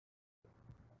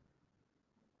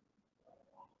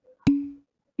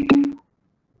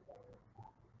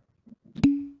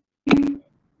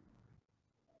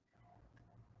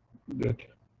Good.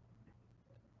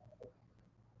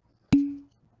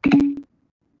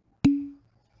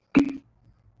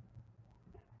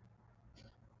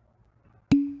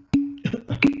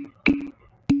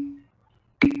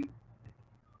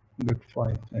 Good,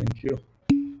 fine. Thank you.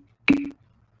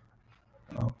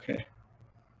 Okay.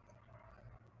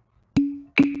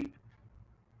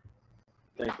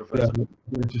 Thanks, Professor. Yeah,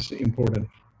 which is important.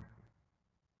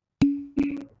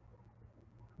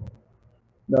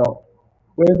 Now,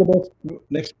 where is the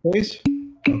next page?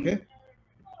 Okay.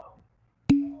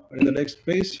 Where is the next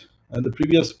page? And the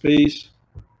previous page.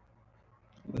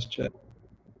 Let's check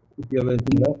if you have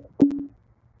anything left.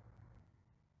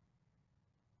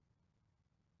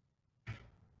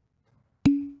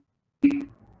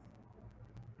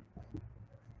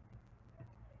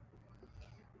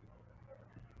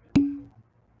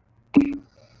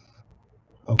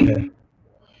 Okay.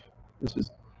 This is.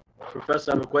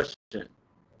 Professor, I have a question.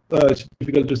 It's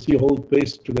difficult to see whole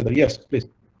page together. Yes, please.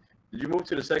 Did you move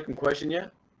to the second question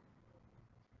yet?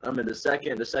 I'm in the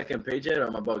second page yet, or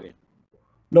am I bugging?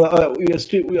 No,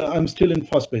 I'm still in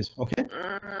first page. Okay.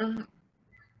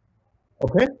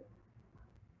 Okay.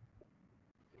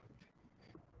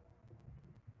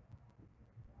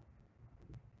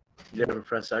 Yeah,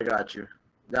 Professor, I got you.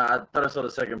 Nah, I thought I saw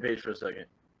the second page for a second.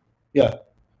 Yeah.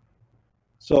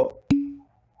 So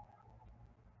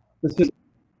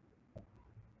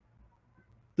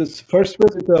this first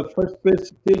page is the first page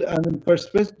still, and in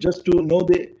first page just to know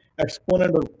the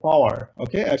exponent of power.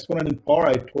 Okay, exponent in power.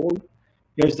 I told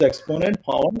here's the exponent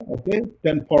power. Okay,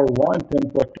 10 power 1,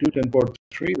 10 power 2, 10 power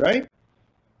 3. Right.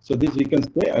 So this you can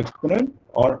say exponent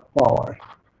or power.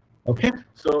 Okay.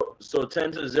 So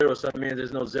 10 to the 0, so that means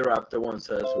there's no 0 after 1,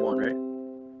 so that's 1, right?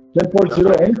 10 power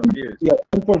 0. Confused. Yeah,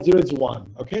 10 power 0 is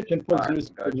 1. Okay, 10 power 0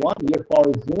 is 1. Your power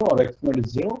is 0 or exponent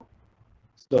is 0.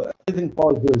 So everything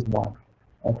power 0 is 1.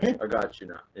 Okay. I got you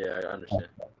now. Yeah, I understand.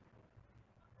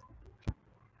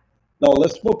 Now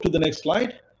let's move to the next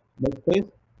slide. Next page.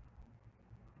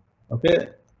 Okay.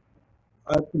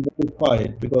 I have to modify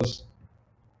it because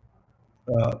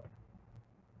okay.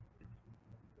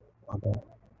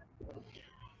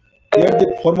 Here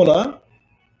the formula.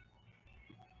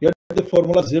 Here the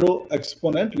formula 0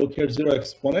 exponent. Look here 0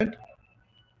 exponent.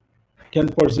 10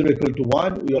 power 0 equal to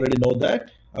 1. We already know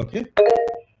that. Okay.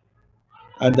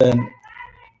 And then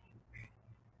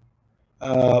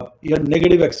your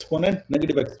negative exponent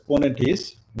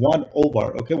is 1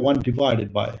 over, okay, 1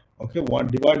 divided by, okay, 1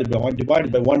 divided by 1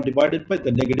 divided by 1 divided by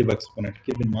the negative exponent.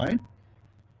 Keep in mind.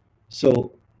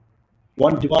 So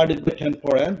 1 divided by 10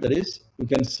 power n, that is, we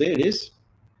can say it is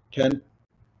 10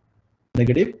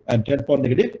 negative and 10 power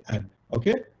negative n,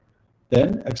 okay.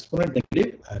 Then exponent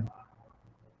negative n.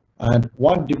 And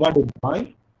 1 divided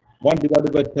by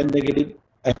 10 negative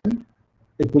n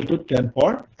equal to 10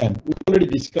 power n. We already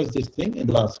discussed this thing in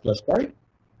the last class, right?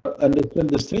 Understand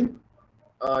this thing?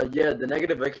 Yeah, the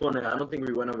negative exponent. I don't think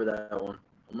we went over that one.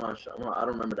 I'm not sure. I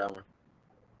don't remember that one.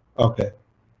 Okay.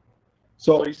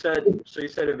 So you said if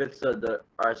it's the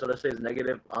all right. So let's say it's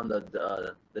negative on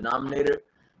the denominator,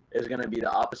 is going to be the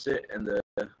opposite in the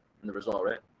result,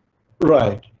 right?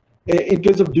 Right. In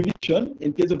case of division,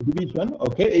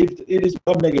 okay, if it is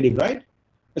not negative, right?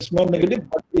 It's not negative,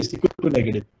 but it's equal to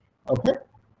negative. Okay.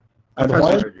 And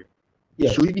while,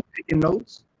 yes. Should we be taking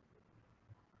notes?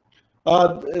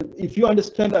 If you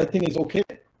understand, I think it's okay.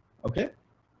 Okay.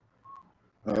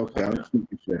 Okay, I'm just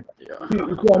making sure. Yeah.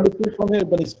 If you understand from here,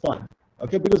 then it's fine.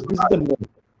 Okay, because this is the note.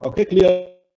 Okay, clear.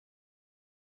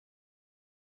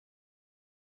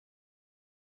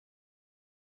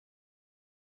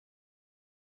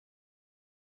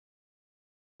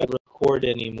 Record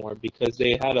anymore because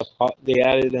they added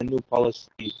a new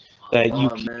policy that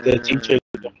the teacher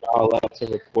isn't allowed to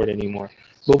record anymore.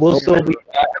 But we'll still be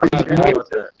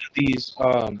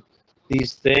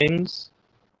these things.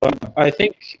 But I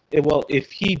think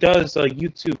if he does a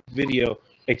YouTube video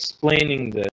explaining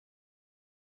this.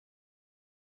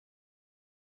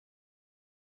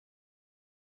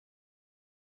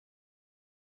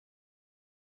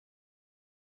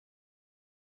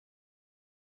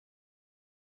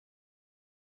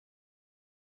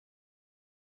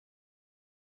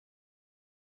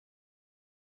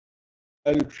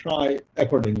 I'll try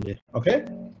accordingly. Okay.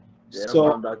 Yeah, no so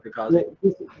problem, Dr. Kazi.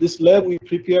 this lab we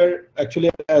prepare actually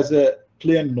as a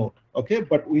plain note. Okay,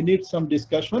 but we need some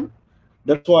discussion.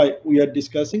 That's why we are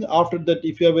discussing. After that,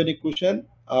 if you have any question,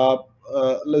 I'll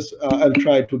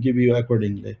try to give you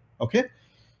accordingly. Okay.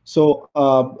 So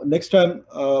next time,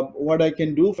 what I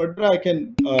can do further, I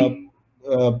can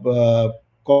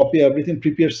copy everything,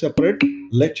 prepare separate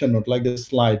lecture note like the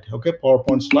slide. Okay,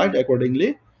 PowerPoint slide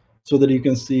accordingly. so that you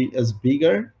can see as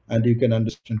bigger and you can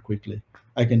understand quickly.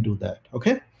 I can do that.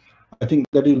 Okay. I think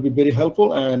that will be very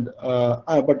helpful. And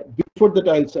but before that,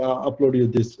 I'll upload you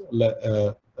this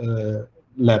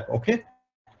lab. Okay.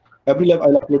 Every lab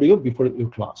I'll upload you before your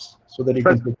class so that you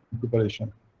can take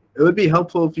preparation. It would be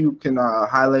helpful if you can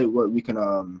highlight what we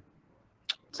can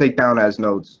take down as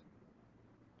notes.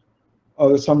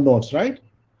 Oh, some notes, right?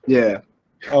 Yeah.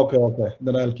 Okay, okay.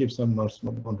 Then I'll keep some notes.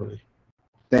 Don't worry.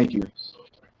 Thank you.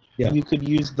 Yeah. You could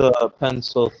use the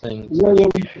pencil thing. Yeah, yeah,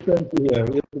 we can do here.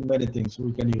 We have many things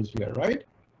we can use here, right?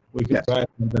 We can try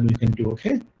and then we can do,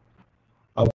 okay?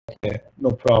 Okay,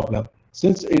 no problem.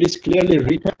 Since it is clearly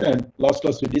written and last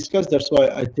class we discussed, that's why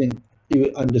I think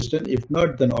you understand. If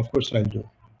not, then of course I'll do.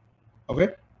 Okay?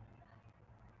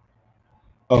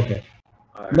 Okay.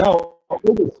 Right. Now,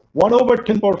 1 over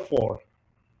 10 power 4.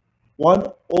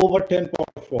 1 over 10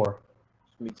 power 4.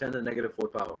 It's me 10 to the negative 4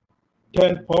 power.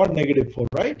 10 power negative 4,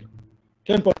 right?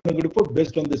 10 power negative 4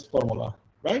 based on this formula,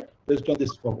 right? Based on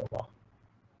this formula.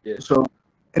 Yeah. So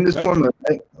in this formula,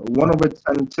 right, 1 over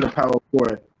 10 to the power of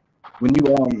 4, when you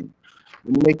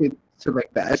make it to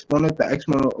like the exponent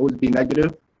will always be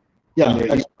negative. Yeah,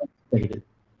 negative.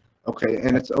 Okay,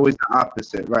 and it's always the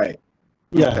opposite, right?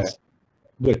 Yes. Okay.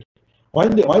 Good.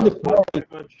 When the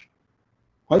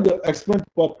exponent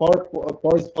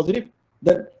power is positive,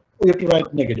 then we have to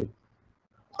write negative.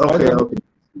 Okay. Okay.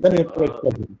 Then we have to write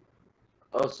positive.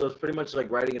 Oh, so it's pretty much like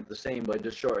writing it the same, but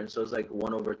just shortened. So it's like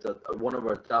 1 over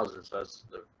 1,000. So that's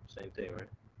the same thing, right?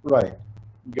 Right.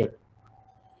 Good.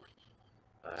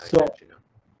 So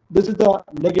this is the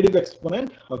negative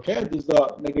exponent. Okay, this is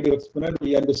the negative exponent.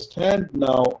 We understand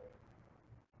now.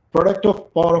 Product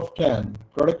of power of 10.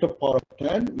 Product of power of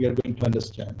 10. We are going to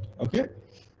understand. Okay.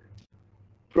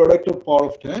 Product of power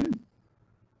of 10.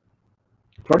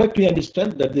 Product we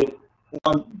understand that the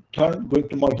one term going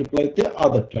to multiply the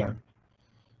other term.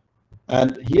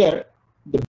 And here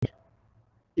the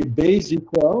base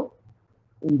equal,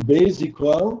 in base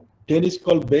equal, 10 is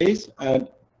called base and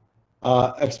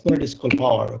exponent is called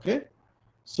power. Okay.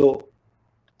 So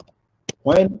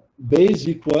when base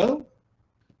equal,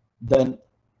 then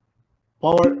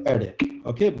power added.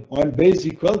 Okay. When base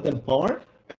equal, then power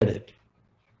added.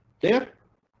 There.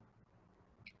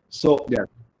 So yeah,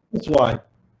 that's why.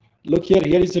 Look here.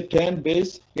 Here is a 10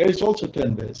 base. Here is also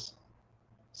 10 base.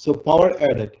 So power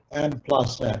added, m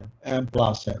plus n,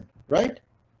 right?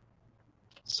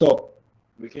 So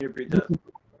we can repeat that.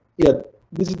 Yeah,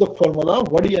 this is the formula.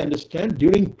 What do you understand?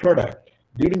 During product,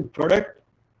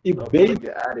 if base,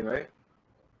 adding, right?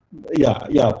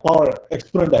 Yeah, power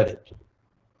exponent added.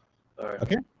 All right.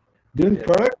 Okay. During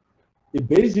product, if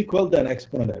base equal, then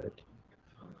exponent added.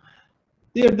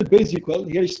 Here the base equal.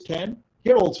 Here is 10.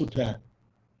 Here also 10.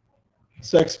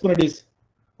 So exponent is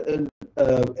m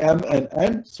and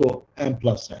n. So m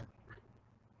plus n.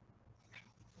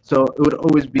 So it would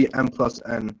always be m plus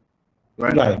n,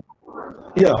 right? Right.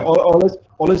 Yeah,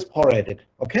 always power added.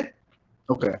 Okay.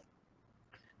 Okay.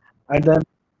 And then,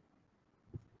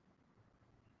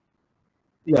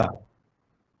 yeah,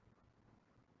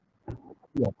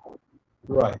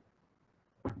 right.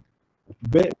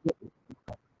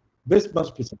 Base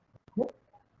must be simple.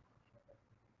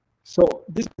 So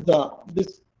this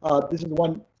is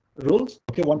one rules.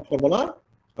 Okay, one formula.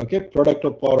 Okay, product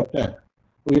of power of 10.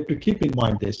 We have to keep in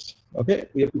mind this. Okay,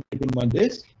 we have to keep in mind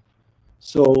this.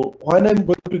 So when I'm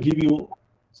going to give you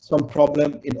some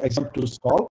problem in exam to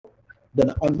solve,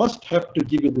 then I must have to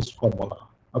give you this formula.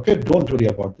 Okay, don't worry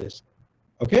about this.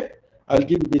 Okay, I'll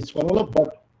give you this formula,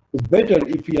 but it's better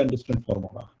if you understand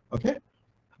formula. Okay,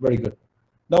 very good.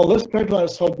 Now let's try to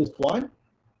solve this one.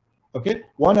 Okay,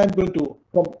 one I'm going to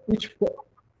from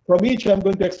each I'm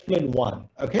going to explain one.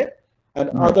 Okay, and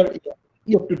other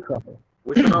you have to try.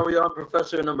 Which one are we on,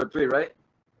 Professor? Number 3, right?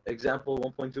 Example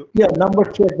 1.2. Yeah, number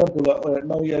 2 example.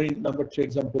 Now we are in number 2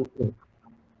 example 8.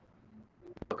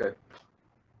 Okay.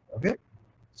 Okay,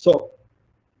 so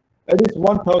it is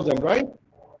 1,000, right?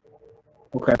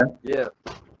 Okay. Yeah.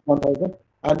 1,000,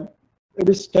 and it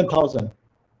is 10,000.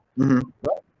 Right?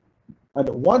 And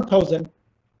 1,000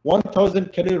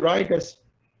 can you write as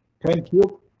 10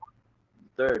 cube?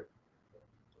 Third.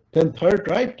 10 third,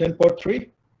 right? 10 power 3.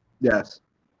 Yes.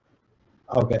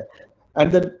 Okay,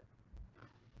 and then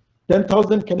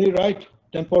 10,000 can you write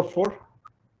 10 power 4?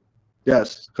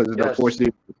 Yes, because of the 4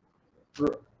 zeros.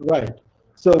 Right.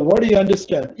 So what do you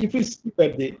understand? If we see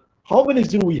that how many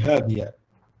zeros we have here,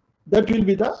 that will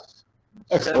be the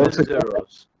 7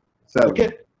 zeros. 7. Okay,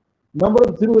 number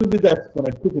of zero will be the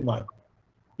exponent. Keep in mind.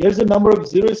 Here's the number of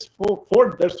zeros is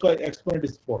 4. That's why exponent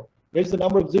is 4. Here's the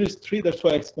number of zeros is 3. That's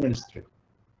why exponent is 3.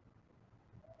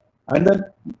 And then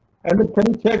And then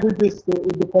can you check with this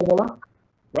with the formula,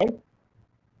 right?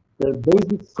 The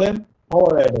base is 10,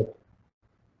 power added.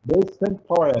 Base 10,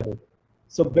 power added.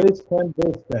 So base 10,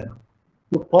 base 10.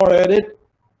 So power added,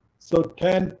 so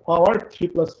 10 power 3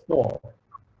 plus 4.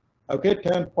 Okay,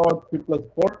 10 power 3 plus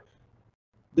 4.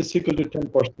 This is equal to 10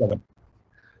 power 7.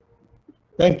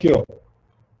 Thank you.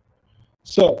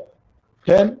 So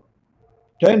 10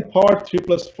 power 3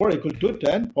 plus 4 equal to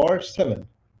 10 power 7,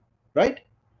 right?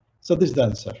 So this is the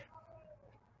answer.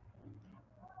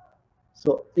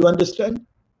 So you understand?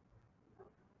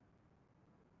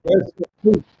 Yes,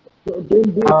 please. So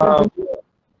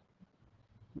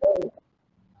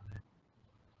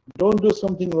don't do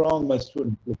something wrong, my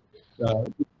student.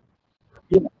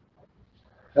 Yeah,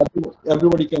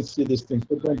 everybody can see these things,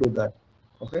 but don't do that.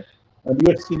 Okay? And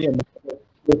you're senior now.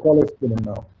 You're college student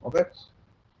now. Okay?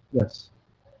 Yes.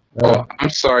 Oh, I'm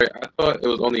sorry. I thought it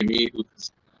was only me who.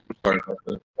 I'm sorry about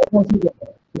that.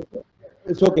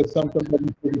 It's okay. Sometimes by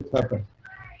mistake it happens.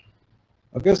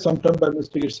 Okay, sometimes by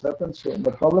mistake it happens, so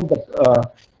no problem. But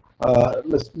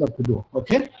let's not to do.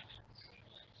 Okay.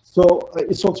 So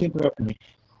it's also interrupting me.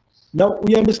 Now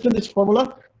we understand this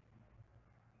formula.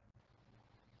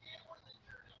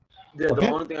 Yeah, Okay.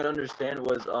 the only thing I don't understand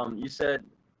was you said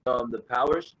the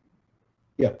powers.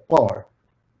 Yeah, power.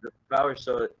 The powers.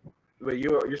 So, but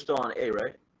you're still on A,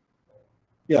 right?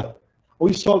 Yeah,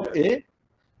 we solve A.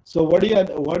 So what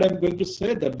I'm going to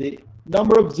say that the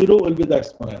number of 0 will be the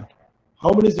exponent.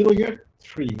 How many 0 here?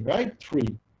 3, right?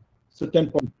 3. So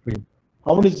 10.3.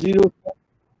 How many 0?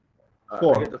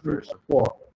 4. I get the first.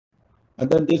 4. And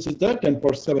then this is the 10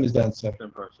 power 7 is the answer.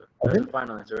 10 power 7. That's Okay. the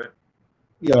final answer, right?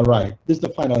 Yeah, right. This is the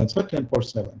final answer, 10 power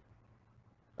 7.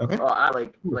 Okay. Oh, I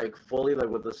like fully like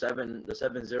with the seven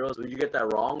zeros. Would you get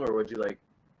that wrong, or would you like?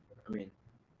 I mean.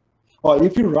 Or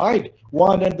if you write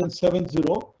 1 and then 7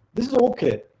 0, this is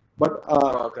okay. But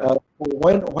Okay.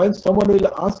 When someone will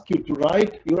ask you to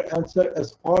write your answer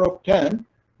as power of 10,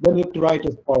 then you have to write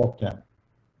as power of 10.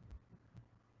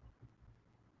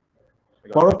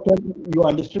 Power of 10, you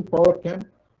understand power of 10?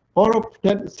 Power of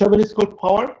 10, 7 is called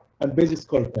power and base is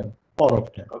called 10. Power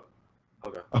of 10.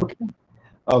 Okay. Okay.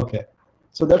 Okay.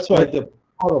 So that's why the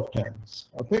power of 10s.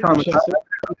 Okay. Thomas, I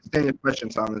understand your question,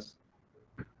 Thomas.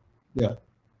 Yeah.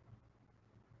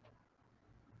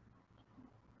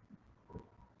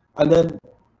 And then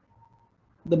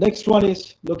the next one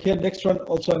is, look here, next one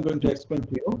also I'm going to explain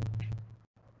to you.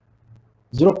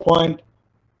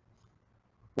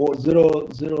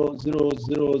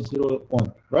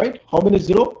 0.0000001, right? How many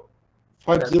 0?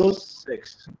 5 zeros?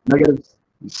 6. Negative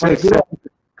 6. Because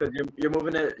you're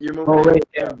moving it. You're moving Oh, right.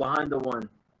 it behind the 1.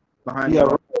 Behind. Yeah,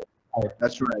 the right.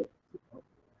 That's right.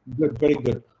 Good, very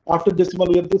good. After decimal,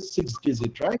 we have this 6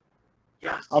 digit, right?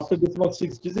 Yes. After decimal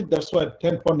 6 digit, that's why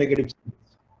 10 for negative 6.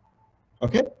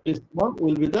 Okay, this one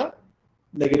will be the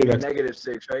negative x. Negative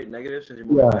 6, right? Negative since you're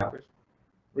moving backwards.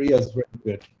 Yes, very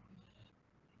good.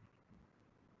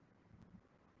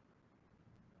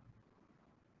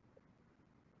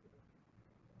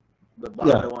 The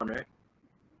behind the 1, right?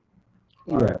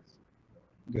 Yes. Right.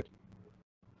 Good.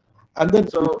 And then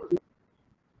so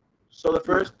the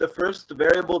first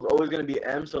variable is always going to be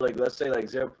m. So like let's say like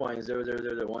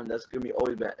 0.00001. That's going to be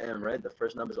always m, right? The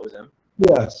first number is always m.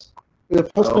 Yes. The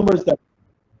first number is that.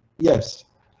 Yes.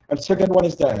 And second one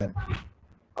is the m.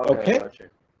 Okay. Gotcha.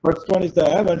 First one is the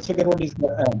m, and second one is the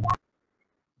m.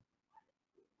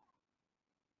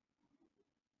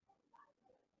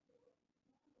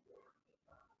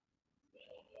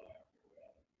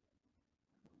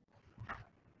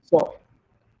 So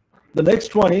the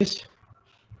next one is,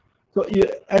 so you,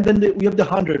 and then we have the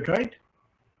 100, right?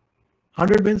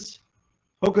 100 means,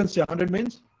 how can say 100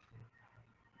 means?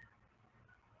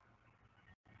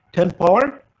 10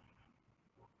 power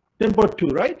 2,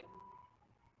 right?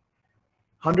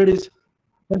 100 is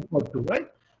 10 power 2, right?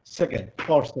 Second,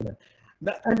 power 7.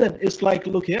 And then it's like,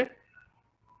 look here,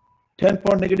 10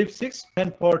 power negative 6,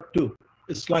 10 power 2.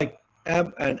 It's like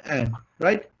m and n,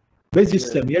 right? Base is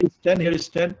 10. Here is 10, here is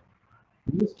 10.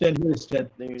 Here is 10, here is 10.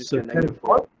 So 10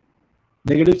 power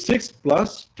negative 6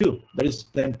 plus 2. That is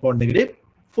 10 power negative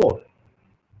 4.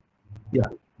 Yeah.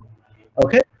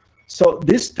 Okay. So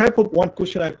this type of one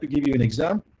question I have to give you an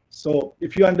exam. So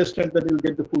if you understand that, you'll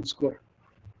get the full score.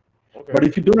 Okay. But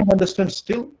if you do not understand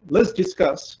still, let's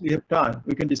discuss. We have time.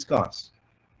 We can discuss.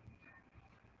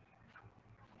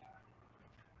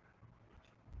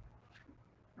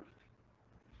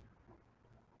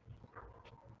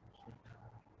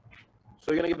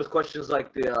 So you're gonna give us questions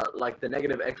like the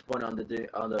negative exponent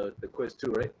on the quiz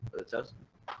too, right? The test.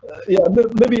 Yeah,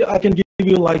 maybe I can give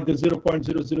you like the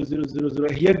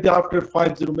 0.00000. Here, the after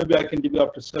 50, maybe I can give you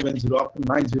after 70, after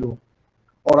 90,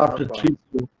 or after 30.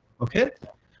 Okay,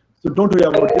 so don't worry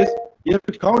about this. You have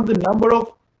to count the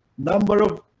number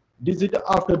of digits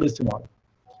after decimal.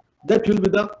 That will be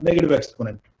the negative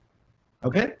exponent.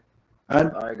 Okay,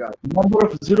 and number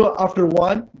of 0 after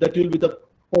 1, that will be the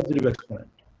positive exponent.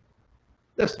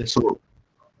 That's it. So,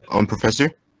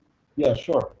 Professor? Yeah,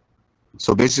 sure.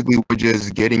 So basically, we're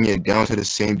just getting it down to the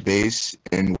same base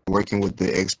and working with the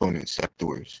exponents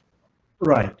afterwards.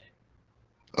 Right.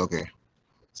 Okay.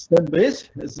 Same base.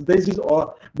 Base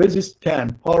is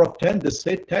 10. Power of 10. They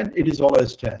say 10. It is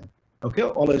always 10. Okay.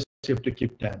 Always you have to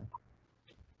keep 10.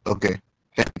 Okay.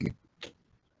 Thank you.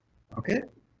 Okay.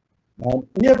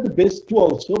 We have the base 2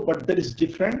 also, but that is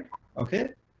different. Okay.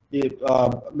 If,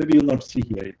 maybe you'll not see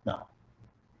here now.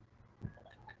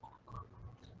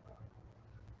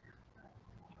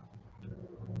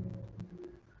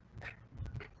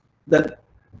 Then,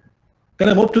 can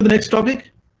I move to the next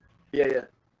topic? Yeah.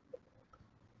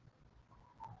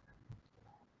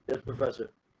 Yes,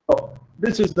 Professor. Oh,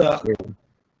 this is the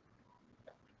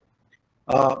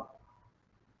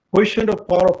quotient of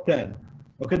power of 10.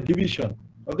 Okay, division.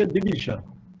 Okay, division.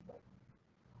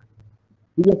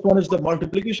 Previous one is the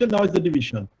multiplication, now is the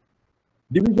division.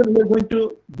 Division, we are going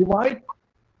to divide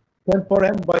 10 power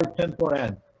m by 10 power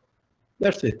n.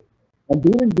 That's it. And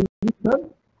during division,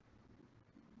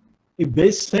 if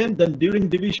base same, then during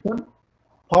division,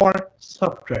 power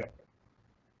subtract.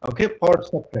 Okay, power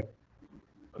subtract.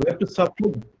 We have to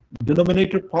subtract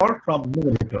denominator power from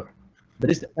numerator.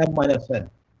 That is m minus n.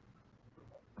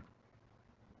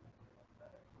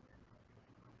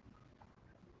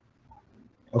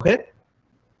 Okay?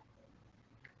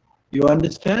 You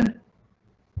understand?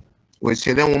 Wait,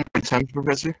 say that one more time,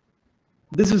 Professor.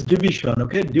 This is division,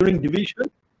 okay? During division,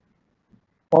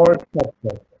 power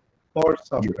subtract. Power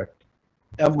subtract.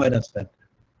 M minus n.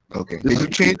 Okay. Did you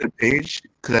change the page?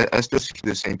 Because I still see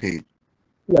the same page.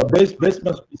 Yeah, base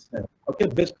must be same. Okay,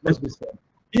 base must be same.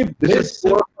 If base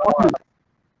same,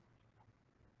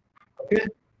 okay,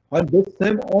 when base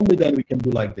same only, then we can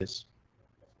do like this.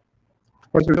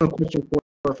 First, we're doing question 4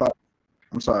 or 5.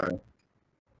 I'm sorry.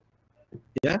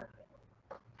 Yeah.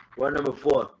 What number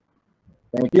 4?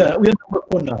 Yeah, we are number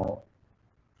 4 now.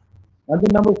 And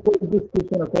the number 4 is this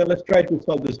question. Okay, let's try to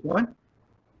solve this one.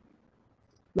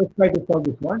 Let's try to solve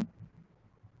this one.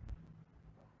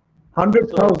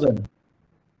 100,000.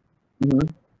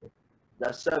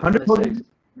 That's 7 and 6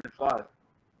 and 5.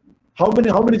 How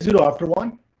many 0 after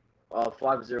 1?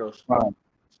 5 zeros.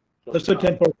 Let's do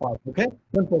 10.5. Okay,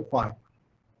 10.5.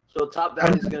 So top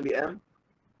value is going to be m.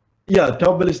 Yeah,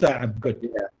 top value is the m. Good.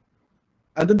 Yeah.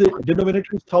 And then the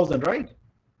denominator is 1,000, right?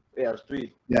 Yeah, it's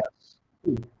 3. Yes.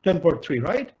 10.3,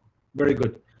 right? Very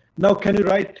good. Now, can you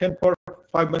write 10 power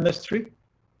 5 minus 3?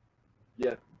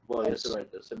 Yeah. Well, yes,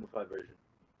 right. The simplified version.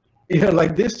 Yeah,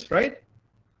 like this, right?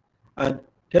 And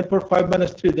 10 power 5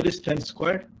 minus 3, that is 10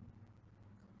 squared.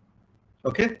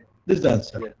 Okay, this is the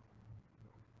answer. Yeah.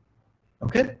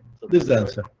 Okay, so this is the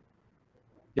answer.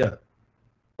 Yeah.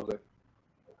 Okay.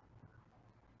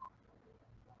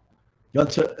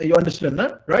 You understand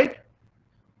that, right?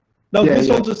 Now this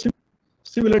also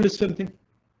similarly same thing.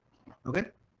 Okay.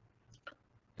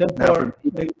 10 power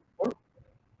negative 4.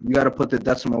 You got to put the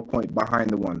decimal point behind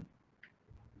the 1.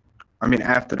 I mean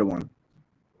after the 1.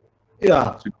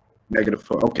 Yeah. Negative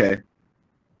 4. Okay.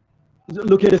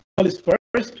 Look at this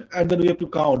first, and then we have to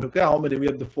count. Okay, how many we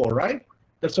have? The 4, right?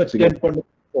 That's why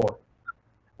 10.4.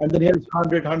 And then here is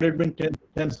 100. 100 means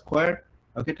 10 squared.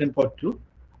 Okay, 10 power 2.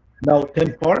 Now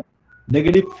 10 power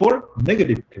negative 4,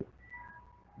 negative 2.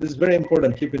 This is very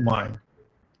important. Keep in mind.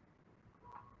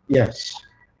 Yes.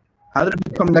 How did it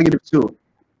become negative 2?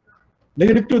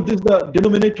 Negative 2. This is the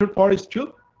denominator power is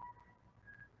 2.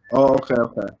 Oh, okay.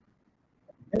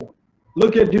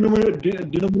 Look at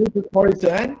denominator power is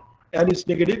n. N is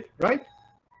negative, right?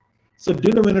 So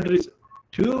denominator is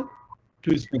 2.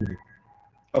 2 is negative.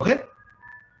 Okay.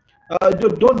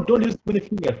 Don't use many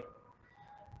finger.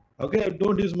 Okay.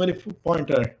 Don't use many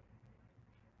pointer.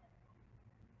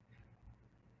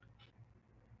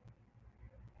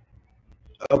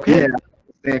 Okay.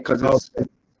 Yeah, because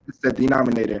it's the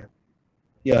denominator.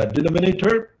 Yeah,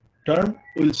 denominator term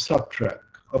will subtract.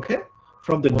 Okay,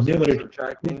 from the numerator.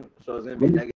 Subtracting, so it's going to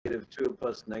be negative 2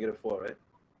 plus negative 4, right?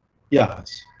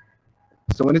 Yes.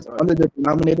 So when it's under the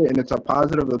denominator and it's a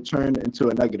positive, it'll turn into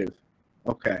a negative.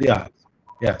 Okay. Yeah.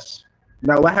 Yes.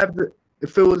 Now what happens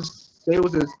if it was, say it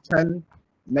was a 10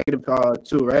 negative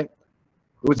 2, right? It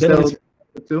would Then still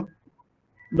 2?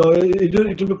 No,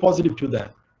 it will be positive 2 then.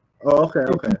 Oh, okay.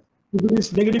 If it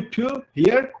is negative 2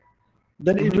 here,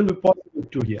 then it will be positive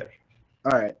 2 here.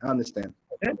 All right, I understand.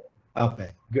 Okay. Okay.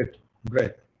 Good.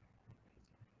 Great.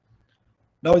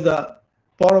 Now the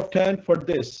power of 10 for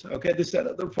this. Okay. This is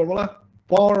another formula.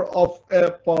 Power of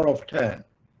a power of 10.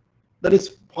 That is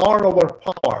power over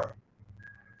power.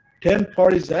 10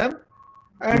 power is m,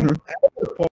 and another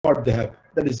power they have,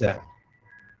 that is m.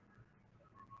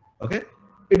 Okay.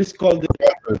 It is called the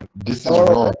This is power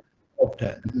wrong. of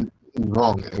 10. This is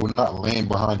wrong. It will not land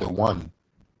behind the 1.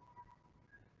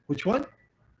 Which one?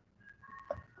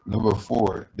 Number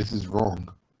 4. This is wrong.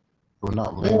 It will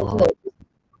not land behind.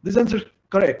 This answer is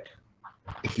correct.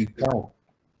 If you count.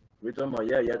 We're talking about,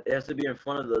 yeah, it has to be in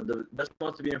front of the decimal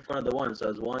has to be in front of the 1. So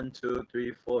it's 1, 2,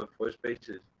 3, 4, 4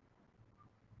 spaces.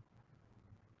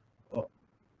 Oh.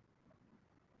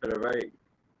 Got it right.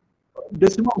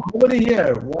 Decimal, how many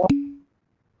here?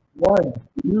 1,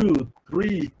 2,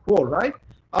 3, 4, right?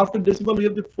 After decimal, we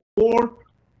have the 4.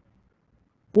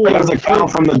 There's a count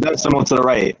from the decimal to the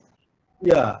right.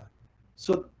 Yeah.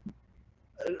 So,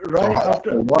 right So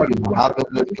after. how does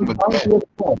it become a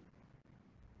 10?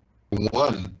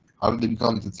 1. How did it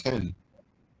become to 10?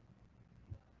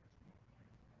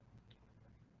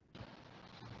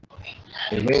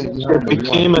 It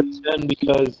became a 10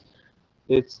 because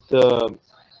it's the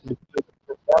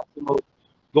decimal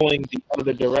going the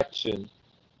other direction.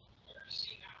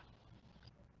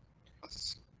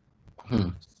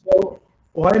 So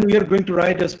when we are going to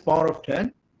write as power of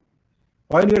 10,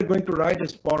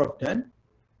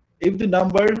 if the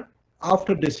number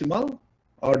after decimal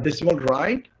or decimal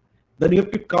right, then you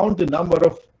have to count the number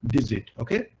of digit.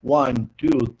 Okay, 1,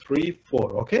 2, 3,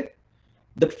 4. Okay,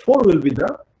 that 4 will be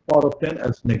the power of 10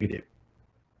 as negative.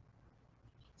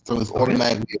 So it's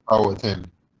automatically a power of 10.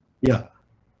 Yeah.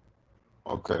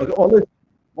 Okay. Okay.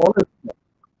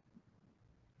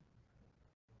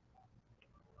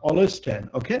 Always 10.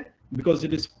 Okay, because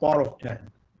it is power of 10.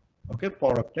 Okay,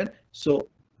 power of 10. So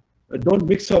don't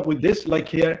mix up with this. Like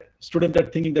here, students are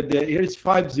thinking that here is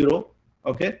 50.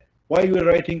 Okay, why you are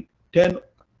writing 10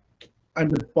 and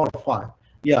the power 5?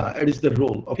 Yeah, it is the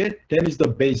rule. Okay, 10 is the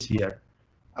base here.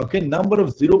 Okay, number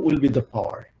of 0 will be the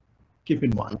power. Keep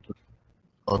in mind.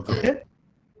 Okay.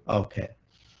 Okay.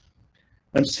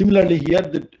 And similarly here,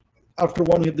 after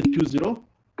 1 we have the 2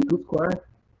 square.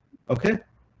 Okay,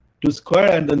 2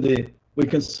 square, and then we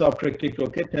can subtract it.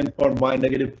 Okay, 10 power minus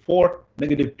negative 4,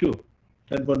 negative 2.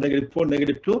 10 power negative 4,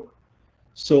 negative 2.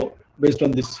 So based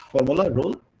on this formula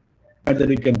rule, and then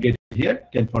we can get here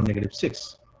 10 power negative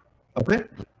 6. Okay.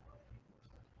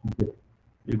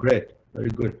 You're great. Very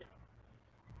good.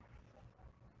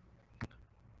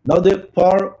 Now the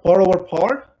power over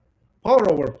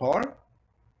power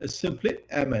is simply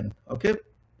mn. Okay,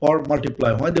 power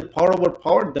multiply. When the power over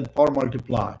power, then power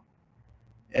multiply.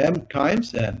 M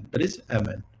times n, that is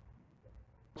mn.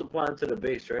 Multiplying to the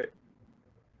base, right?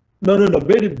 No.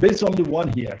 Base only 1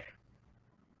 here.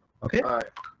 Okay. All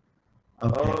right.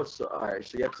 Okay. Oh, so all right.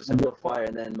 So you have to simplify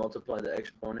and then multiply the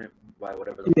exponent by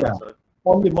whatever the Yeah. are.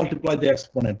 Only multiply the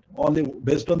exponent, only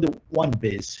based on the 1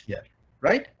 base here,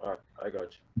 right? All right, I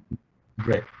got you.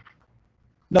 Great.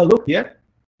 Now look here.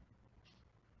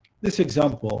 This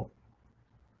example.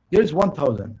 Here's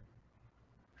 1000.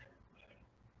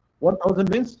 1000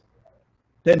 means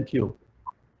 10 cube.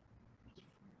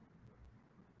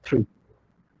 3.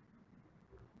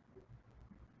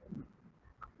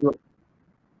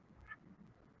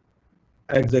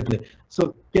 Exactly.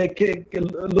 So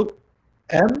look,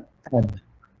 m n.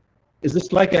 Is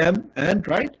this like m and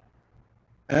right?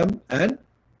 M n.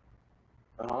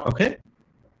 Okay.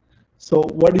 So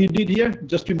what you did here?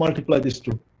 Just to multiply these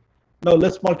two. Now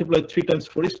let's multiply 3 times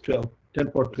 4 is 12.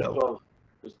 10 power 12. 12.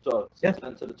 It's 12. Yeah.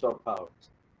 10 to the 12th power.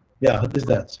 Yeah, this is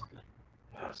the answer.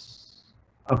 Yes.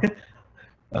 Okay.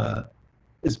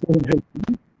 It's very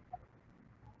interesting.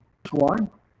 One.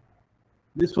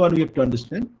 This one we have to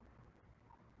understand.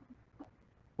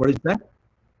 What is that?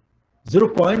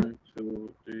 0. 1,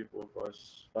 2, 3, 4, 5,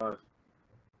 5.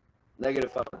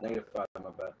 Negative 5. Negative 5. My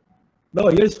bad. No,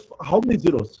 here's how many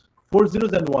zeros? 4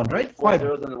 zeros and 1, right? 4 5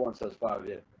 zeros and 1 says 5.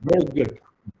 Yeah. Very good.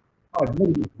 Oh,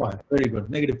 negative 5. Very good.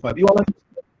 Negative 5. You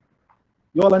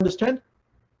all understand?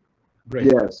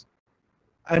 Great. Yes.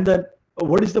 And then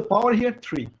what is the power here?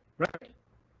 3, right?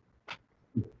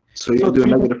 So you do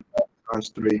negative 5 times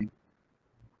 3.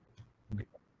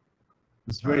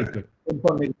 It's very good. 10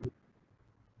 power negative.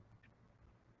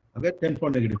 Okay, 10 power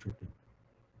negative 15.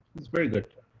 It's very good.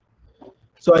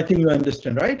 So I think you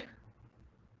understand, right?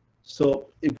 So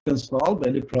if you can solve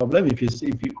any problem, if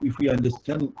you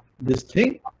understand this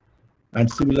thing, and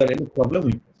similar any problem,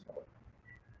 we can solve.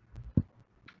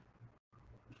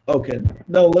 Okay,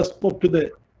 now let's move to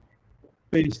the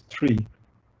page 3.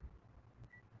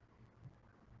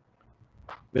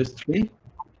 Page 3.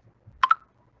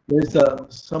 There's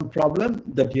some problem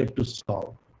that you have to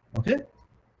solve. Okay.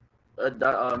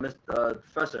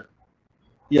 Professor.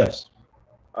 Yes.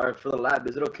 All right, for the lab,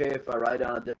 is it okay if I write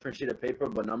down a different sheet of paper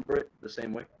but number it the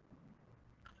same way?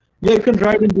 Yeah, you can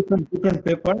write in different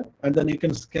paper, and then you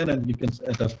can scan and you can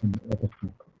attach them.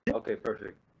 Okay,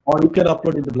 perfect. Or you can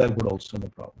upload in the Blackboard also, no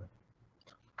problem.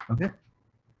 Okay.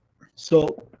 So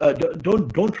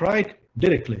don't write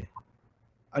directly.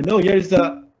 I know here is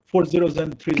a 4 zeros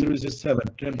and 3 zeros is 7.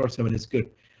 10 power 7 is good.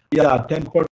 Yeah, 10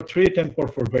 power 3, 10 power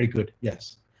 4, very good.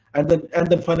 Yes. And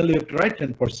then finally you have to write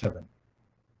 10 power 7.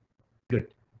 Good.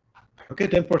 Okay,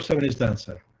 10 power 7 is the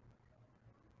answer.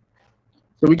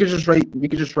 So we could just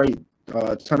write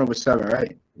 10 over 7,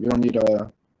 right? We don't need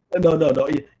No.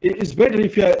 It's better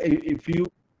if you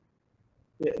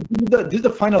this is the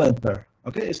final answer.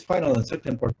 Okay, it's final answer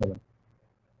 10 power 7.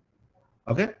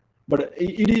 Okay, but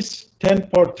it is 10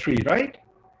 power 3, right?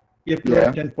 You have to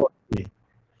write 10 power 3.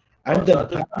 And then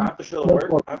I have to show the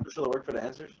work. I have to show the work for the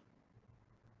answers.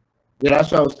 Yeah,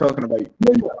 that's what I was talking about.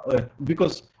 Yeah,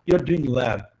 because you're doing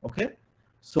lab, okay?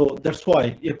 So that's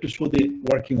why you have to show the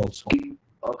working also.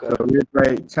 Okay. So we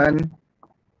write 10,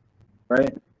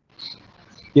 right?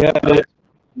 Yeah.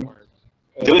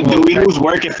 Do we lose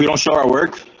work if we don't show our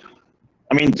work?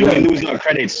 I mean, do we lose our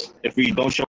credits if we don't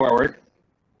show our work?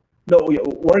 No,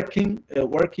 working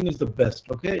is the best.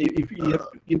 Okay, if you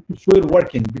show it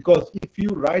working, because if you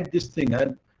write this thing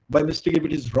and by mistake if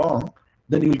it is wrong,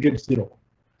 then you will get 0.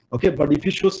 Okay, but if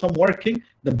you show some working,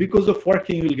 then because of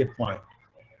working you will get fine.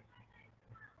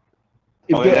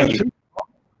 If the answer,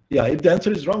 if the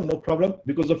answer is wrong, no problem.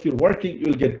 Because of your working, you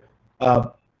will get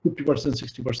 50%,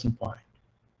 60% fine.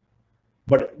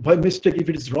 But by mistake, if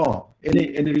it is wrong,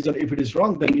 any reason, if it is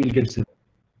wrong, then you will get 0.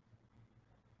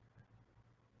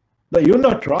 No, you're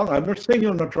not wrong. I'm not saying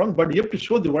you're not wrong, but you have to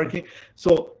show the working.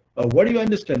 So what do you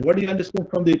understand? What do you understand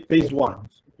from the page 1?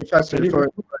 Professor,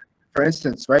 for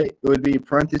instance, right, it would be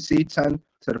parenthesis 10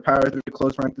 to the power of 3,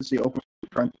 close parenthesis, open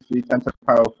parenthesis, 10 to the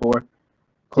power of 4,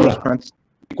 close parenthesis,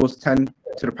 equals 10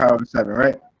 to the power of 7,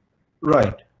 right?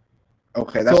 Right.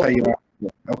 Okay, that's how you want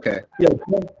it. Okay. Yeah,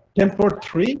 10 power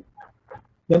 3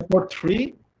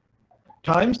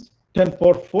 times 10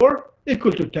 power 4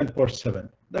 equal to 10 power 7.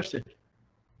 That's it.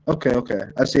 Okay.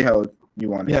 I see how you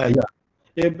want it.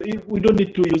 Yeah. We don't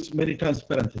need to use many times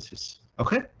parentheses.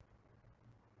 Okay.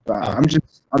 I'm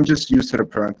just used to the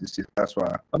parentheses. That's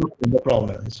why. No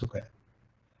problem. It's okay.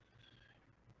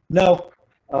 Now,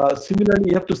 similarly,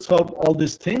 you have to solve all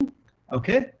this thing.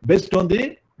 Okay, based on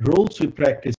the rules we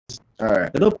practice. All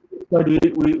right.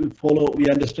 We follow. We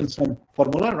understand some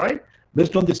formula, right?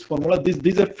 Based on this formula,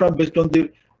 these are based on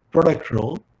the product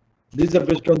rule. These are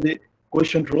based on the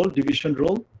quotient rule, division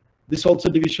rule. This also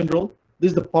division rule.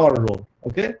 This is the power rule.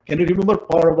 Okay, can you remember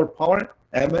power over power?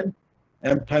 M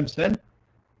times n.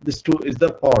 This 2 is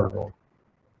the power rule.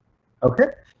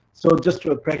 Okay, so just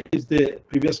to practice the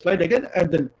previous slide again,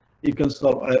 and then you can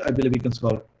solve. I believe you can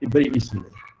solve it very easily.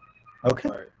 Okay.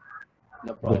 All right.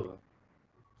 No problem. Good.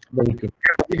 Very good.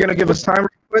 You're gonna give us time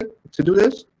real quick to do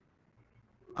this?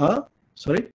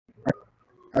 Sorry?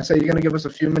 I said you're gonna give us a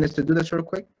few minutes to do this real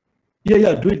quick?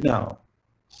 Yeah, do it now.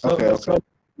 So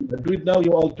do it now,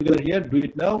 you all together here, do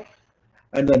it now.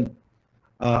 And then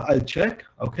I'll check,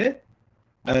 okay?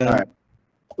 And all right.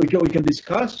 we can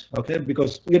discuss, okay?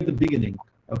 Because we're at the beginning,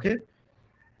 okay?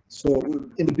 So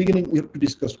in the beginning, we have to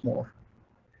discuss more.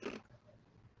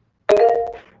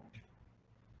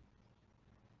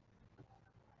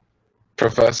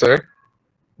 Professor?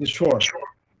 Sure.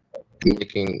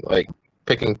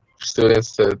 Picking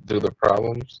students to do the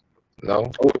problems?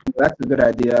 No? Oh, that's a good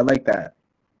idea. I like that.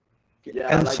 Yeah,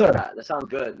 I like that. That sounds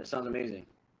good. That sounds amazing.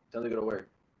 Sounds like it'll work.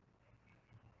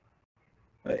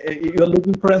 You're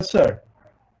looking for answer.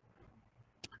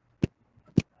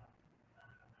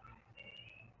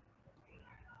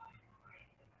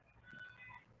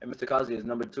 And Mr. Kazi is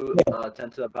number 2, 10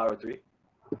 to the power 3.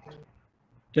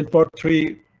 10 power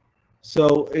 3.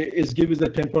 So it's give you the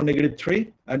 10 power negative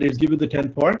 3, and it's give you the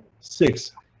 10 power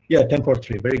 6. Yeah, 10 power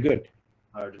 3. Very good.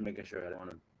 All right, just making sure I don't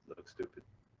want to look stupid.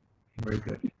 Very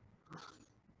good.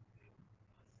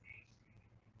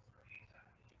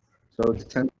 So it's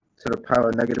 10 to the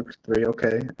power negative 3,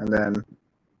 okay, and then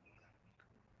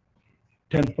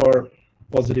 10 power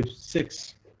positive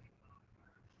 6.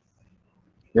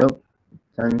 Yep,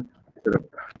 10 to the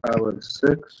power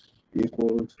 6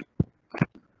 equals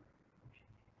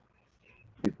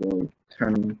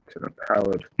 10 to the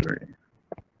power 3.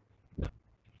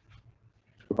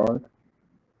 Too hard?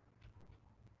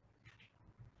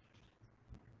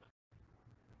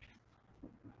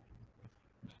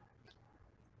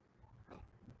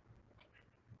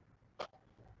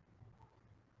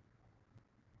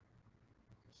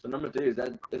 So number 3 is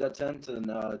that 10 to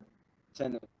the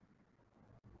 10?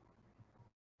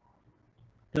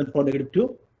 10 power negative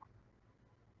 2.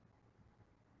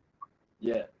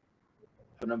 Yeah.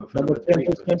 For number 10 3.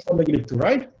 is 10 power negative 2,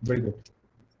 right? Very good.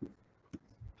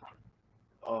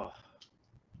 Oh.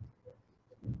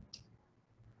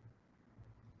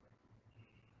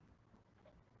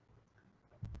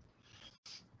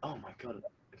 Oh my god,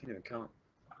 I can't even count.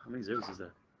 How many zeros is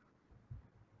that?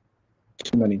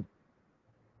 Too many.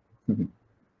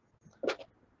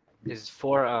 Is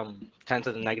 4 10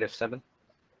 to the negative 7?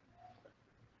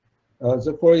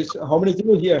 So 4 is how many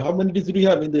zeros here? How many zeros do you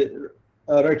have in the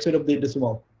right side of the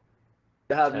decimal?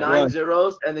 You have 9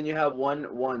 zeros, and then you have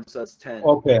 1, so that's 10.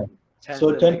 Okay. 10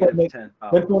 So to the 10 power negative 10.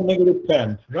 10 power negative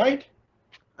 10, right?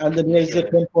 And then here is the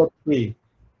 10 power 3.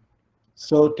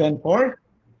 So 10 power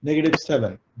negative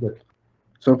 7. Good.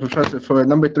 So, Professor, for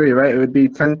number 3, right, it would be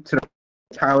 10 to the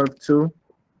power of 2.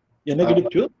 Yeah, negative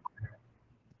 2.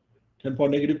 10 power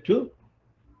negative 2.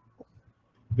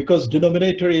 Because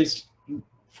denominator is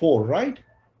 4, right?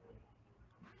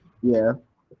 Yeah.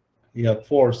 Yeah,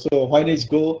 4. So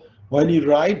when you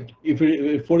write,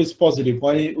 if 4 is positive,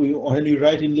 when you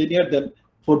write in linear, then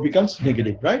 4 becomes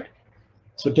negative, right?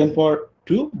 So 10 power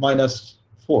 2 minus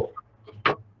 4.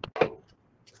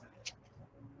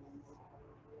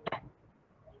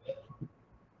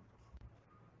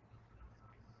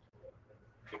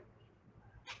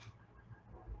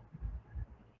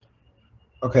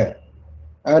 Okay.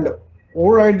 And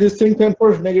override this thing 10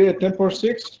 power negative 10 power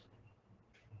 6.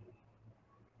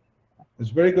 It's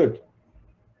very good.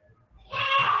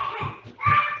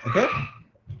 Okay.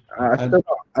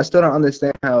 I still don't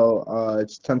understand how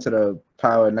it's 10 to the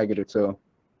power negative 2.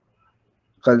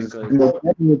 Because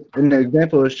in the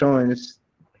example it's showing it's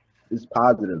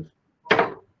positive.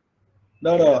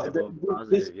 No.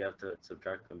 Positive, you have to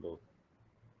subtract them both.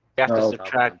 You have to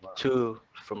subtract 2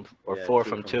 from, or 4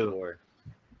 from 2. 4.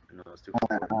 No, it's 2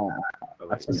 from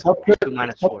 4. Subtract 2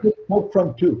 minus 4. 4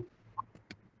 from 2.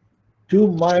 2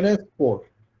 minus 4.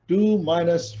 2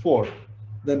 minus 4.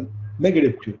 Then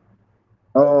negative 2.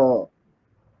 Oh.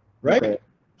 Right? Okay.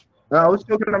 No, I was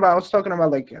talking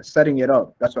about like setting it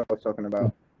up. That's what I was talking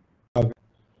about. Okay.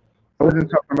 I wasn't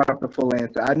talking about the full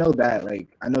answer. I know that,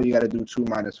 like, I know you got to do 2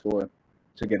 minus 4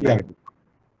 to get negative.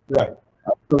 Right. I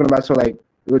was talking about, so like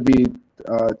it would be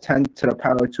 10 to the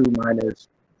power 2 minus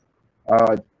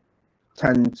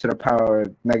 10 to the power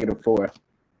negative 4.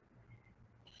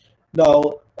 Now,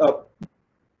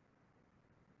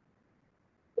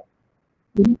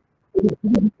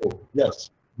 yes.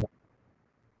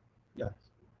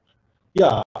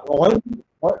 Yeah.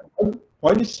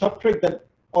 Why you subtract that?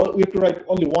 We have to write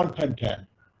only 1 time 10.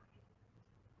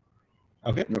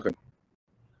 Okay. Okay.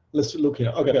 Let's look here.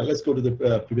 Okay, let's go to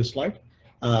the previous slide.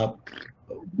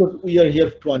 But we are here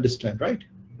to understand, right?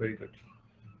 Very good.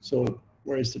 So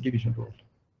where is the division rule?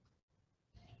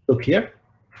 Look here.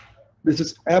 This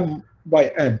is m by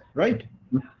n, right?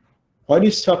 When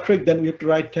you subtract, then we have to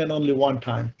write 10 only 1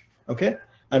 time. Okay.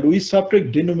 And we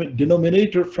subtract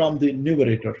denominator from the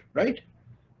numerator, right?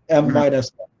 M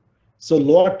minus n. So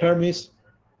lower term is,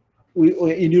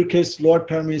 in your case, lower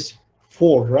term is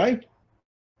 4, right?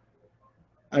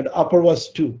 And upper was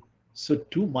 2. So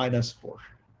 2 minus 4.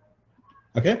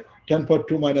 Okay? 10 power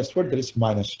 2 minus 4, that is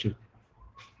minus 2.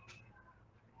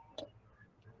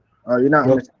 You're not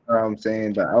understanding what I'm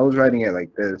saying, but I was writing it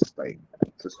like this, like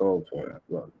to solve for it.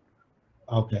 Look.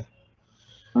 Okay.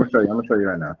 I'm gonna show you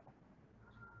right now.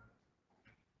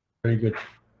 Very good.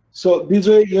 So this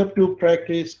way you have to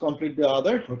practice complete the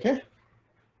other, okay?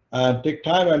 And take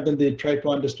time, and then they try to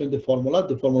understand the formula.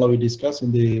 The formula we discussed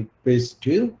in the page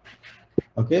 2.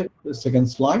 Okay, the second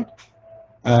slide.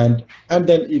 And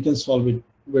then you can solve it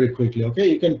very quickly. Okay,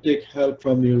 you can take help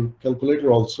from your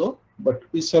calculator also, but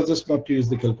we suggest not to use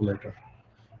the calculator.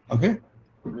 Okay.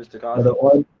 Mr.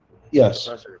 Cosby? Yes.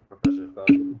 Professor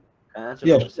Cosby. Answer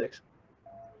Yes. number 6.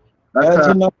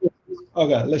 Answer number 6.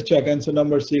 Okay, let's check. Answer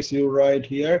number 6. You write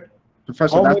here.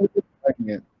 Professor, that's writing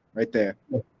it right there.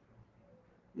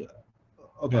 Yeah.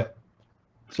 Okay.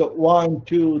 So 1,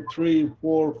 2, 3,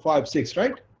 4, 5, 6,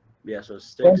 right? Yeah. So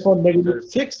 6. 10 for negative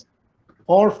 6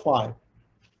 or 5.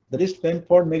 That is 10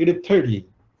 for negative 30.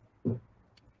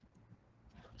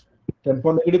 10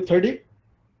 for negative 30.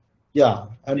 Yeah,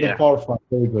 and the power 5.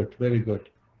 Very good. Very good.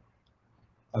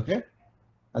 Okay.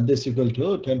 And this equal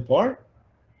to 10 for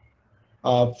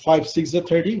 5, 6 is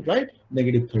 30, right?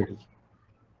 Negative 30.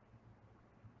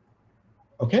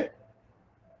 Okay.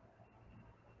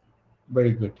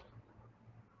 Very good.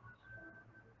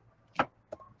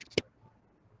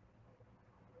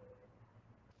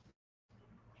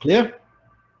 Clear?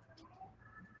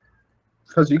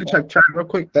 Because you can check chat real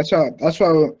quick. That's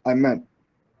what I meant.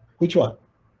 Which one?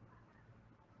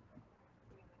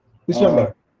 Which Uh,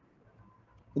 number?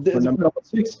 For number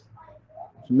 6?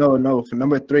 No, for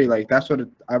number 3, like that's what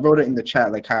I wrote it in the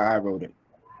chat, like how I wrote it.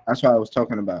 That's what I was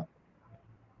talking about.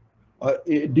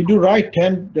 Did you write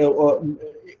 10?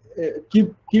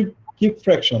 Keep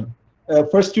fraction.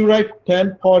 First you write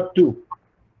 10 power 2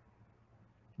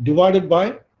 divided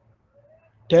by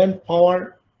 10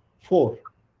 power 4.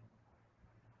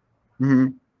 Mm-hmm.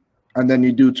 And then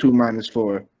you do 2 minus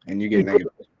 4, and you get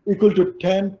negative. Equal to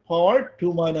 10 power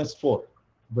 2 minus 4.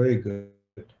 Very good.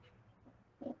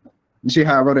 You see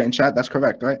how I wrote it in chat? That's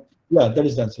correct, right? Yeah, that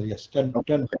is the answer. Yes, 10.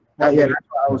 Okay. 10 Yeah, that's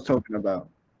what I was talking about.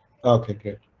 Okay,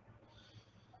 great.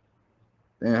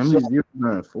 Damn, how many zeros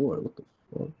are in 4? What the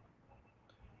fuck?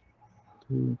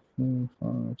 2, 4,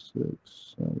 5,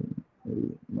 6, 7,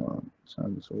 8, 9,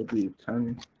 10. So it'll be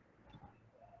 10.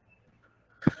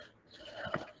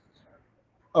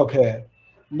 Okay.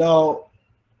 Now,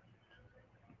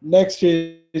 next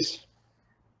is.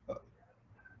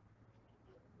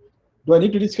 Do I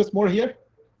need to discuss more here?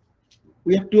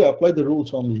 We have to apply the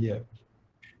rules only here.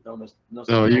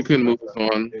 No, you can move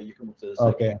on. Yeah, you can move to the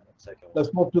Okay. second one.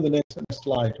 Let's move to the next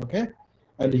slide. Okay.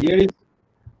 And here is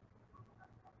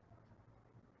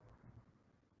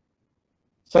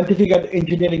scientific and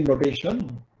engineering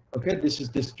notation. Okay.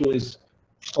 This tool is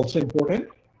also important.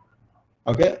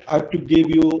 Okay. I have to give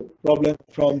you problem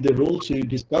from the rules you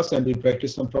discuss, and we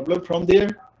practice some problem from there.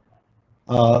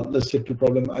 Let's say 2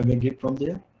 problem I may get from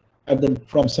there. And then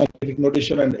from scientific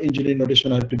notation and engineering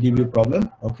notation, I have to give you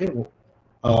problem. Okay.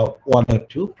 1 or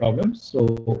 2 problems.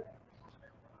 So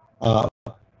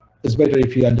it's better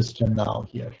if you understand now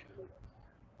here.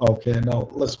 Okay, now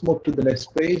let's move to the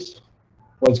next page.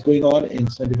 What's going on in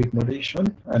scientific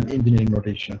notation and engineering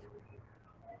notation?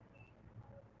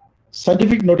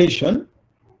 Scientific notation.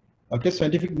 Okay,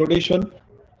 scientific notation.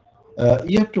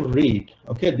 You have to read.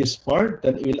 Okay, this part,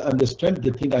 then you will understand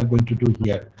the thing I'm going to do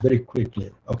here very quickly.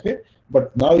 Okay,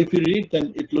 but now if you read,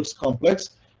 then it looks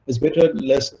complex. It's better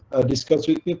let's discuss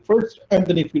with me first, and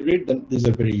then if you read, then these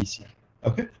are very easy.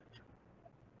 Okay.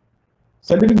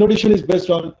 Scientific notation is based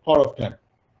on power of 10.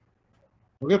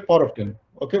 Okay, power of 10.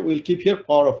 Okay, we'll keep here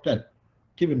power of 10.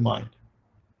 Keep in mind.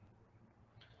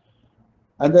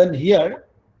 And then here,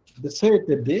 they say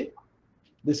that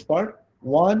this part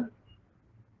 1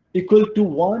 equal to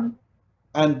 1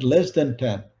 and less than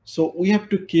 10. So we have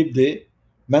to keep the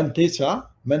mantissa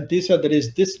that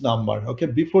is this number. Okay,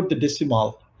 before the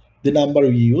decimal, the number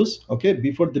we use. Okay,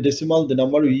 before the decimal, the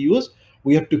number we use,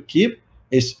 we have to keep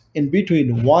is in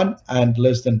between 1 and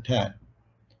less than 10.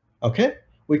 Okay,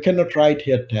 we cannot write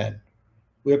here 10.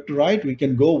 We have to write, we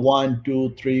can go 1,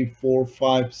 2, 3, 4,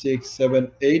 5, 6,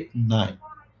 7, 8, 9.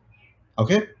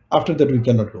 Okay, after that we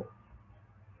cannot go.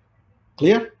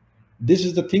 Clear? This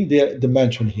is the thing they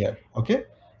mention here. Okay,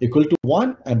 equal to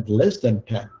 1 and less than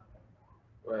 10.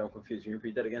 Wait, I'm confused. Can you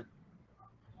repeat that again?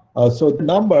 So the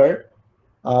number,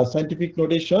 scientific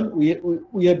notation,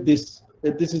 we have this.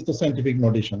 This is the scientific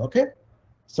notation. Okay,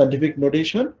 scientific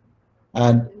notation,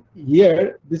 and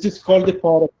here this is called the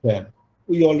power of 10.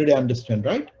 We already understand,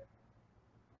 right?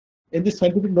 In this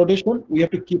scientific notation, we have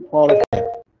to keep power of 10.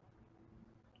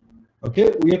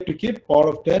 Okay, we have to keep power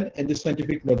of 10 in the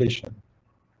scientific notation.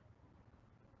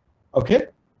 Okay,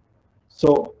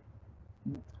 so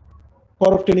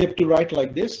power of 10 you have to write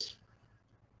like this,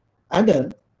 and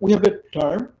then we have a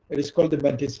term. It is called the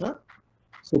mantissa.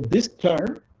 So this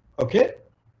term, okay,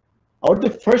 out the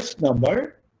first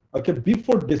number, okay,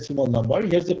 before decimal number,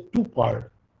 here's a 2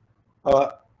 part.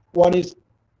 One is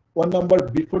one number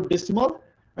before decimal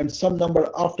and some number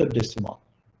after decimal.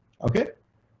 Okay,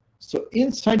 so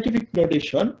in scientific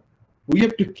notation, we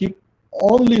have to keep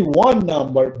only one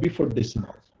number before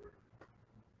decimal.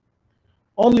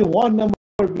 Only one number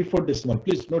before decimal.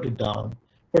 Please note it down.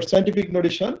 For scientific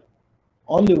notation,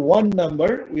 only one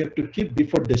number we have to keep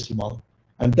before decimal,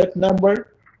 and that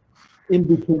number in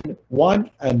between 1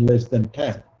 and less than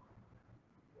 10.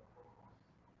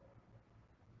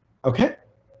 Okay?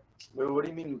 Wait, what do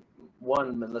you mean 1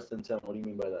 and less than 10? What do you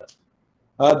mean by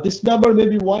that? This number may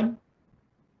be 1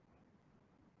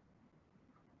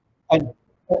 and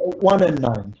 1 and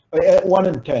 9, 1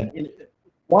 and 10.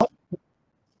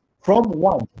 From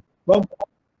 1 to,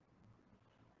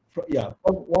 yeah,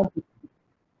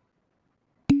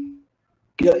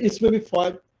 it's maybe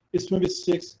 5, it's maybe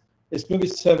 6, it's maybe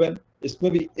 7, it's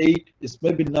maybe 8, it's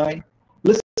maybe 9.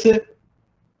 Let's say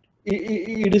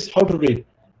it is how to read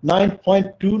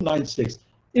 9.296.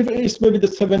 If it's maybe the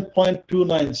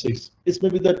 7.296, it's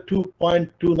maybe the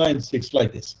 2.296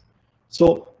 like this.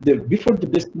 So before the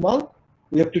decimal,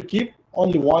 we have to keep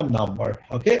only one number,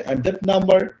 okay? And that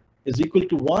number is equal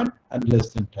to 1 and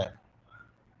less than 10.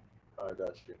 I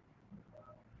got you.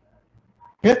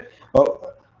 Okay?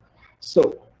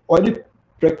 So when you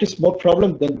practice more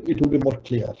problem, then it will be more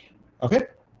clear. Okay?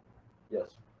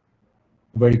 Yes.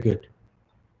 Very good.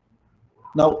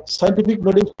 Now, scientific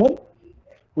notation,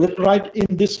 we have to write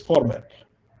in this format.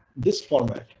 This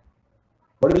format.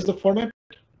 What is the format?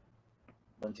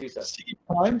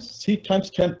 C times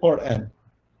 10 power n.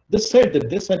 This said that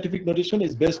this scientific notation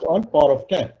is based on power of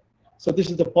 10. So this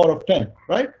is the power of 10,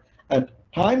 right? And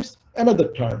times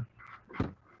another term,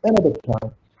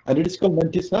 and it is called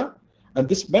mantissa. And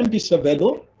this mantissa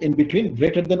value in between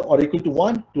greater than or equal to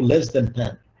 1 to less than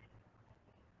 10.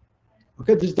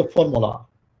 Okay, this is the formula.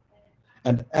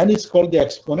 And n is called the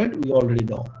exponent, we already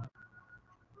know.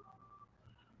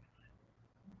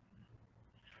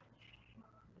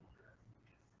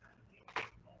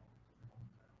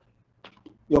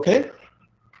 You okay?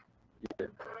 Yeah.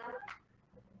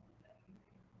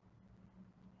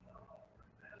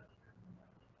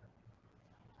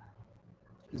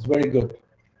 It's very good.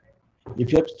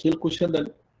 If you have still question,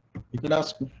 then you can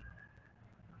ask me.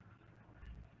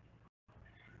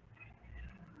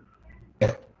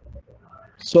 Okay.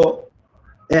 So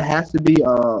it has to be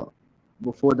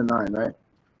before the 9, right?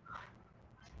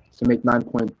 To make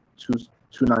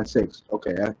 9.2296.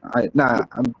 Okay,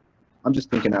 I'm just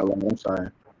thinking out loud. I'm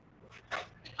sorry.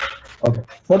 okay.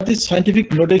 For this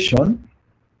scientific notation,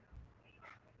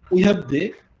 we have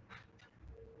two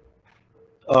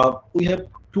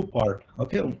parts.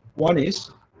 Okay, one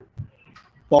is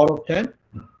power of 10.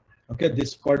 Okay,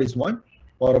 this part is 1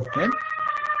 power of 10.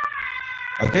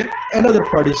 Okay, another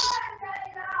part is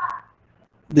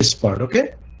this part.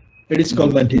 Okay, it is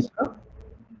called mantissa,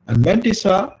 and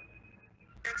mantissa,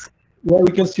 where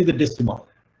we can see the decimal.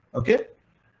 Okay,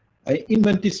 in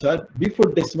mantissa,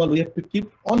 before decimal we have to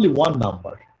keep only one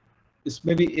number. It's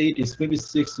maybe 8, it's maybe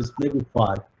 6, it's maybe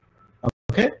 5.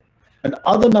 Okay, and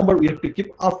other number we have to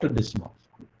keep after decimal.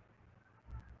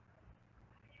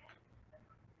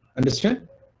 Understand?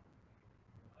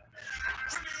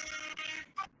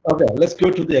 Okay, let's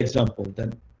go to the example,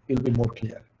 then it'll be more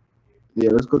clear. Yeah,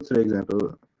 let's go to the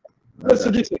example. Let's do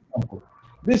this example.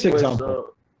 This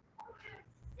example.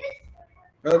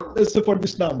 Let's say for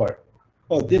this number.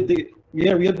 Oh, we have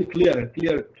the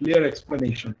clear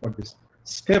explanation for this.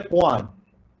 Step 1.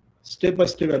 Step by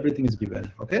step, everything is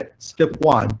given. Okay. Step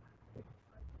 1.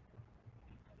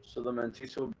 So the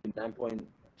mantissa will be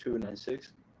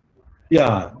 9.296.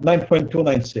 Yeah,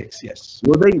 9.296. Yes.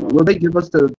 Will they give us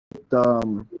the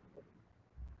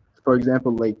for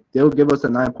example, like they'll give us a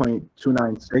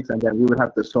 9.296, and then we would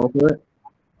have to solve for it?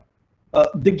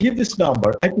 They give this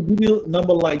number. I have to give you a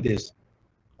number like this.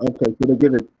 Okay, so they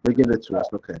give it to us.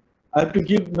 Okay. I have to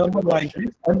give number like this,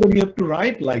 and then you have to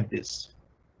write like this.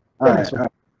 All right.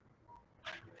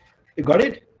 You got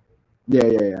it?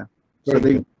 Yeah. So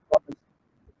Very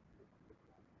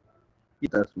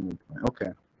that's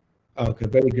okay. Okay,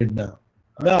 very good. Now,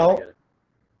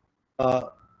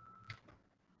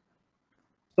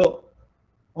 so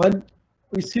when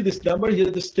we see this number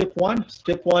here, the step 1.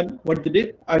 Step 1, what they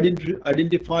did?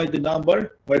 Identify the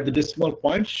number where the decimal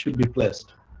point should be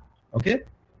placed. Okay.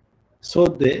 So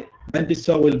the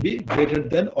mantissa will be greater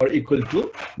than or equal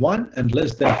to 1 and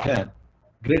less than 10.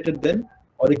 Greater than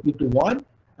or equal to 1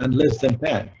 and less than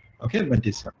 10. Okay,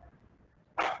 mantissa.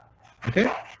 Okay.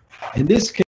 In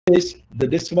this case, the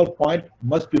decimal point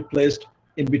must be placed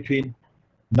in between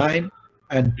 9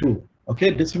 and 2.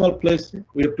 Okay, decimal place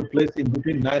we have to place in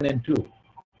between 9 and 2.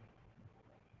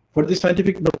 For the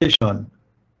scientific notation,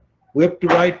 we have to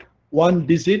write one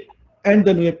digit and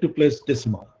then we have to place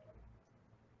decimal.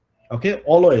 Okay,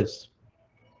 always.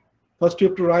 First you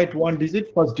have to write one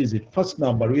digit, first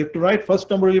number. We have to write first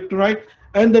number, we have to write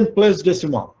and then place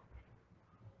decimal.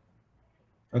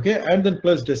 Okay, and then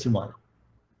place decimal.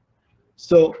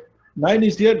 So 9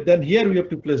 is here, then here we have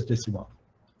to place decimal.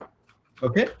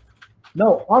 Okay.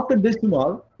 Now after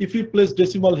decimal, if you place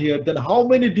decimal here, then how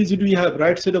many digits do you have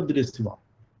right side of the decimal?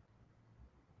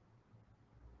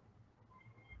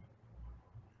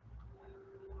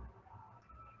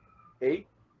 8.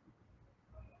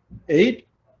 8.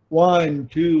 1,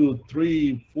 2,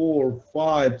 3, 4,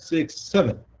 5, 6,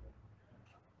 7.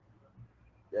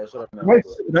 Yeah, that's what I meant.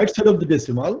 Right side of the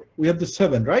decimal, we have the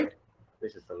 7, right?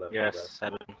 This is the left. Yes,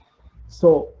 7.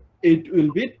 So it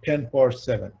will be 10 power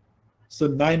 7. So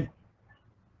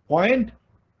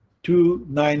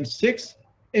 9.296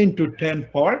 into 10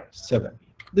 power 7.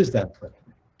 This is the answer.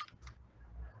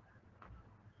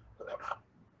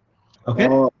 Okay.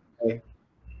 Oh, okay.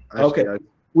 Okay.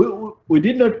 We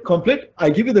did not complete. I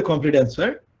give you the complete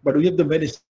answer. but we have the many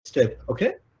step.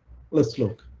 Okay, let's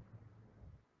look.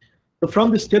 So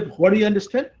from the step, what do you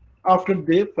understand? After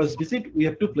the first digit, we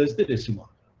have to place the decimal.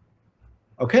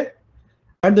 Okay,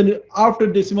 and then after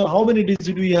decimal, how many digits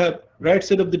we have? Right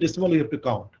side of the decimal, we have to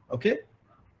count. Okay,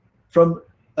 from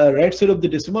right side of the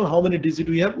decimal, how many digits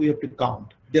we have? We have to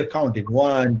count. They're counting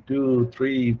 1, 2,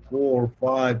 3, 4,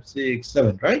 5, 6,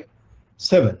 7. Right,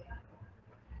 7.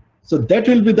 So that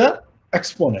will be the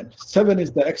exponent. 7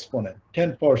 is the exponent.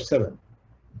 10 power 7.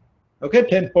 Okay,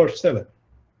 10 power 7.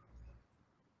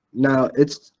 Now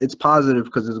it's positive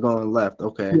because it's going left.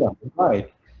 Okay. Yeah, right.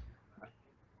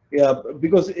 Yeah,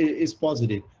 because it's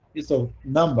positive. It's a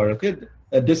number. Okay,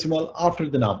 a decimal after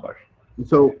the number.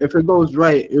 So if it goes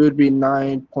right, it would be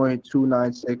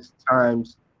 9.296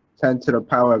 times 10 to the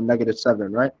power of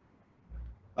 -7, right?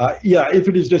 Yeah, if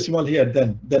it is decimal here,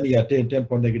 then yeah, 10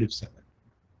 power -7.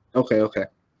 Okay. Okay.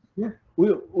 Yeah,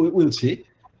 we'll see.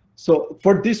 So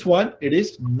for this one, it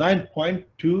is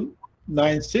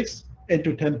 9.296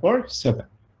 into 10 power 7.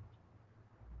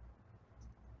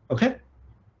 Okay,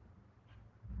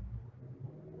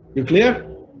 you clear?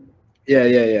 Yeah.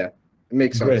 It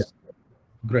makes Great, sense.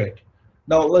 great.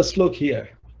 Now let's look here.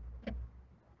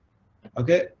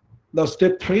 Okay, now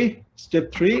step 3.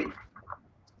 Step 3.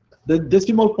 The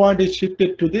decimal point is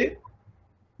shifted to the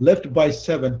left by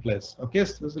 7 place. Okay,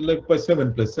 so it's left by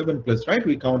 7 place. 7 place, right?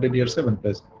 We counted here 7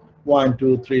 place. 1,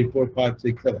 2, 3, 4, 5,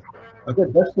 6, 7. Okay,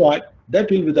 that's why that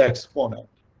will be the exponent.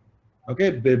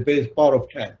 Okay, base power of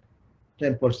 10.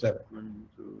 10 power 7. 1,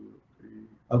 2, 3.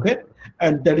 Okay,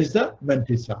 and that is the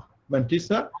mantissa.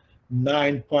 Mantissa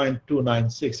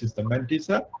 9.296 is the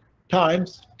mantissa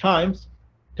times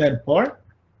 10 power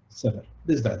 7.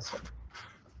 This is the answer.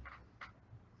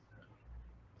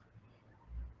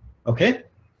 Okay,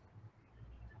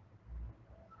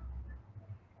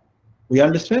 we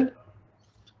understand?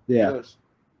 Yeah. Yes.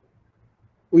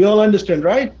 We all understand,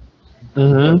 right?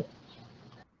 Mm-hmm.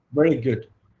 Very good.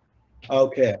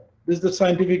 Okay, this is the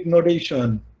scientific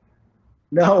notation.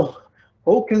 Now,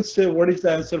 who can say what is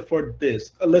the answer for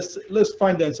this? Let's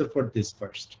find the answer for this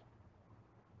first.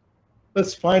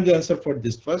 Let's find the answer for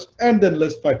this first, and then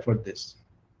let's fight for this.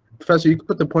 Professor, you can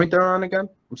put the pointer on again?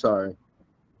 I'm sorry.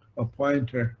 A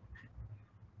pointer.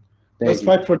 Thank Let's you.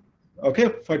 fight for. Okay,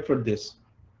 fight for this.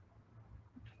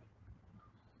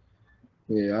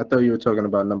 Yeah, I thought you were talking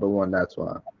about number 1. That's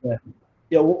why.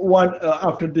 Yeah, one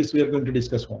after this we are going to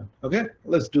discuss one. Okay,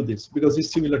 let's do this because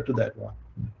it's similar to that one.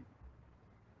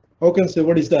 Who can say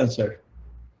what is the answer?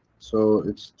 So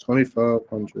it's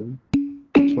 2,500,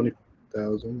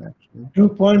 20,000 actually.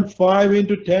 2.5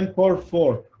 into 10 power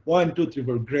 4. 1, 2, 3,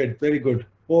 4. Great, very good.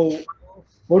 Oh,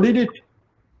 who did it?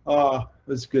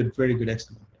 That's good, very good,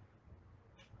 excellent.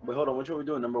 Wait, hold on. Which one are we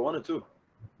doing? Number 1 or 2?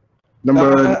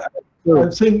 Number 2.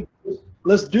 I'm saying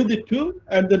let's do the 2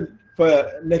 and then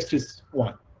for next is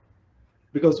 1.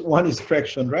 Because 1 is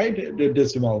fraction, right? The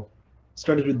decimal.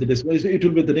 Started with the decimal. It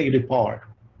will be the negative power.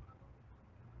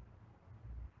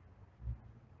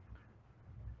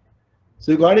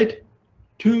 So you got it?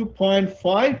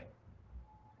 2.5.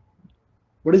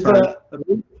 What is the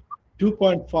root?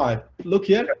 2.5. Look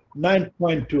here,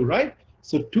 9.2, right?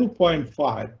 So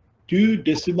 2.5, 2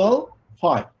 decimal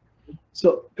 5.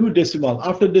 So 2 decimal.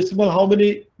 After decimal, how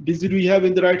many digits we have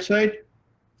in the right side?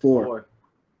 4.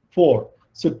 4.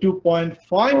 So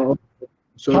 2.5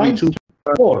 So times 2.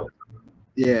 4.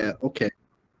 Yeah. Okay.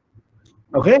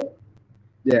 Okay?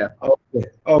 Yeah.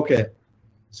 Okay.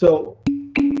 So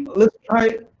let's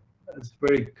try. That's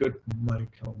very good,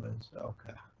 Michael.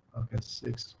 Okay.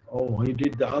 6. Oh, he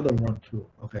did the other one too.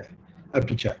 Okay. I have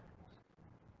to check.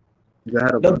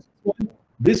 Now,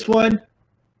 this one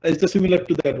is the similar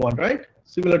to that one, right?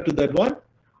 Similar to that one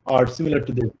or similar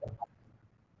to this one?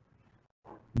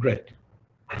 Great.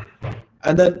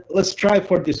 And then let's try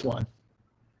for this one.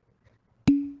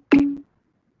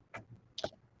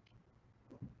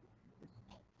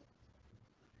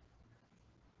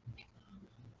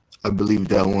 I believe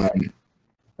that one.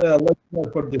 Let's try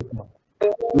for this one.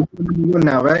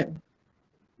 Now, right?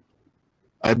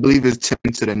 I believe it's 10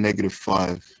 to the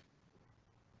 -5.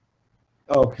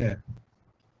 Okay.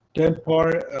 10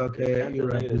 power. Okay, you're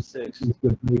right. -6.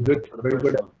 Good. Very good. Very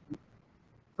good. One.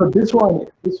 So this one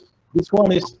is. So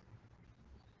it's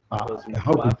How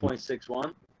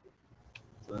 5.61.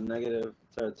 So negative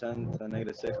 10 to the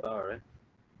 -6 power, right?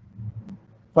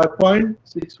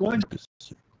 5.61.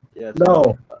 Yeah.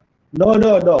 No.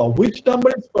 Which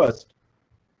number is first?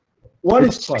 What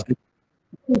is first?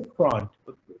 In front.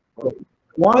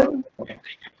 1.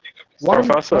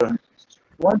 Professor.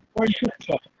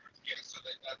 1.6.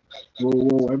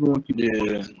 Whoa, everyone keep.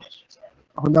 Yeah.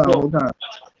 Hold on.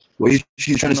 Well,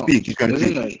 she's trying to speak. She's trying to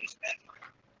speak.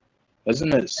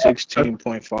 Isn't it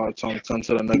 16.5 times 10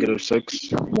 to the negative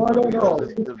 6? No.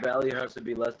 The value has to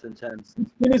be less than 10. 16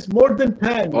 is more than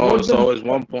 10. Oh, so it's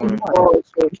 1 point. Oh,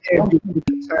 so it can't be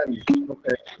 10.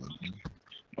 Okay.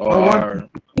 Oh, all right.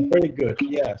 Very good.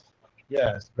 Yes.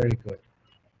 Very good.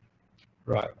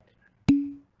 Right.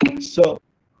 So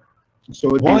it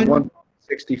would be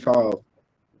 165.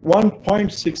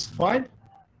 1.65,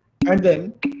 and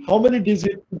then how many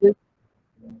digits?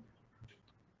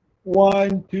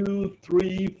 1, 2,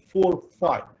 3, 4,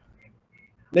 5.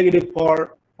 Negative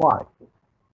power 5.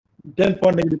 10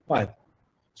 power negative 5.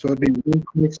 So it'd be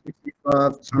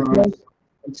 1.65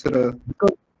 times to the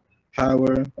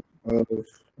power of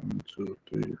 1, 2,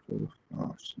 3, 4,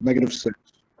 5, negative 6.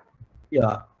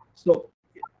 Yeah. So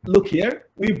look here.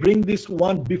 We bring this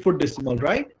one before decimal,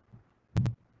 right?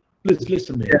 Please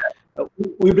listen to me. Yeah.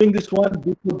 We bring this one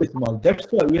before decimal. That's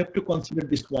why we have to consider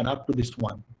this one up to this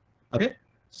one. Okay.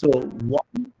 So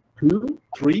 1, 2,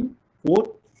 3,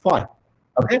 4, 5.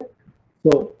 Okay.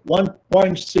 So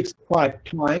 1.65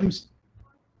 times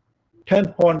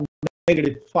 10 power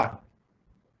negative 5.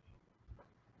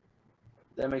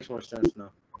 That makes more sense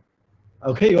now.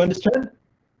 Okay, you understand?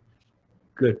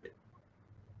 Good.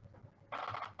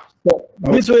 So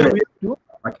this way we have to.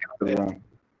 I counted wrong.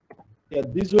 Yeah,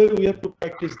 this way we have to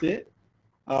practice the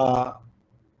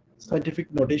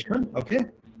scientific notation. Okay.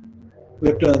 We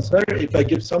have to answer. If I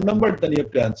give some number, then you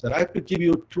have to answer. I have to give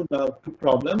you two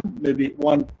problems, maybe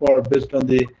one for based on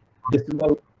the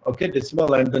decimal, okay,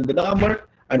 decimal, and then the number,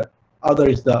 and other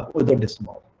is the other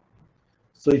decimal.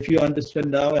 So if you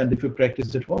understand now and if you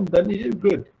practice at home, then you're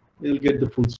good. You'll get the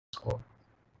full score.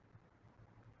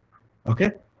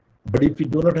 Okay. But if you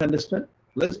do not understand,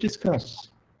 let's discuss.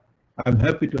 I'm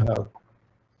happy to help.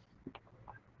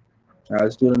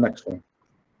 Let's do the next one.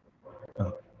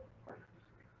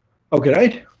 Okay,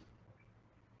 right?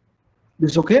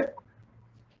 This okay?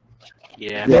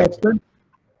 Yeah.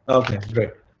 Okay,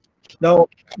 great. Now,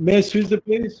 may I switch the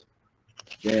page?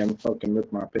 Yeah, I'm fucking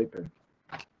with my paper.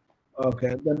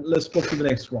 Okay, then let's go to the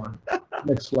next one.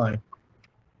 Next slide.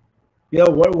 Yeah,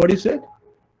 what is it?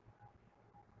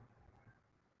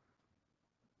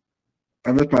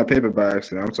 I missed my paper by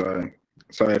accident. I'm sorry.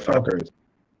 Sorry if I cursed.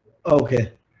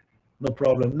 Okay, no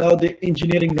problem. Now the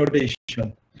engineering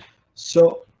notation.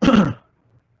 So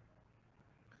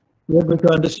we're going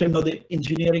to understand now the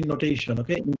engineering notation.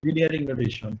 Okay, engineering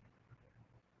notation.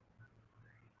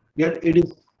 Yet it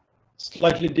is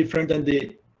slightly different than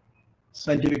the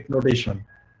scientific notation.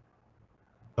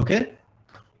 Okay.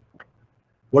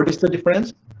 What is the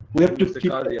difference? We have to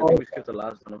keep. I think we skipped the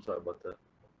last one. I'm sorry about that.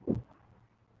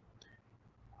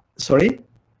 Sorry.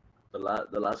 The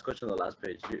last question on the last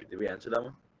page. Did we answer that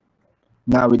one?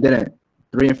 No, we didn't.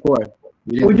 3 and 4.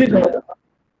 We did not.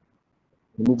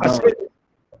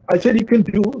 I said you can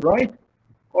do, right?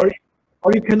 Or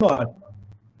you cannot.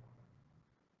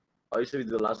 Oh, you said we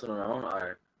did the last one on our own? All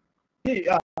right.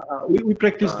 Yeah, we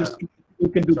practice this. We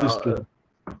can do this too.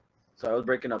 So I was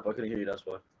breaking up. I couldn't hear you. That's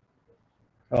why.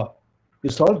 Oh, you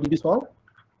solved? Did you solve?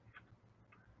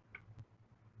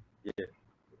 Yeah.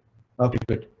 Okay,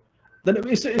 good. Then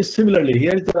it's similarly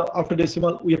here is the after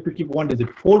decimal. We have to keep one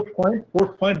digit.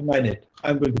 4.98.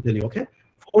 I'm going to tell you. Okay,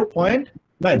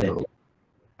 4.98.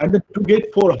 And then to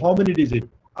get 4, how many digits?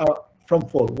 From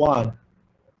 4, 1,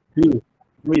 2,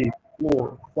 3,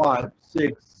 4, 5,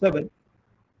 6, 7.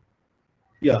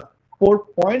 Yeah,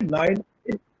 4.98.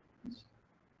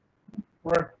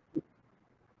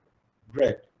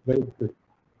 Great, very good,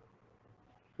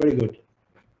 very good.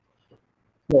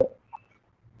 So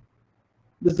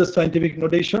this is the scientific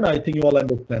notation. I think you all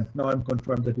understand. Now I'm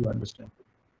confirmed that you understand.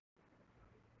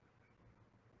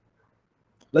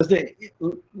 Let's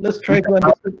try to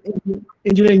understand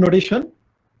engineering notation.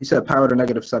 You said power to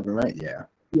negative 7, right? Yeah.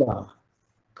 Yeah.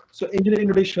 So engineering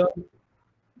notation.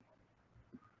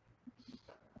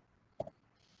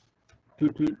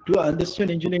 To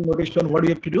understand engineering notation, what do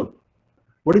you have to do?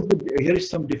 What is the here is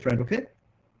some different, okay?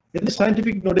 In the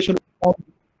scientific notation,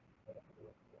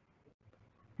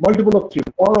 multiple of 3.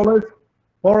 4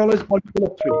 always multiple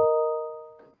of 3.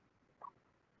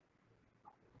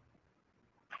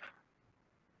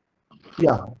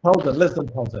 Yeah, 1,000, less than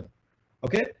 1,000.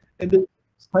 Okay, and the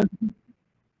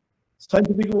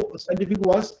scientific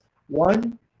was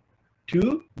 1,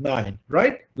 2, 9,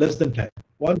 right? Less than 10.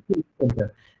 1, 2, less than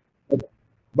 10.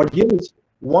 But here is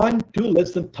 1, 2,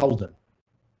 less than 1,000.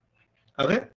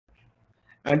 Okay,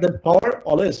 and then power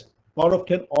of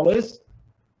 10 always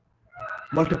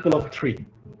multiple of 3.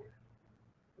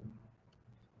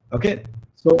 Okay,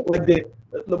 so like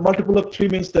the multiple of 3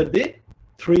 means that the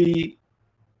 3,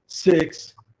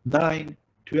 6, 9,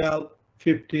 12,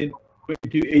 15,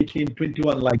 20, 18,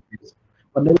 21, like this.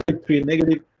 Or negative 3,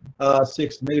 negative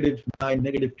 6, negative 9,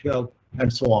 negative 12,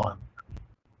 and so on.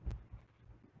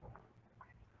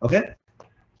 Okay?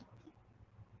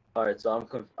 All right, so I'm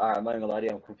not gonna lie to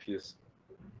you, I'm confused.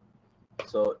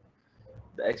 So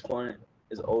the exponent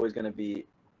is always gonna be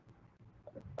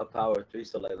a power of 3.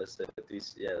 So like, let's say 3,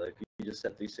 yeah, like you just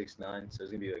said 369, so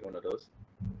it's gonna be like one of those.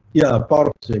 Yeah, power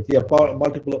of 6. Yeah, power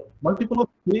multiple of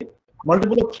 3.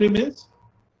 Multiple of 3 means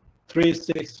 3,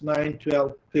 6, 9,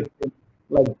 12, 15,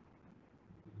 like.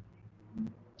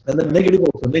 And then negative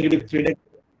also, negative 3, negative.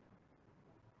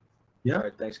 Yeah. All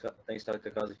right, thanks, Dr.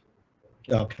 Kazi.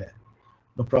 Okay,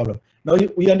 no problem. Now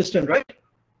we understand, right?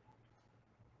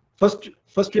 First you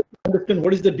have to understand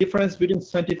what is the difference between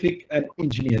scientific and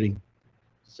engineering.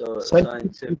 So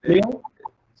scientific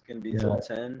it's gonna be till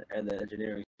 10, and then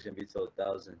engineering is gonna be till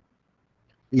 1,000.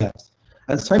 Yes,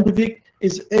 and scientific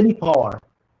is any power.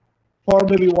 Power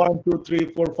maybe 1, 2,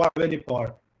 3, 4, 5, any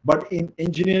power. But in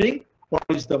engineering, power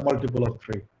is the multiple of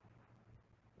 3.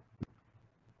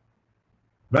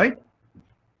 Right?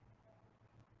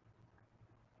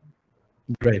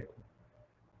 Great.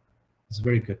 It's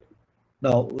very good.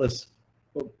 Now let's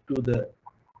go to the.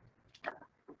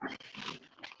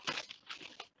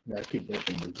 Yeah, keep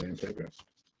working the same paper.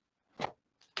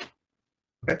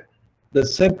 Okay. The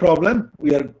same problem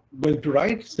we are going to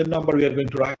write, same number we are going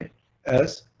to write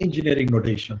as engineering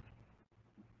notation.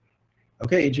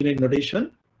 Okay, engineering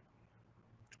notation.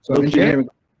 So engineering,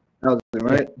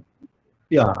 right?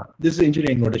 Yeah, this is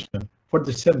engineering notation for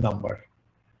the same number.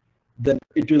 Then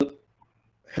it will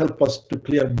help us to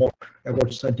clear more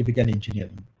about scientific and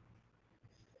engineering.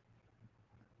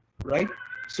 Right?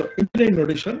 So engineering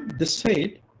notation, they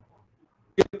said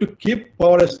you have to keep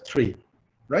power as 3.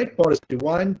 Right? Power as 3.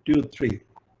 1, 2, 3.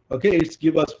 Okay, it's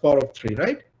give us power of 3,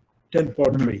 right? 10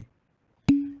 power 3.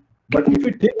 But if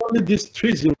we take only these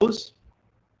 3 zeros,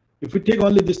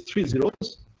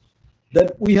 then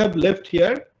we have left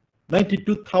here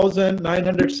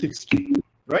 92,960,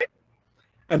 right?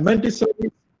 And 97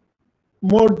 is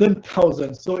more than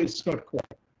 1,000, so it's not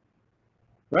correct,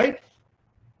 right?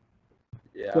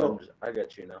 Yeah, so, I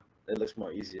got you now. It looks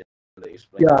more easier to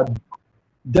explain. Yeah.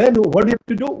 Then what we have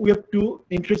to do? We have to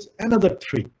increase another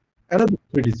 3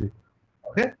 digits.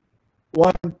 Okay,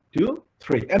 1, 2,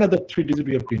 3. Another 3 digits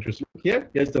we have to increase. Look here.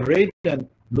 Here's the red and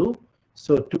blue.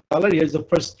 So 2 color. Here's the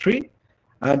first 3.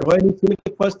 And when we select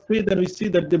the first 3, then we see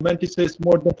that the mantis is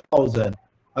more than 1,000.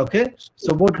 Okay,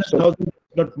 so more than 1,000 does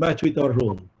not match with our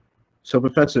rule. So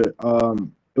Professor, it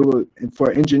will,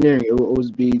 for engineering, it will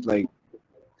always be like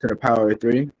to the power of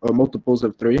 3 or multiples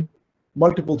of 3.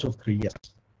 Multiples of 3, yes.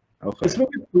 Okay. It's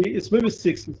maybe 3. It's maybe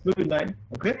 6. It's maybe 9.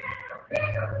 Okay.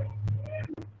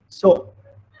 So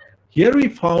here we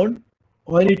found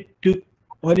when it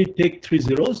take 3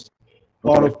 zeros,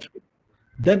 power of 3,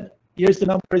 then here's the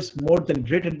number is more than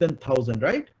greater than 1,000,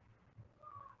 right?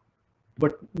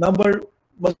 But number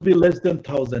must be less than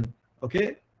 1,000.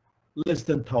 Okay, less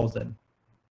than 1,000.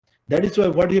 That is why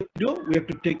what we have to do? We have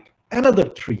to take another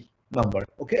 3 number.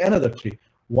 Okay, another 3.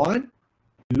 1,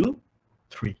 2,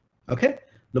 3. Okay,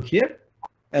 look here.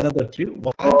 Another 3.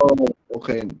 1,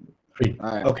 okay. 3.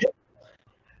 Right. Okay,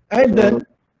 and then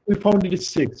we found it is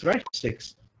 6, right?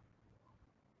 6.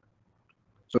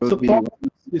 So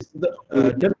this is the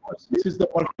 10 power 6 is the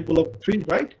multiple of 3,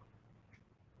 right?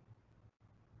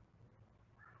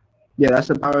 Yeah, that's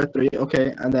the power of 3.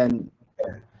 Okay, and then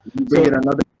bring it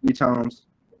another 3 times.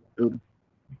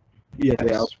 Yes.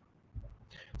 Yeah.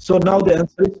 So now the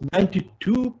answer is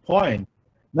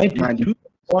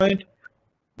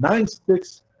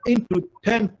 92.96 into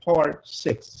 10 power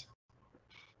 6.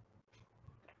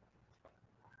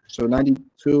 So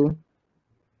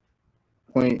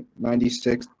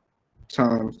 92.96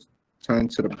 times 10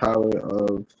 to the power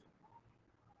of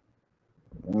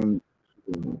 1,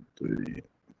 2, 3.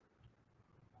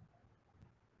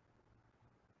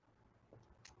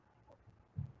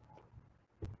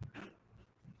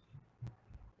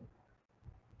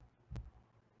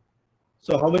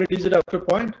 So how many digits after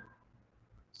point?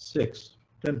 6.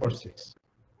 10 power 6.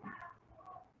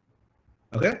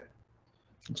 Okay.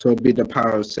 So it'd be the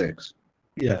power of 6.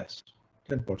 Yes.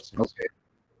 10 power 6. Okay.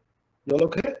 You all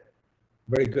okay?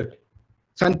 Very good.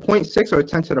 10.6 or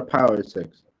 10 to the power of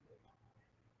 6?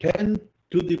 10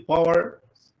 to the power.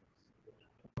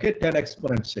 Okay, 10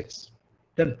 exponent 6.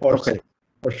 10 power 6.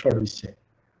 For short we say.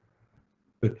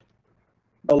 Good.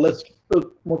 Now let's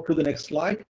move to the next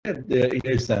slide.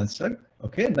 Here's the answer.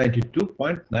 Okay,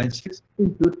 92.96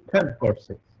 into 10 power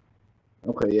 6.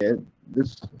 Okay, yeah,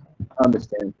 this I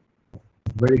understand.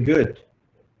 Very good.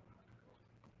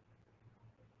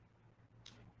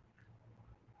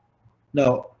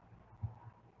 Now,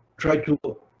 try to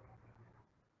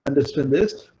understand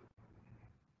this.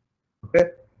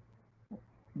 Okay.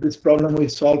 This problem we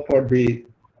solved for the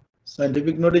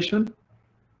scientific notation.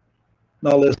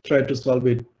 Now let's try to solve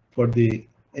it for the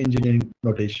engineering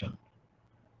notation.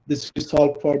 This is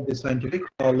solved for the scientific.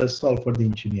 Now let's solve for the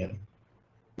engineering.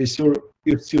 It's your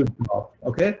job.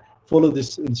 Okay. Follow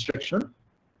this instruction.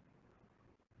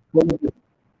 Follow this.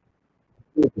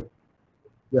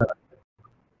 Yeah.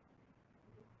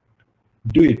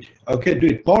 Do it. Okay. Do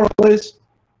it. Power always.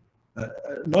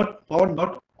 Not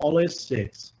always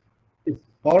 6. It's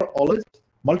power always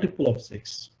multiple of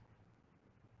 6.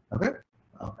 Okay.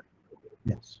 Okay.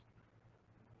 Yes.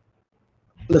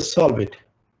 Let's solve it.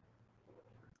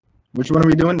 Which one are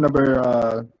we doing?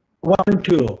 Number 1 and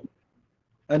 2.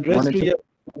 And rest 1 and 2?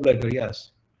 later.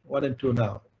 Yes. 1 and 2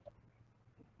 now.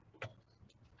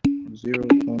 0.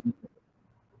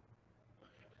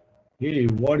 Hey,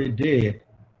 what it did?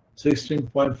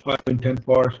 16.5 and 10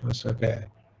 parts. That's okay.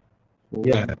 4.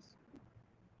 Yeah.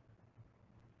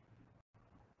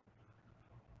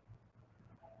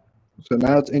 So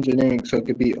now it's engineering, so it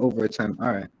could be over 10.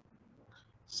 All right.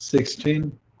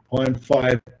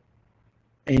 16.5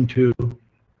 into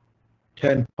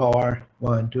 10 power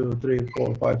 1, 2, 3,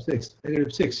 4, 5, 6.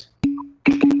 Negative 6.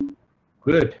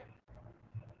 Good.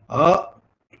 Oh,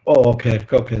 okay.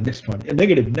 Okay. Next one.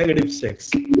 Negative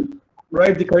 6.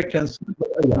 Write the correct answer.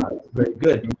 Yeah, very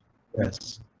good.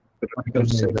 Yes.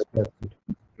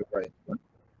 Right.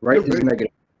 Right is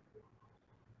negative.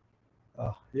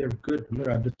 Oh, you're good.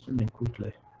 You're understanding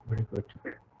quickly. Very good.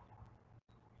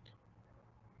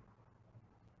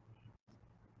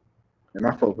 Yeah,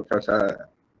 my fault, Professor.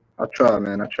 I'll try,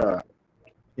 man. I'll try.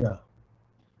 Yeah.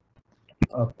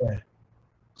 Okay.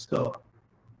 So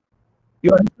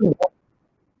you are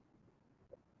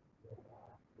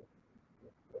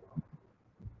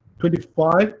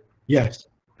 25. Yes.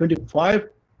 25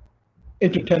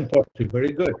 into 10 power 3.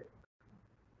 Very good.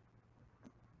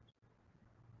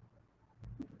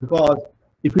 Because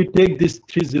if we take this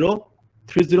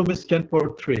 30 means 10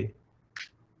 power 3.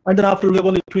 And then after we have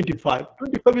only 25.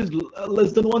 25 is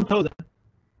less than 1000,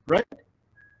 right?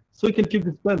 So we can keep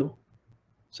this value.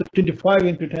 So 25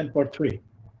 into 10 power 3.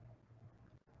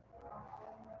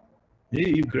 Yeah,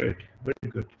 you're great.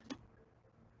 Very good.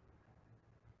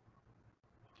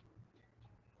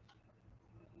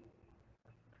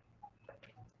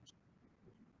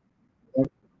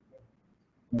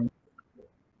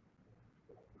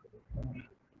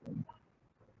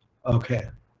 Okay.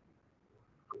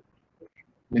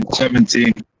 In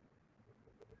 17.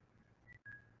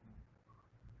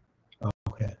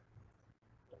 Okay.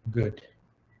 Good.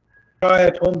 Try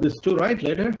at home this too, right?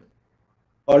 Later?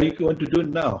 Or you want to do it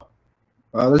now?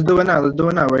 Let's do it now. Let's do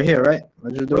it now. We're here, right?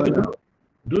 Let's just do it now.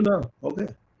 Do now. Okay.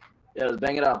 Yeah, let's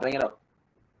bang it out. Bang it out.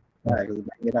 All right, let's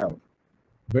bang it out.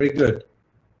 Very good.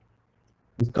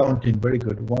 It's counting. Very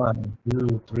good. 1,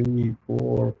 2, 3,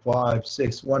 4, 5,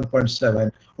 6.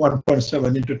 1.7.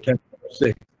 1.7 into 10 power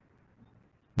 6.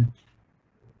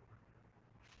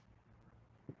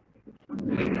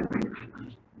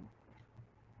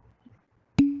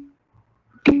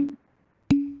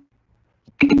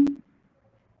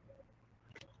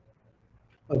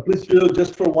 Please do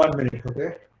just for 1 minute,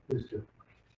 okay? Please do.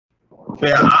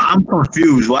 Yeah, I'm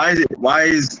confused. Why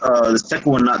is the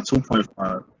second one not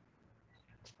 2.5?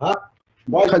 Huh?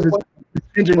 Why? Because it's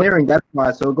engineering, that's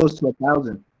why. So it goes to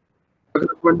 1,000.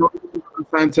 We're not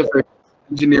scientific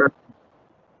engineering.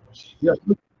 Yeah.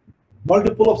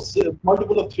 Multiple of 3.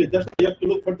 That's why you have to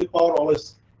look for the power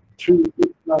always 3.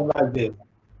 It's not like this.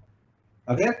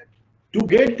 Okay?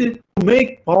 To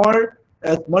make power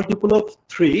as multiple of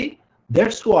 3,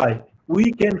 that's why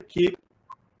we can keep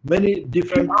many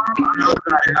different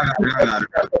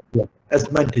as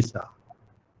mantissa.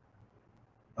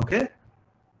 Okay?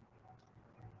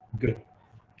 Good.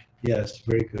 Yes,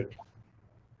 very good.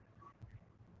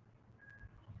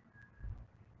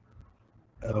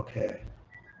 Okay.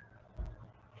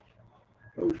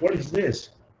 What is this?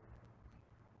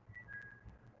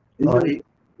 You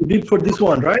did for this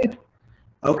one, right?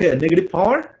 Okay, negative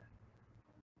power.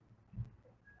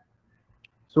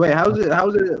 So wait, how's it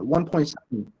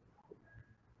 1.7?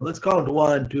 Let's count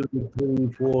 1, 2,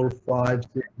 3, 4, 5,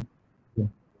 6,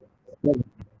 7,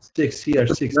 6 here,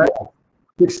 6 here,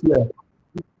 6 here.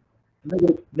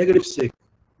 Negative 6,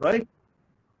 right?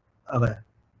 Okay.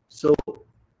 So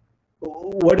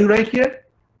what do you write here?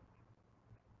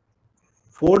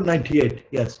 498.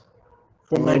 Yes.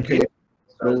 498.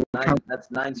 So that's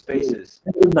 9 spaces.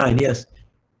 9. Yes.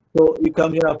 So you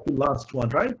come here up to last one,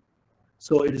 right?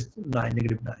 So it is 9,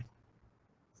 negative 9.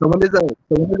 So when there's an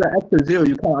extra zero,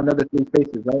 you count another 3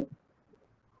 spaces, right?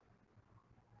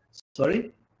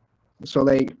 Sorry? So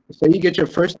like, so you get your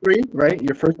first 3, right?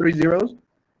 Your first 3 zeros,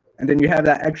 and then you have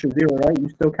that extra 0, right? You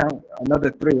still count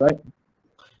another 3, right?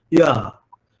 Yeah.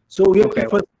 So we have Okay. to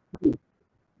first.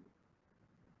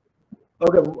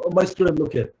 Okay, my student,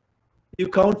 look here. You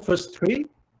count first 3,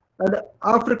 and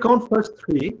after count first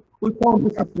 3, we found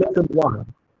this is less than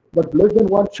 1. But less than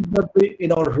 1 should not be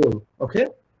in our rule, okay?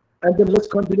 And then let's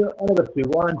continue another 3.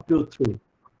 1, 2, 3.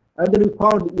 And then we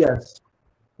found yes.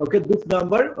 Okay, this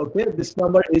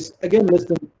number is again less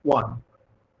than 1.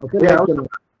 Okay, Yeah, less than 1.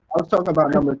 I was talking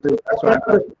about number 3. That's why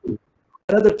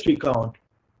Another 3 count.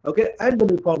 Okay, and then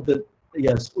we found that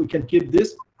yes, we can keep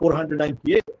this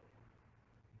 498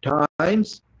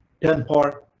 times 10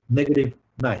 power negative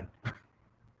 9.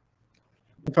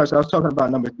 First, I was talking about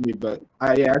number 3, but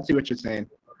I see what you're saying.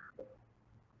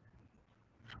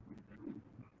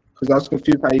 Because I was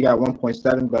confused how you got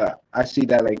 1.7, but I see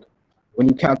that like when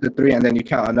you count the 3 and then you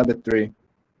count another 3,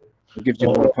 it gives you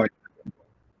 1.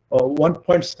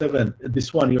 1.7.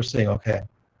 This one you're saying, okay.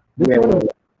 This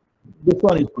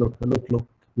one is look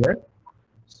here.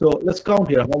 So let's count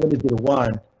here. How many is there?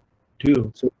 1,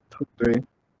 2, 3.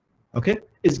 Okay,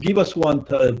 it's give us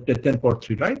the 10 power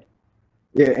 3, right?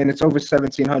 Yeah, and it's over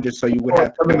 1700, so you would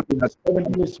have to count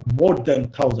 17 is more than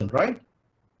 1000, right?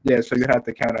 Yeah, so you have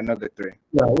to count another 3.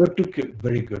 Yeah, we have to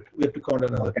very good. We have to count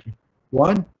another 3.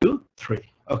 1, 2, 3.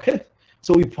 Okay,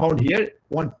 so we found here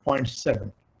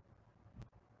 1.7.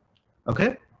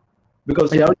 Okay,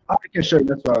 because yeah, I can show you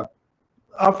that's why.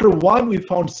 After 1 we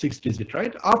found 6 digit,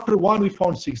 right? After 1 we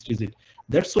found 6 digit.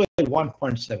 That's why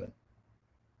 1.7.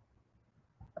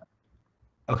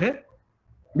 Okay.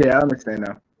 Yeah, I understand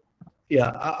now. Yeah,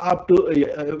 up to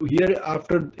here.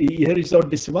 After here is our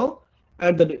decimal,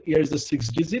 and then here is the 6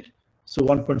 digit. So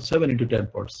 1.7 into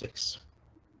 10.6.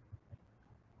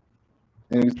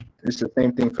 And it's the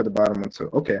same thing for the bottom one too.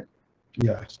 Okay.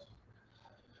 Yes.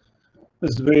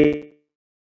 It's very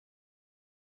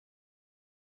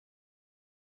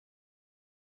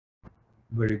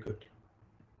good.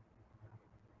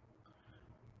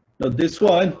 Now this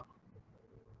one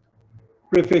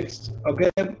prefix. Okay,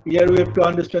 here we have to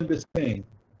understand this thing.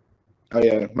 Oh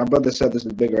yeah, my brother said this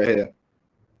is big right here.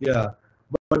 Yeah,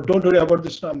 but don't worry about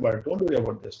this number. Don't worry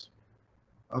about this.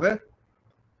 Okay.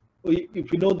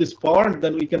 If we know this part,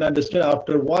 then we can understand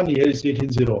after 1 here is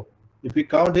 18.0. If we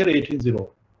count here 18.0.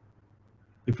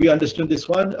 If we understand this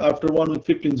one, after 1 with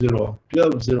 15.0,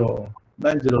 12.0,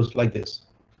 9 zeros like this.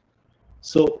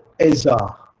 So ESA,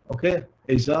 okay,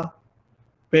 ESA,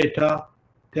 peta,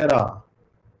 tera.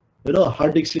 You know,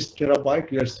 hard disk is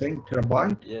terabyte. We are saying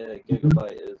terabyte. Yeah,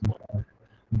 gigabyte is one.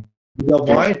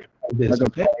 Gigabyte. This,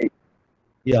 okay.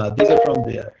 Yeah, these are from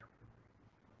there.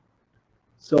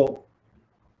 So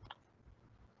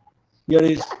here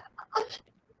is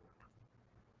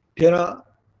tera,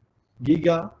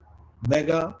 giga,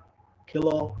 mega,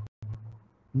 kilo,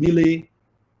 milli,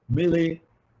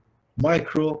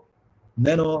 micro,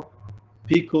 nano,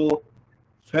 pico,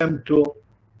 femto,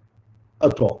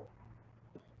 atto.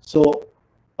 So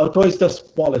atto is the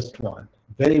smallest one,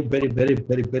 very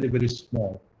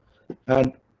small,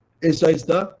 and ESA is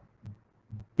the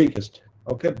biggest.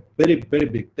 Okay, very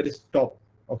big. That is top.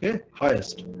 Okay,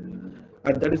 highest,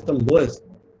 and that is the lowest.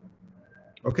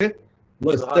 Okay,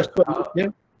 lowest. So That's what. Yeah.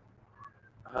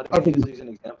 How do you use these in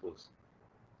examples?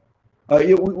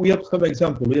 We have some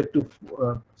example. We have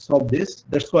to solve this.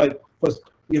 That's why first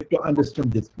we have to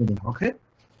understand this meaning. Okay.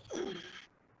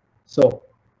 So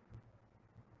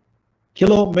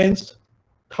kilo means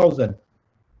 1,000.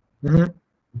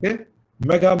 Okay.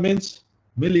 Mega means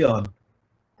million,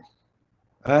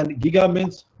 and giga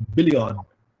means billion.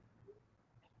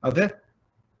 Okay.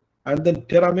 And then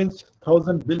tera means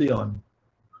 1,000 billion.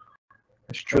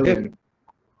 It's trillion. Okay.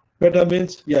 Peta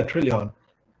means trillion,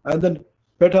 and then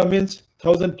peta means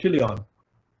 1,000 trillion,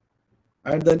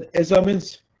 and then ESA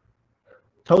means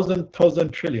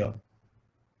 1,000 trillion.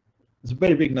 It's a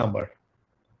very big number.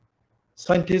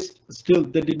 Scientists still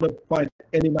they did not find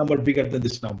any number bigger than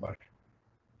this number.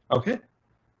 Okay.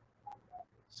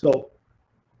 So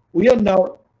we are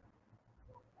now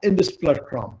in this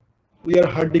platform. We are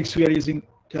hard disks. We are using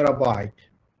terabyte.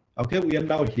 Okay. We are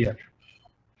now here.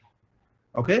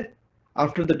 Okay.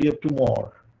 After that, we have 2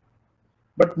 more.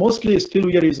 But mostly still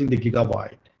we are using the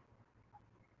gigabyte.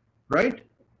 Right?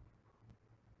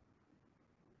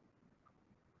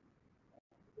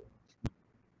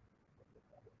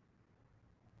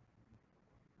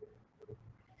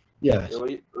 Yes. Yeah,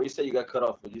 where you say you got cut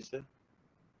off? What did you say?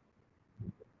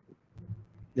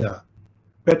 Yeah.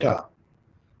 Peta.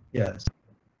 Yes.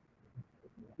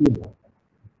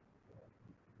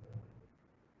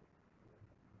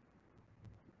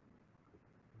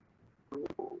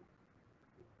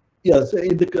 Yes,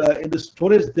 in the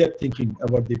storage, they're thinking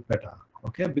about the peta.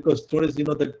 Okay, because storage,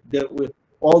 that they with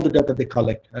all the data they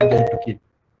collect and they have to keep.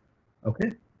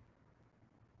 Okay.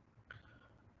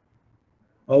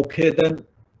 Okay, then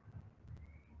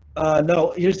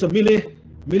now here's the milli.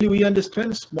 Milli we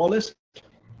understand smallest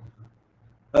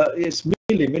is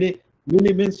milli.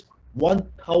 Milli means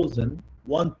 1,000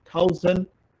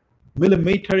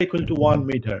 millimeter equal to 1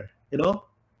 meter.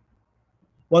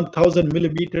 1,000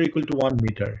 millimeter equal to 1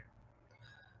 meter.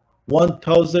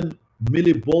 1,000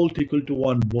 millivolt equal to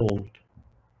 1 volt.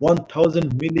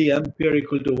 1,000 milliampere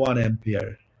equal to 1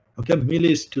 ampere. Okay,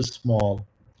 milli is too small.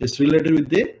 It's related with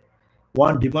the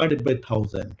 1 divided by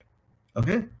 1,000.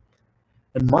 Okay,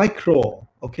 and micro.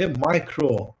 Okay,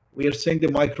 micro. We are saying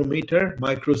the micrometer,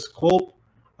 microscope.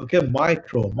 Okay,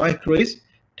 micro is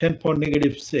 10 power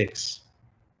negative 6.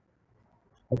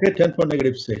 Okay, 10 power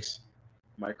negative 6.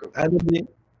 Micro. And then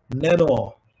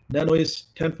the nano is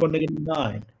 10 power negative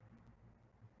 9.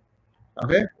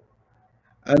 Okay,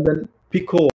 and then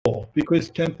pico is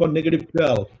 10 power negative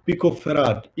 12.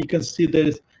 Picofarad. You can see there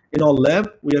is in our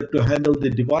lab we have to handle the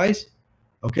device.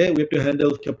 Okay, we have to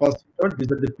handle capacitor.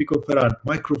 These are the picofarad,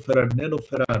 microfarad,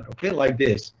 nanofarad. Okay, like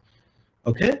this.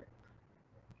 Okay,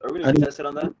 Are we and gonna test it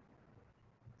on that?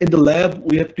 in the lab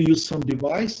we have to use some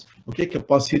device. Okay,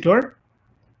 capacitor.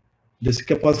 This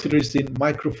capacitor is in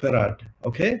microfarad.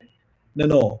 Okay,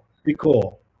 nano,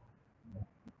 pico.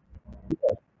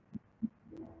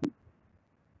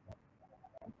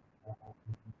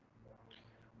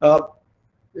 Uh,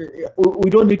 we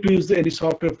don't need to use any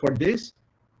software for this.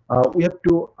 We have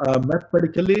to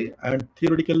mathematically and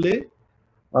theoretically,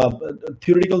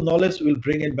 theoretical knowledge will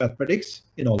bring in mathematics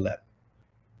in our lab.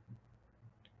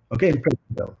 Okay, in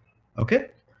practical.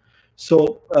 Okay,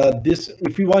 so this,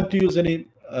 if we want to use any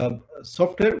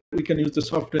software, we can use the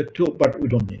software too, but we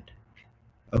don't need.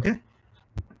 Okay,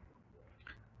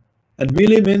 and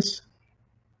milli means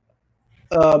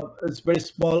it's very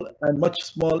small and much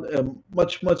small,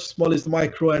 much small is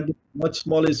micro and much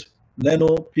small is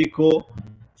nano, pico,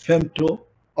 femto,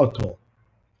 auto.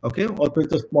 Okay, auto is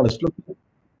the smallest. Look,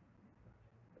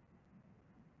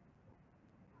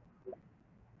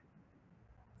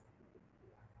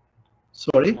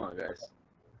 sorry. Come on, guys.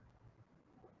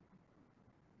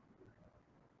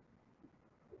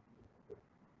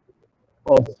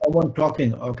 Oh, someone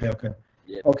talking. Okay, okay.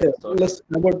 Yeah. Okay, Start.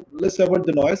 let's avoid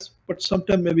the noise, but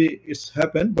sometime maybe it's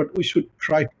happened, but we should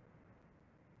try.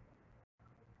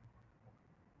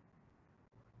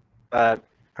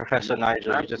 Professor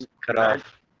Nigel, you just cut off.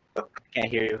 Can't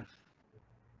hear you.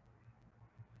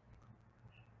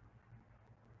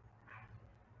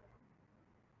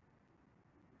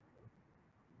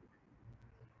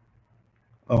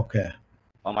 Okay.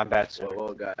 Oh, my bad, sir.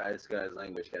 Whoa, guys,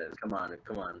 language, guys. Come on.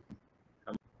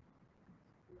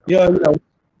 Yeah, yeah.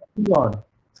 Come on.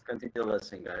 Let's continue the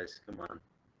lesson, guys. Come on.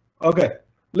 Okay.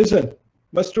 Listen,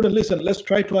 my student, listen. Let's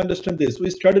try to understand this. We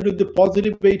started with the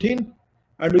positive 18,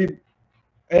 and we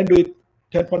end with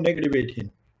 10 for negative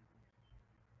 18.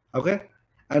 Okay,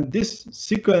 and this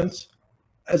sequence,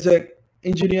 as a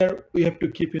engineer, we have to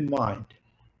keep in mind.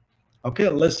 Okay,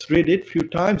 let's read it a few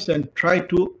times and try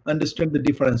to understand the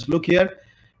difference. Look here.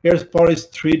 Here's power is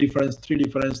 3 difference, 3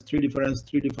 difference, 3 difference,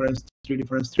 3 difference, 3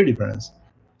 difference, 3 difference.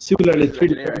 Similarly, 3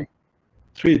 difference,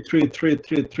 3, 3, 3,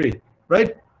 3, 3,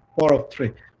 right? Power of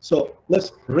 3. So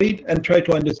let's read and try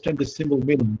to understand the symbol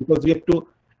meaning, because you have to,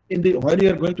 when you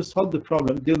are going to solve the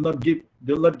problem, they'll not give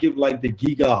like the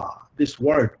giga, this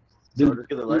word. So just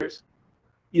give the letters.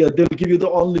 Yeah, they'll give you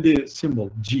only the symbol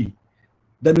G.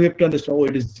 Then we have to understand, oh,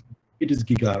 it is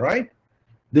giga, right?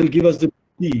 They'll give us the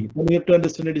T. Then we have to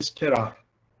understand it is tera,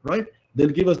 right? They'll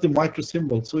give us the micro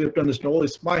symbol, so we have to understand, oh,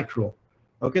 it's micro.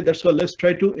 Okay, that's why let's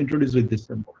try to introduce with this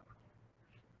symbol.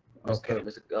 Okay.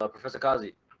 Professor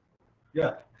Kazi.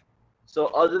 Yeah. So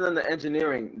other than the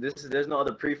engineering, there's no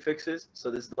other prefixes.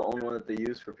 So this is the only one that they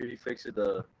use for prefixes.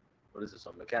 What is this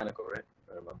one? Mechanical, right?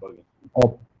 Or am I bugging?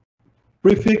 Oh,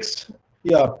 prefix.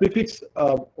 Yeah, prefix.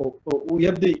 We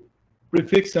have the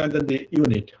prefix and then the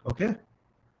unit. Okay.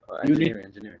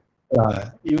 Engineering.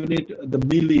 Unit, the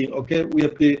milli. Okay. We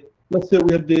have the, let's say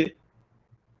we have the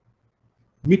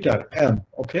meter M.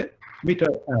 Okay. Meter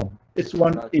M. It's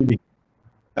 180.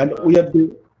 And we have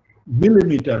the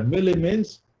millimeter. Milli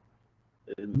means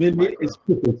milli is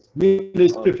prefix. Milli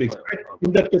is prefix. Right?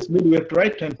 In that case, milli we have to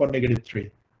write 10 for negative 3.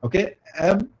 Okay.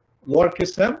 M,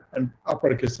 lowercase m, and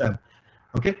uppercase m.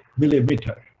 Okay.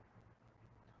 Millimeter.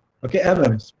 Okay.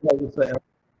 mm. Small is the m.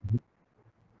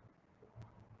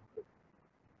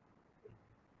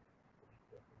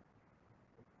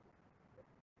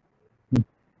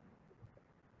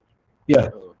 Yeah.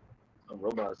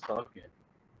 robots talking.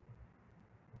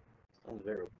 Sounds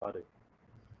very robotic.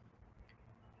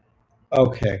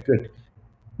 Okay, good.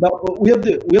 Now we have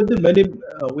to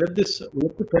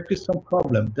practice some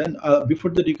problem. Then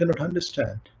before that you cannot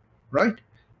understand, right?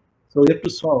 So we have to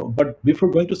solve. But before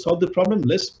going to solve the problem,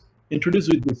 let's introduce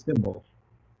with this symbol.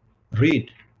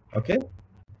 Read, okay?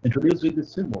 Introduce with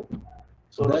this symbol.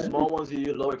 So the Then small ones you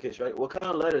use lowercase, right? What kind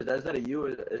of letters? Is that a U or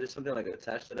is it something like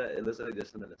attached to that? It looks like there's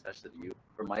something attached to the U.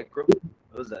 For micro?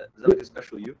 What is that? Is that like a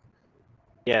special U?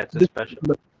 Yeah, it's a this special.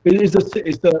 is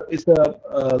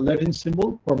the Latin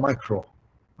symbol for micro,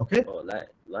 okay? Oh,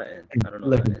 Latin. I don't know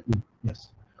Latin, Latin. yes.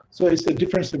 So it's a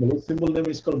different symbol. Its symbol name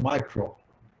is called micro.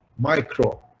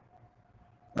 Micro.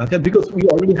 Okay, because we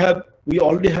already have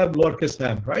lowercase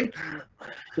m, right?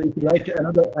 So if you write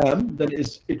another m, then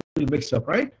it will mix up,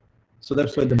 right? So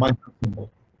that's why the micro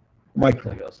symbol.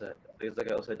 Micro. It's like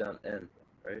an upside down N,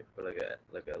 right? Or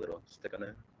like a little stick on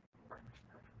it.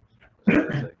 That's what it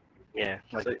looks like. Yeah,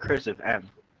 like a cursive M.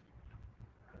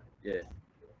 Yeah.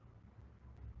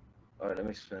 All right, that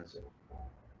makes sense.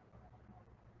 All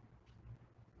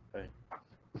right.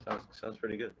 Sounds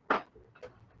pretty good.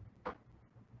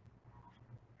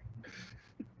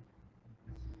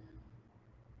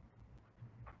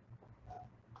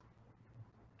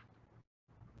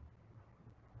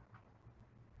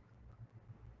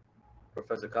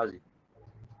 Professor Kazi.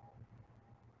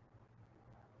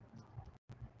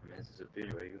 Man, this is a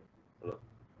video. Where you go? Hello?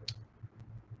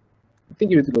 I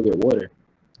think you have to go get water,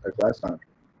 like last time.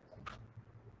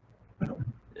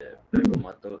 Yeah, but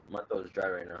my throat is dry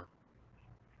right now.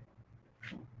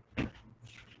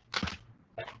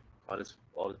 All this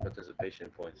participation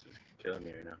points is killing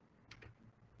me right now.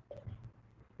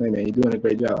 Hey man, you're doing a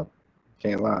great job.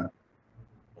 Can't lie.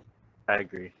 I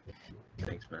agree.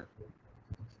 Thanks, man.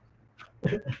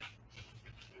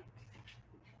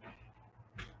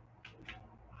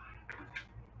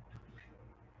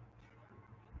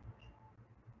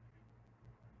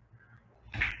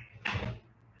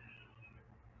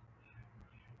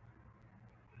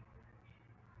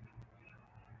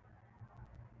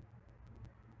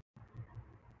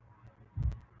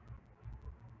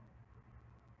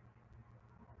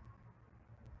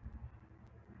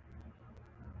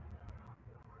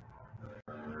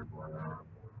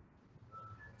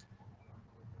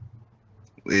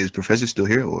 Wait, is Professor still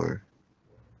here or?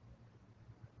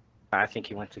 I think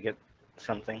he went to get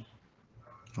something.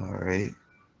 All right.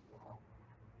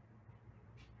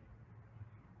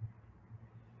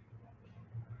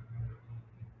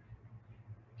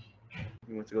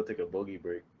 He went to go take a bogey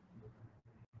break.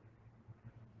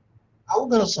 How we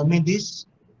gonna submit this?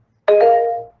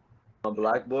 On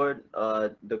Blackboard,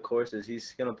 the courses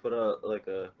he's gonna put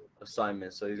a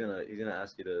assignment, so he's gonna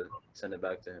ask you to send it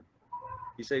back to him.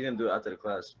 He said he's gonna do it after the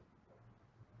class.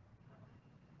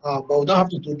 But we don't have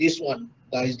to do this one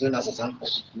that he's doing as a sample.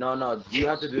 No, you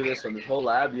have to do this one. This whole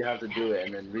lab, you have to do it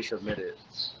and then resubmit it.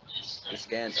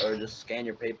 Just scan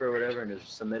your paper or whatever and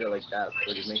just submit it like that.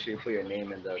 But just make sure you put your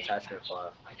name in the attachment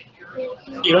file.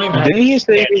 You don't even Didn't he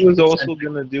say he was also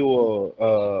gonna do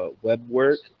a web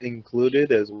work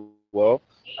included as well?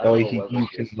 That way you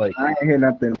can like. I ain't hear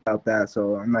nothing about that,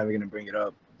 so I'm not even gonna bring it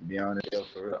up. To be honest. Yo,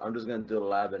 for real. I'm just gonna do the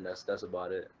lab and that's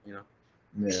about it. You know.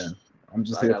 Yeah, I'm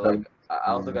just So here for.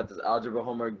 I also got this algebra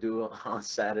homework due on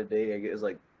Saturday. I guess it's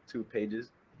like 2 pages.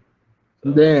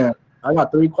 So. Damn, I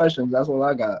got 3 questions. That's all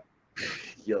I got.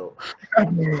 Yo,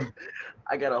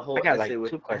 I got a whole essay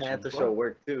like with. I had to show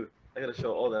work too. I gotta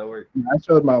show all that work. I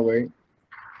showed my work.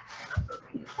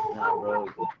 Nah, bro.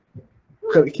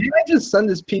 Can I just send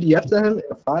this PDF to him in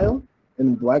a file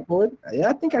in Blackboard? Yeah,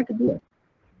 I think I could do it.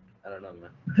 I don't know,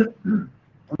 man.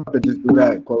 I'm about to just do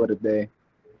that. Call it a day.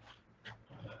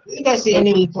 Did you guys see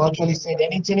any need to actually say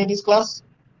anything in this class?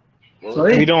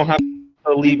 Sorry? We don't have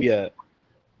to leave yet.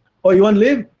 Oh, you want to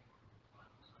leave?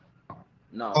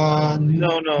 No.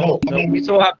 No. We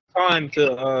still have time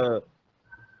to.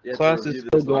 Class is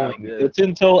still going. Yeah. It's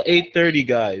until 8:30,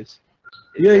 guys.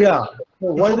 Yeah.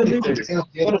 So why the leaving? That's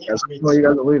why you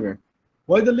guys are leaving.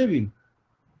 Why the leaving?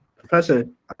 Professor,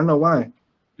 I don't know why.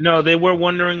 No, they were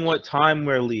wondering what time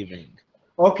we're leaving.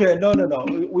 Okay, no.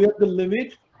 We have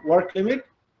the work limit.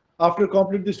 After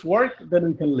complete this work, then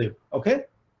we can leave. Okay?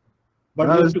 But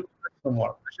we have to collect some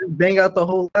work. Just bang out the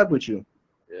whole lab with you.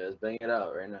 Yeah, let's bang it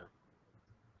out right now.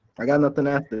 I got nothing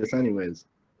after this, anyways.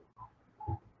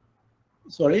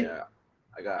 Sorry? Yeah,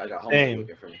 I got homework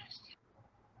looking for me.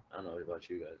 I don't know about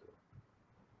you guys.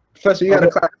 Professor, you got a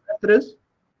class after this?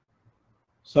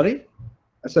 Sorry?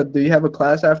 I said, do you have a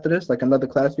class after this? Like another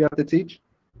class you have to teach?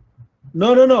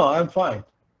 No. I'm fine.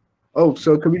 Oh,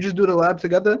 so can we just do the lab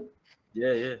together?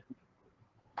 Yeah.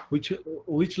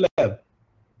 Which lab?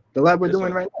 The lab we're This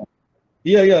doing one. right now.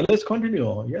 Yeah. Let's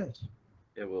continue. Yes.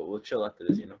 Yeah, we'll chill after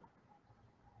this,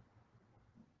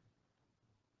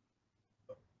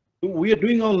 We are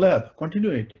doing our lab.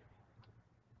 Continue it.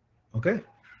 Okay.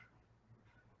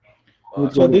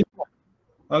 So this.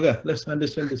 Okay. Let's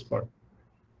understand this part.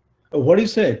 What you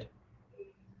said?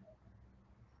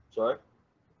 Sorry?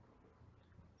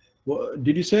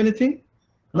 Did you say anything?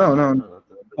 No.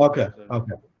 Okay.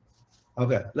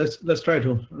 Let's try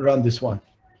to run this one.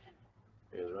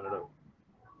 Yeah, run it up.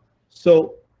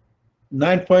 So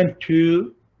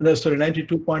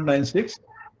 92.96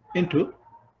 into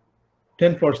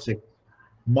 10 power 6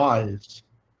 miles.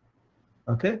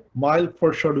 Okay, mile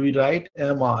for short we write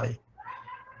mi,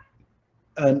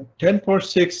 and 10 power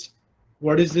 6.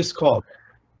 What is this called?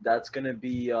 That's gonna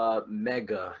be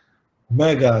mega.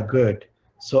 Mega. Good.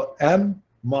 So m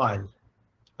mile.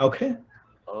 Okay.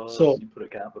 Oh, So you put a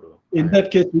capital. in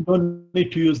that case, we don't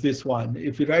need to use this one.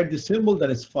 If you write the symbol,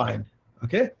 then it's fine.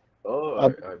 Okay. Oh,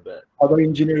 I bet. Other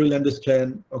engineer will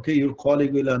understand. Okay, your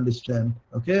colleague will understand.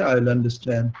 Okay, I will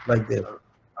understand like this.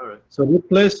 All right. So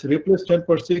replace 10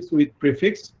 power 6 with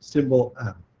prefix symbol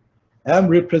m. M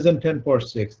represent 10 power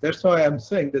 6. That's why I'm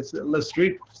saying this. Let's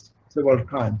read several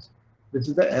times. This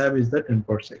is the m is the 10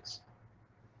 power 6.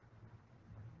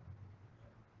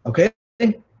 Okay,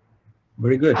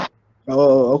 very good.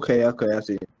 Oh, okay, I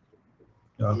see.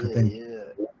 Okay, thank you.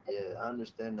 Yeah, I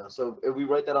understand now. So if we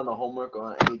write that on the homework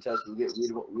or on any test, we'll get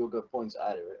real good points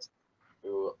out of it. It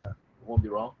won't be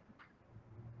wrong.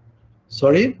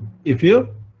 Sorry, if we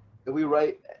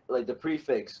write like the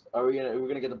prefix, we're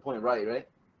gonna get the point right?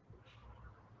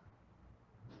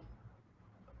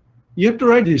 You have to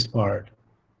write this part.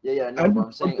 Yeah, no, but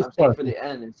I'm saying for the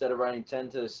n, instead of writing 10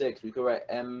 to the 6, we could write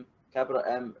m, capital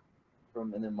M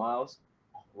and then miles.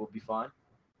 We'll be fine.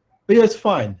 Yes,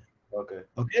 fine. Okay.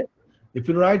 If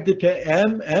you write the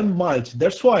m miles,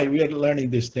 that's why we are learning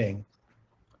this thing.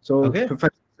 So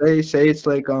Professor, say it's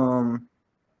like 10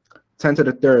 to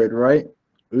the third, right?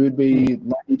 It would be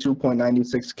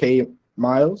 92.96 k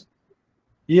miles.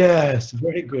 Yes,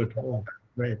 very good. Oh,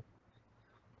 great.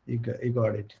 You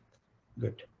got it.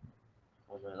 Good.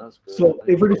 Oh man, that's good. So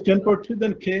if it is 10 power 2,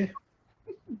 then k.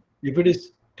 If it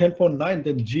is 10 power 9,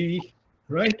 then g,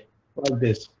 right? Like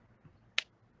this.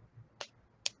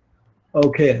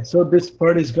 Okay, so this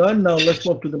part is gone. Now let's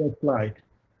move to the next slide.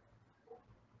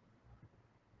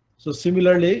 So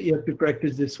similarly, you have to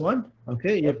practice this one.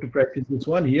 Okay, you have to practice this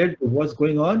one. Here, what's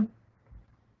going on?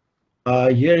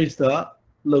 Here is the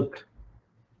look.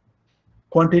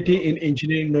 Quantity in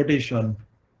engineering notation.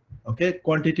 Okay,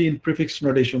 quantity in prefix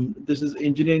notation. This is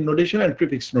engineering notation and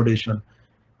prefix notation.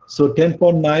 So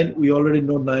 10.9, we already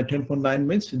know 10.9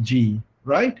 means G,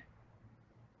 right?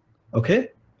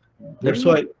 Okay, that's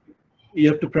why you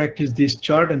have to practice this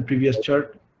chart and previous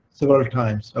chart several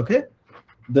times. Okay,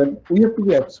 then we have to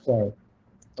be expert.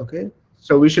 Okay,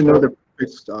 so we should know the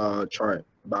prefix chart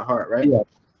by heart, right? Yeah,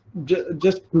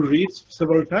 just to read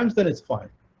several times, then it's fine.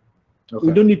 Okay.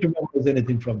 We don't need to memorize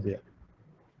anything from there.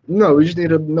 No, we just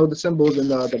need to know the symbols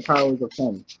and the powers of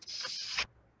 10.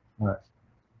 All right.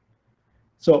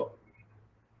 So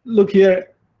look here,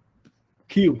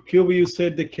 Q, you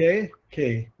said the K,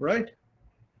 right?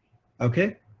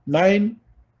 Okay, 9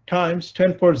 times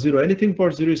 10 power 0. Anything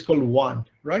power 0 is called 1,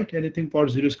 right? Anything power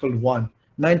 0 is called 1.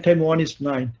 9 times 1 is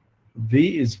 9.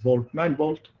 V is volt, 9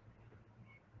 volt.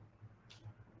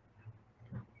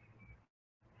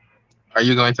 Are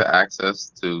you going to access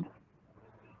to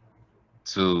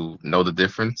know the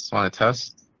difference on a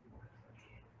test?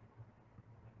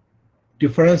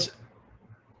 Difference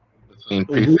between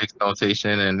prefix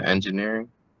notation and engineering?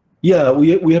 Yeah,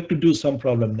 we have to do some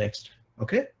problem next.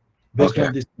 Okay, based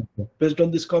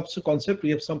on this concept,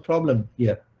 we have some problem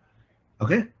here.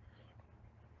 Okay,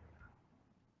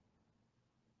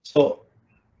 so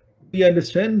we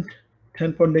understand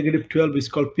 10 power negative 12 is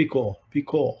called picofarad.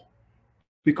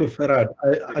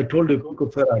 I told you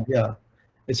picofarad. Yeah,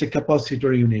 it's a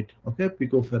capacitor unit. Okay,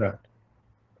 picofarad.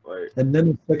 Right. And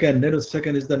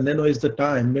nanosecond is the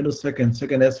time. Nanosecond,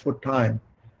 second S for time,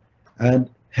 and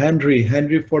Henry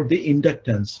for the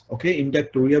inductance. Okay,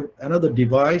 inductor. We have another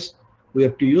device we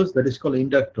have to use that is called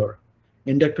inductor.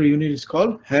 Inductor unit is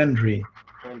called Henry.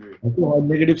 Okay,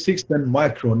 -6, then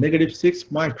micro.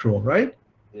 -6 micro, right?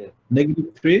 Yeah.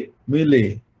 -3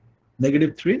 milli.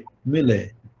 -3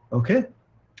 milli. Okay.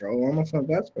 Oh, almost not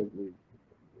that special.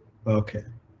 Okay.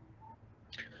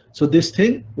 So this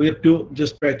thing we have to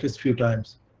just practice few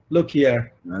times. Look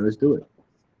here. Now let's do it.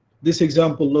 This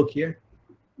example. Look here.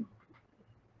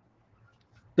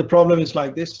 The problem is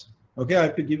like this. Okay, I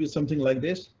have to give you something like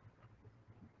this.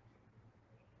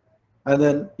 and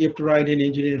then you have to write in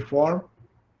engineering form.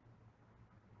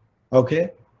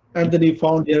 Okay, and then you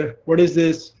found here, what is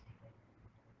this?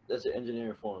 That's an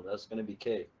engineering form. That's gonna be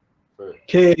K for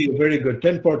K, very good,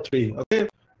 10 power 3. Okay,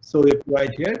 so we have to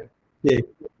write here K.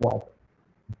 Wow.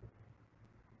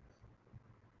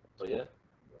 so yeah.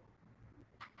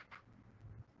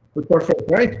 Good, perfect,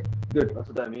 right? Good. That's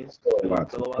what that means.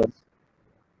 Kilowatts. Kilowatts.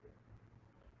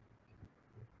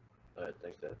 All right,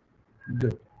 thanks, Dad.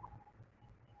 Good.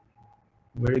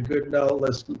 Very good. Now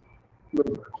let's look at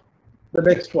the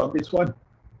next one. This one.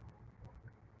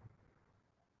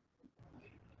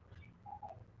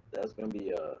 That's gonna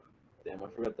be damn, I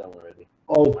forgot that one already.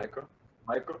 Oh,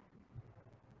 Micro.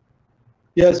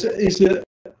 yes, it's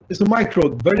a micro.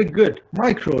 Very good.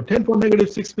 Micro. 10 power negative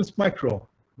 6 means micro.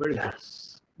 Very good.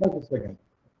 Wait a second.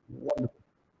 Wonderful.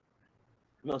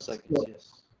 No seconds. So,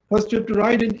 Yes. first, you have to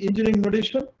write in engineering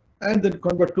notation and then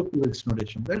convert to physics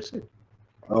notation. That's it.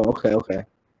 Oh, okay, okay.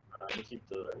 I can keep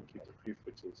the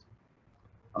prefixes.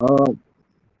 On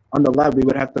the lab, we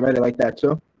would have to write it like that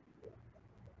too.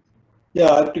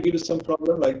 Yeah, I have to give you some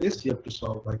problem like this. You have to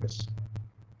solve like this.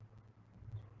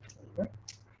 Okay.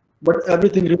 But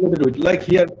everything related to it. Like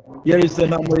here is the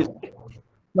number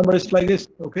is like this.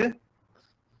 Okay.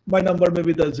 My number may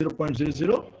be the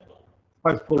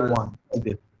 0.00541 like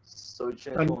this. So we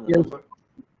change And the number.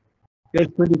 Here's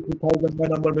 22,000. My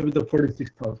number may be the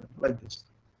 46,000 like this.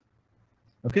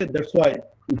 Okay. That's why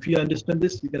if you understand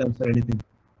this, you can answer anything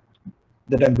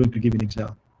that I'm going to give in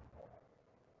exam.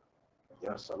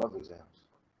 Yes, I love exams.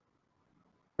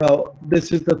 Now,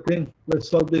 this is the thing. Let's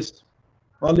solve this.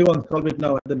 Only one, solve it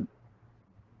now, and then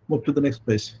move to the next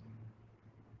place.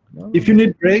 If you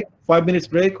need break, 5 minutes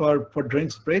break, or for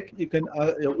drinks break, you can.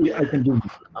 I can do.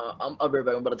 I'll be right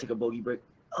back. I'm about to take a bogey break.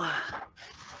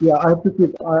 Yeah, I have to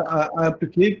keep. I have to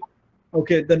keep.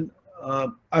 Okay, then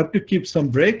I have to keep some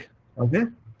break. Okay,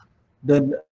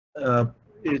 then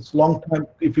it's long time.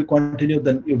 If you continue,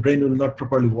 then your brain will not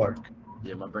properly work.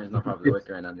 Yeah, my brain's not properly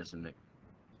working right now. Just Nick.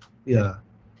 Yeah,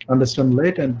 understand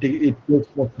late, and it takes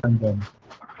more time then.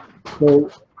 So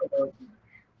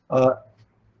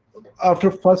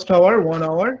after first hour, 1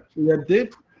 hour, we have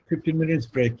the 15 minutes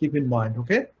break. Keep in mind,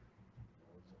 okay?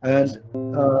 And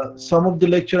some of the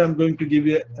lecture I'm going to give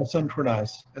you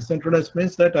asynchronous. Asynchronous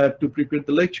means that I have to prepare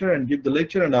the lecture and give the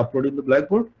lecture and upload in the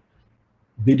Blackboard.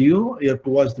 Video, you have to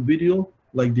watch the video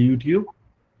like the YouTube,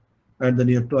 and then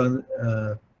you have to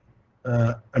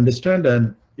understand,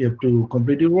 and you have to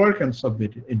complete your work and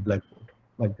submit it in Blackboard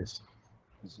like this.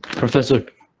 Professor.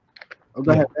 Oh,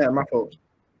 go ahead. Yeah, my fault.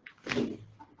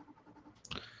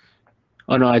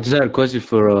 Oh no, I just had a question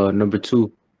for number 2.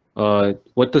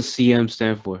 What does CM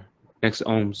stand for? Next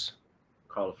ohms.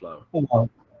 Cauliflower.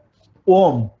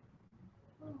 Ohm.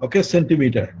 Okay,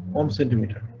 centimeter. Ohm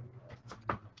centimeter.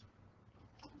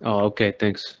 Oh, okay,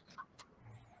 thanks.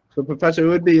 So, Professor, it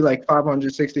would be like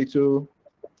 562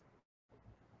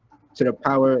 to the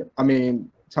power. I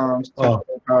mean, times 10 to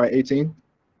the power 18.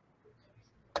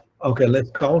 Okay,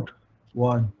 let's count.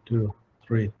 1, 2,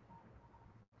 3,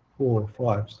 4,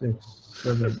 5, 6,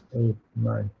 7, 8,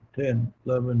 9, 10,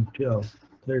 11, 12,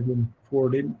 13,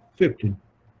 14, 15.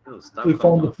 Dude, stop We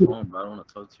found the the phone, bro. I don't want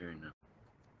to talk to you right now.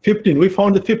 15. We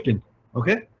found the 15.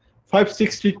 Okay,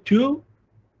 562.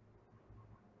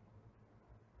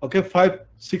 Okay,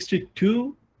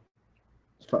 562.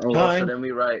 Oh, so then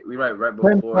we write right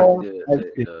 10 before times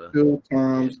the 2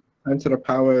 times 10 to the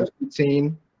power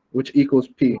 15, which equals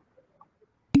P.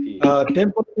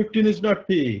 10 power 15 is not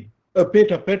P.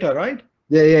 Peta, right?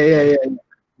 Yeah.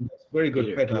 Very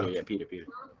good, peta. Yeah, Peter.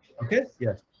 Okay,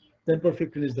 yes. 10 power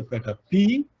 15 is the peta.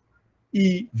 P,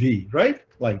 E, V, right?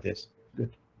 Like this.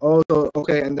 Good. Oh, so,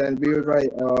 okay, and then we would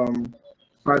write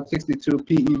 562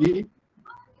 PeV.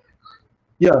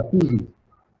 Yeah, PV.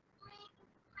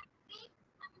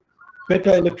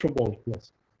 Peta electrovolt,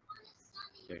 yes.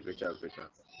 Yeah, good job.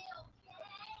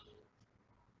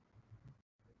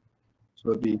 So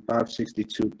it'd be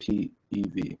 562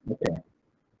 PeV. Okay.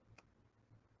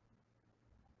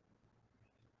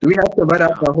 Do we have to write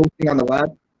out the whole thing on the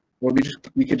lab, or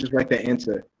we could just write the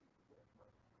answer?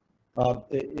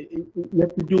 You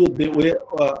have to do the way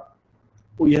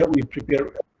we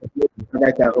prepare.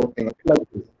 Write that whole thing. Like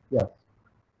this. Yeah.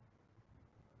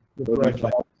 So Right,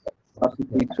 like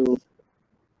 562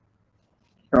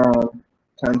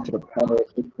 10 to the power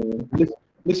 15.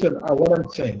 Listen, what I'm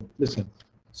saying. Listen.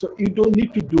 So you don't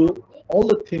need to do all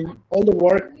the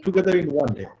work together in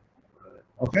one day.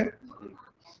 Okay?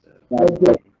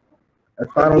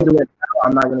 If I don't do it now,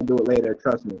 I'm not going to do it later.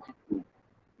 Trust me.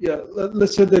 Yeah.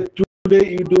 Let's say that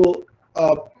today you do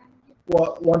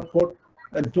 1/4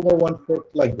 and tomorrow 1/4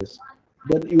 like this.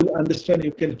 then you will understand,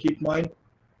 you can keep mind.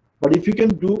 But if you can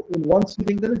do in one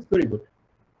sitting, then it's very good.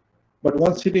 But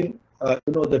one sitting,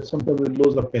 you know that sometimes we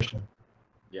lose our patience.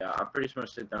 Yeah, I pretty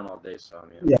much sit down all day, so I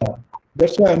mean. Yeah,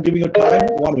 that's why I'm giving you time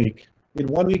 1 week. In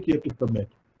 1 week, you have to submit.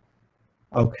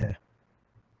 Okay.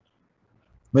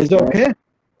 Is that okay?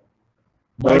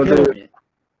 Well, Michael? the-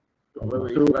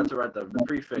 Wait, you forgot to write the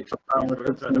prefix. You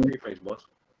forgot to write the prefix, boss.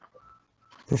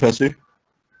 Professor?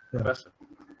 Professor.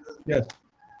 Yes.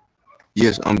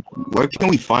 Yes, where can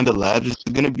we find the labs? Is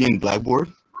it gonna be in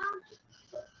Blackboard?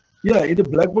 Yeah, in the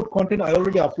Blackboard content, I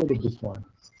already uploaded this one.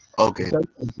 Okay.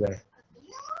 It's there.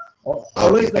 Okay,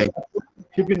 Always, thank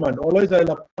keep in mind, always I'll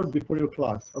upload before your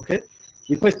class, okay?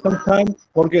 If I sometimes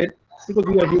forget, because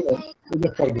we are human, we may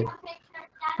forget.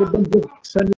 So then just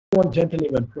send me one gentle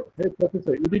email. Hey,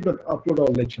 professor, you did not upload our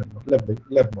lecture,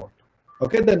 lab note.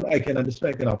 Okay, then I can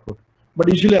understand, I can upload. But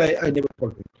usually I never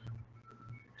forget.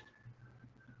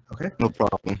 Okay? No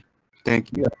problem.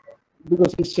 Thank you. Yeah,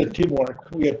 because it's a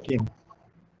teamwork. We are team.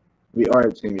 We are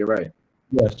a team. You're right.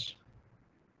 Yes.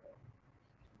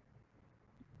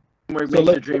 Teamwork So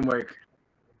makes the dream work.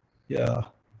 Yeah.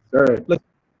 Sure.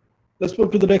 Let's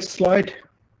move to the next slide.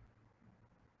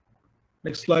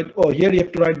 Next slide. Oh, here you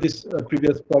have to write this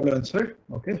previous problem answer.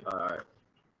 Okay. All right.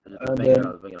 And bang it then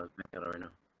out right now.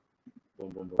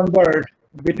 Boom, boom, boom. convert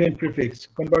between prefix.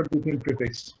 Convert between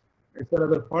prefix. It's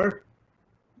another part.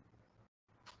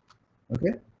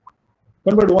 Okay.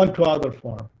 Convert one to other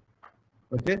form.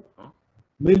 Okay. Huh?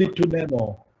 Milli to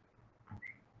nano.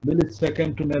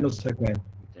 Millisecond to nanosecond.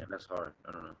 Yeah, that's hard.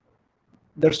 I don't know.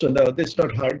 That's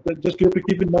not hard. But just you have to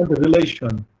keep in mind the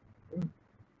relation.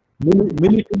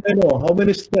 Milli to nano. How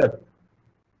many steps?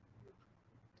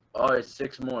 Oh, it's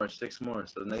 6 more. 6 more.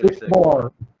 So negative 6.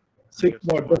 More. 6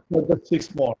 more. That's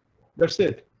 6 more. That's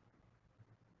it.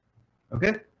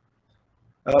 Okay.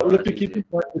 We have to keep in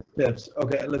mind the steps.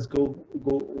 Okay, let's go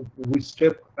which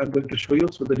step I'm going to show you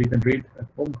so that you can read at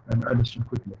home and understand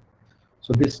quickly.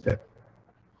 So this step.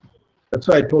 That's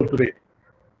why I told to read.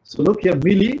 So look here,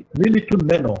 milli to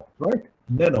nano, right?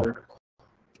 Nano.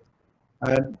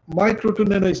 And micro to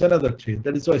nano is another 3.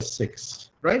 That is why 6,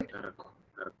 right?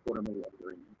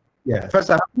 Yeah.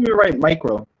 Professor, how do you write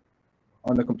micro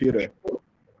on the computer?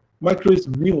 Micro is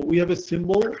mu. We have a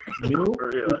symbol, mu.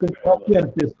 You can copy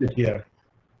and paste it here.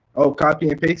 Oh, copy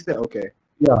and paste it? Okay.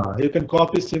 Yeah, you can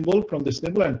copy symbol from the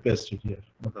symbol and paste it here.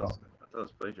 No problem. I thought it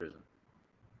was plagiarism.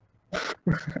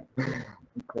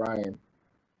 I'm crying.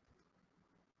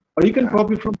 Or you can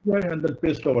copy from here and then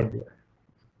paste over there.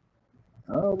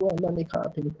 Oh, well, let me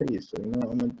copy and paste. So, you know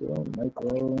what I'm going to do?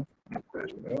 Micro.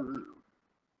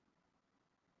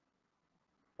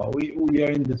 Oh, we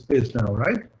are in this phase now,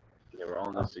 right? Yeah, we're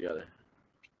all in this together.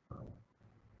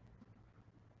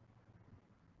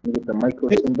 You get the micro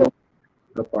symbol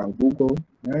up on Google,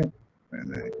 right?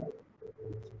 And then,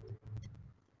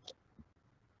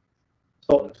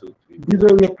 so these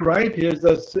are we have to write. Here's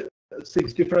the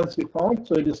 6 difference we found.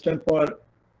 So it is 10 for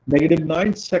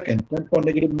 -9 second, 10 for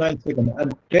 -9 second,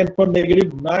 and 10 for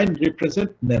 -9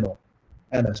 represent nano,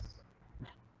 ns.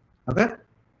 Okay.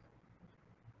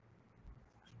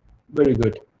 Very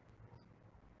good.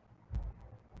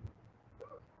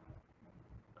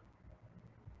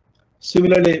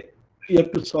 Similarly, you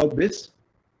have to solve this.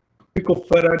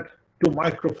 Picofarad to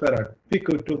microfarad.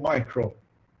 Pico to micro.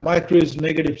 Micro is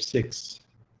 -6.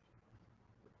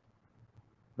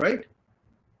 Right?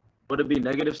 Would it be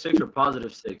 -6 or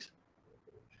 +6?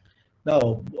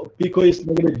 No, pico is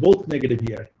negative, both negative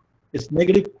here. It's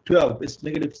 -12, it's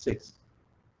 -6.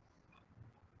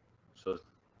 So it's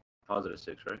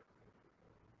 +6, right?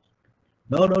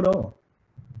 No.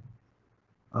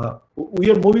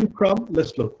 We are moving from,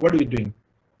 let's look, what are we doing?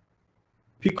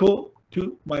 Pico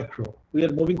to micro. We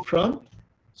are moving from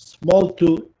small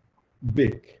to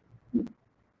big.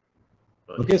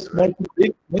 Okay, small to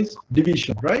big means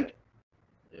division, right?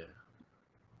 Yeah.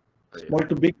 Small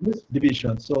to big means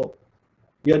division. So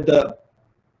here the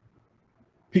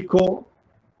pico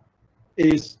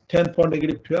is 10 for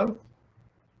 -12,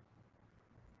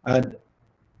 and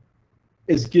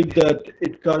is give that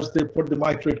it cuts the for the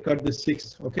micro it cut the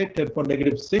 6. Okay, 10 for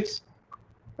 -6,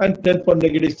 and 10 for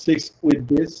 -6 with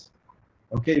this.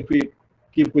 Okay, if we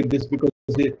keep with this because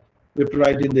we have to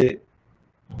write in the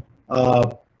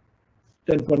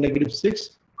 10 for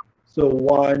 -6. So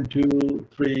 1, 2,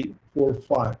 3, 4,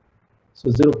 5. So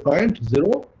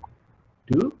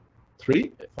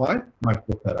 0.0235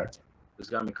 microfarad. This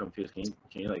got me confused.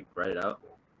 Can you like write it out?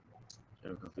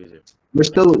 I'm confused here. we're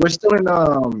still in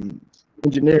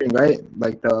engineering, right?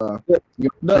 Like the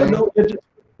No,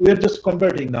 we're just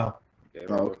converting now. Okay,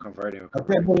 we're converting.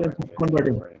 Okay, we're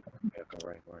converting. Yeah,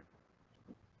 converting.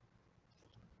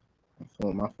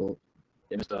 Oh, my fault.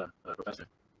 Yeah, Mr. Professor.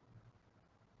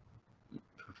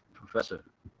 Professor.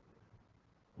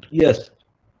 Yes.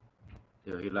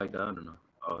 Yeah, he like that. I don't know.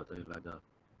 Oh, I thought he like that.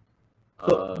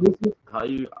 So this is, How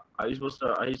you are you supposed to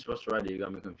write it? You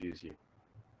got me confused here.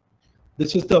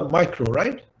 this is the micro,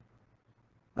 right?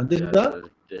 And this Yeah, is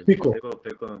the pico.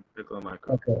 Pico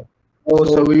micro. Okay. Oh,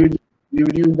 so we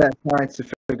would use that sign to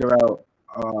figure out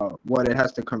what it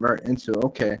has to convert into.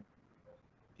 Okay.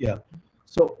 Yeah.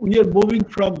 So we are moving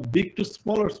from big to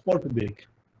small or small to big?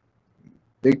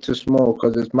 Big to small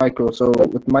because it's micro. So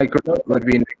with micro it would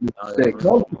be -6.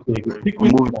 Small to big. Big I'm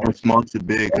with moving small. from small to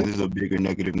big because it's a bigger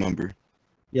negative number.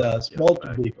 Yeah, small to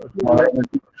big.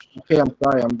 Okay, I'm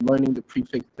sorry. I'm learning the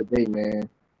prefix today, man.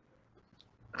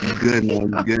 It's good, man.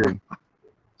 It's good.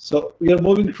 So we are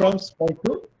moving from small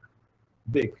to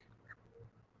big.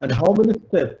 And how many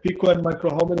steps? Pico and micro,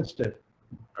 how many steps?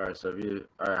 All right. So if you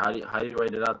how do you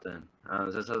write it out then?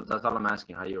 That's all I'm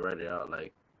asking. How you write it out?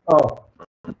 Like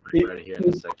right here in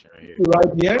this section right here.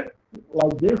 Right here,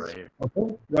 like this. Right here. Okay.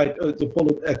 Right. To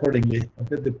follow accordingly.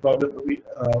 Okay. The problem we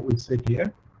set here.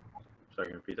 Sorry,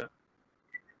 can you repeat that?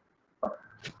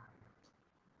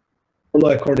 Follow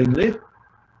accordingly.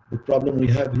 The problem we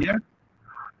have here.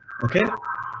 Okay.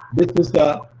 This is the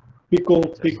pico,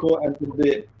 and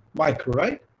the micro,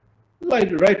 right? Like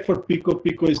right for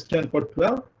pico is 10 for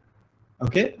 12.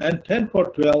 Okay, and 10 for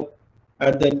 12,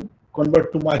 and then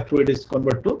convert to micro, it is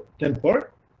convert to 10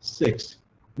 for 6,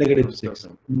 -6.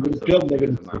 12,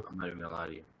 -6. I'm not even gonna lie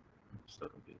to you. I'm still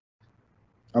confused.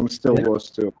 I'm still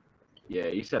lost too. Yeah,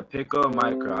 you said pico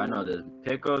micro. I know this.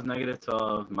 Pico is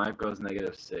 -12, micro is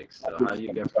 -6. So how do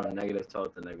you get from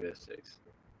 -12 to -6?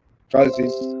 Because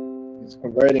he's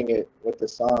converting it with the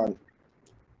sign.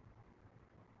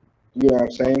 You know what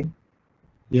I'm saying?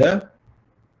 Yeah.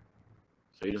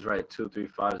 So you just write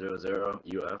 23500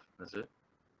 UF. That's it.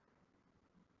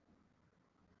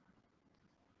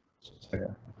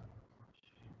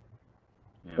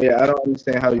 Yeah, I don't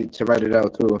understand how to write it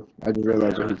out too. I just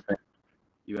realized what he's saying.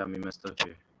 You got me messed up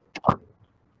here.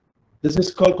 This is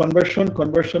called conversion.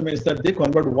 Conversion means that they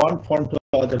convert one form to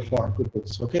other form.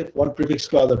 Okay, one prefix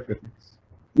to other prefix.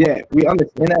 Yeah, we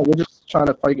understand that. We're just trying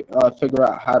to figure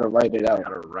out how to write it out.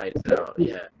 How to write it out?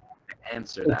 Yeah.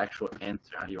 The actual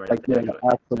answer. How do you write like the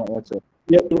actual answer?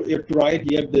 You have to write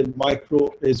here the micro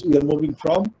is we are moving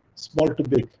from small to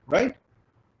big, right?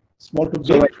 Small to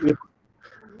So big.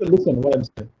 Listen what I'm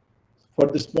saying. For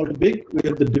the small to big, we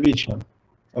have the division.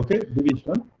 Okay,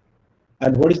 division.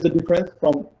 And what is the difference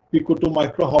from pico to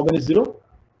micro? How many zero?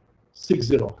 6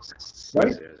 zeros,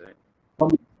 right?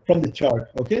 From the chart,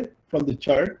 okay? From the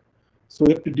chart. So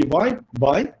we have to divide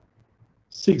by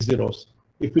 6 zeros.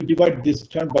 If we divide this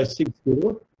chart by 6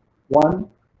 zeros,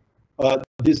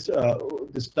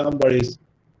 this number is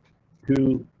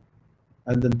 2,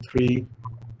 and then 3,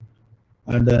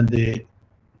 and then the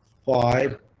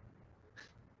 5,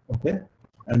 okay,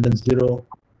 and then 0,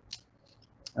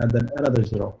 and then another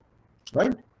 0,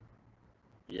 right?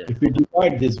 Yeah. If we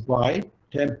divide this by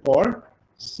 10 power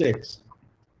 6,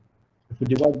 if we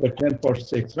divide by 10 power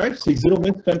 6, right? 60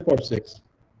 means 10 power 6.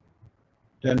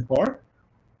 10 power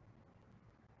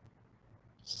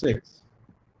 6.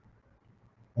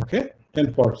 Okay,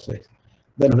 10 power 6.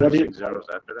 Then what is 6 zeros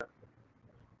after that?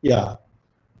 Yeah.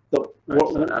 So,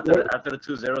 after the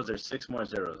 2 zeros, there's 6 more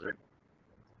zeros, right?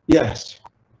 Yes.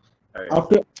 Right.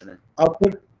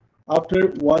 After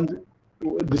one,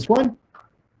 this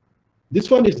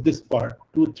one is this part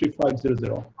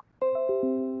 23500.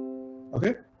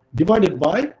 Okay, divided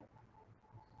by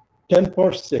 10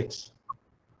 power 6.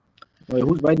 Wait,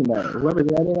 who's writing that? Whoever's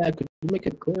writing that, could you make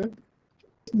it clear?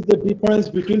 This is the difference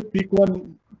between pico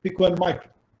and micro.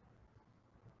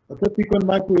 Okay, pico and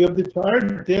micro, we have the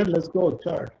chart there. Let's go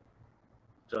chart.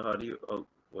 So how do you? Oh,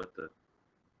 what the?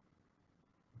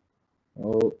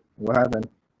 Oh, what happened?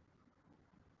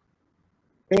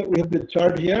 Okay, we have the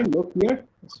chart here. Look here.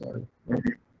 Sorry.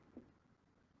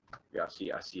 Yeah,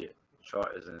 I see it.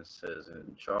 Chart is in says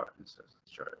in chart and says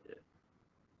chart. Yeah.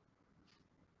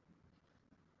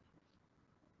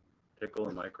 Pickle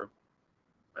and micro.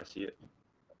 I see it.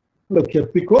 Look here,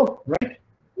 pico, right?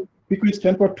 Pico is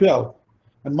 10 power 12,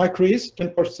 and micro is 10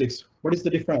 power 6. What is the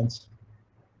difference?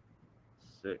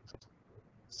 6.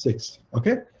 6.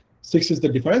 Okay, 6 is the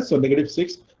difference. So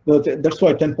 -6. That's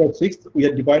why 10 power 6 we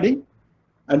are dividing.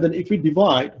 And then if we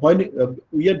divide,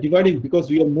 we are dividing because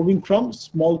we are moving from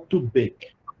small to big.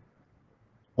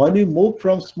 When we move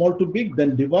from small to big,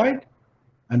 then divide.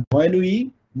 And when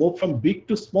we move from big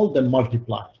to small, then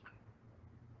multiply.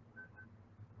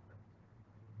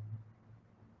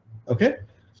 Okay?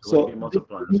 So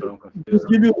this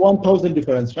give you 1000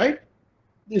 difference, right?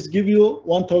 this give you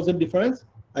 1000 difference,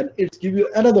 and it's give you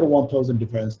another 1000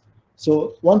 difference.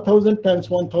 So 1000 times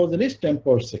 1000 is 10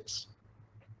 power 6.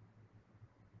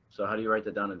 So how do you write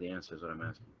that down in the answer is what I'm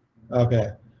asking.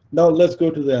 Okay. Now let's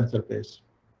go to the answer page.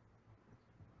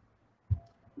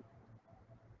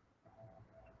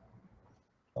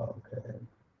 Okay.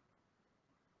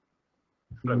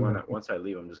 I feel like once I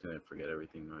leave, I'm just gonna forget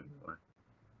everything.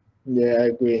 Yeah, I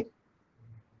agree.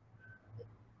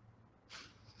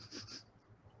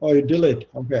 Oh, you delete.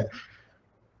 Okay.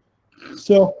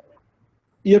 So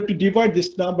you have to divide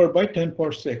this number by 10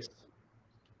 power 6.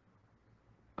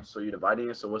 So you're dividing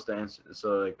it. So what's the answer?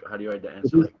 So like, how do you write the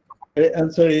answer? Like, The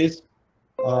answer is,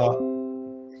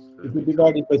 if you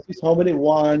divide it by 6, how many?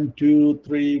 1, 2,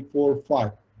 3, 4,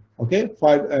 5. Okay,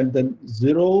 5, and then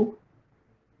 0.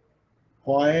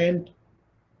 Point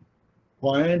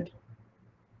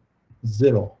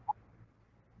 0,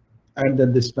 and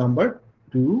then this number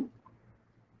 2,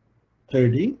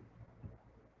 30,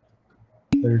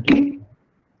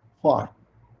 35.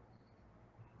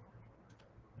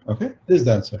 Okay, this is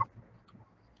the answer.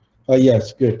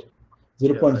 Yes, good.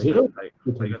 0.0. I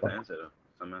got the answer though.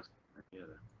 I'm asking. Yeah.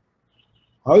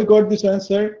 How you got this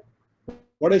answer?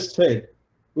 What I said,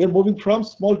 we're moving from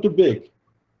small to big.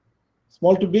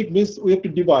 Small to big means we have to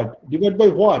divide. Divide by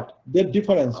what? The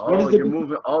difference. Oh, What is the you're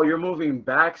moving. Oh, you're moving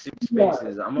back 6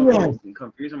 spaces. I'm over here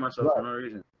confusing myself for no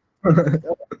reason.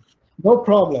 No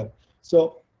problem.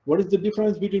 So, what is the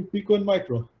difference between pico and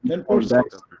micro? 10 power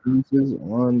 6.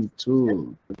 1,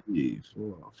 2, 3,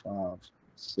 4, 5,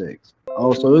 6.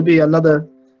 Oh, so it would be another.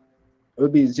 It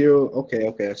would be 0. Okay,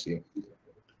 I see.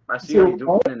 I see how you're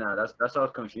doing it now. That's what I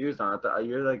was confused on. I thought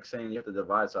you're like saying you have to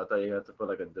divide, so I thought you have to put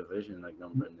like a division like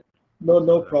number in there.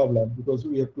 No problem, because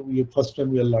we first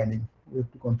time we are learning. We have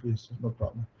to confuse, no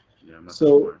problem. Yeah, I'm not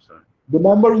so the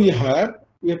number we have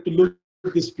to look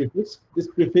at this prefix. This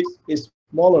prefix is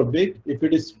small or big. If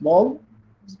it is small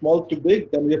to big,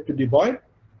 then we have to divide.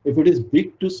 If it is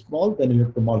big to small, then we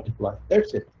have to multiply.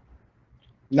 That's it.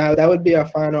 Now that would be our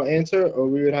final answer, or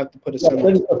we would have to put a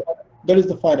symbol. That is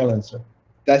the final answer.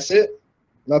 That's it?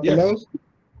 Nothing else?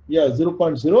 Yeah,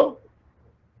 0.0.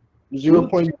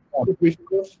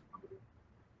 0.035.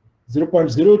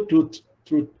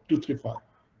 0.0235.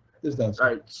 This is the answer. All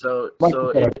right, so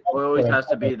it always has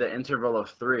to be the interval of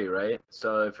 3, right?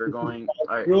 So if you're going,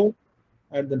 all right,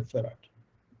 and then farad.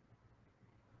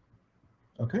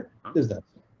 Okay, this is the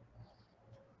answer.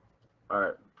 All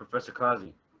right, Professor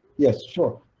Kazi. Yes,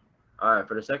 sure. All right,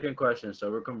 for the second question, so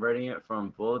we're converting it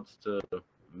from volts to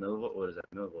millivolts. What is that?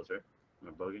 Millivolts, right? Am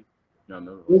I bugging? No,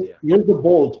 millivolts. Yeah. Here's the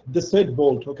volt. They said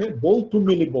volt. Okay, volt to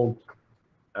millivolt.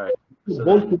 All right. So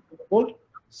volt to millivolt.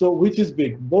 So which is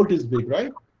big? Volt is big,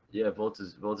 right? Yeah, volt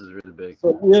is really big.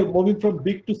 So we are moving from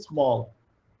big to small.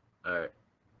 All right.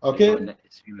 Okay. So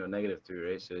you go -3,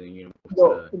 right? So then you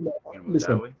move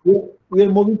listen, that way. we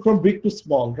are moving from big to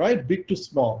small, right? Big to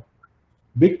small.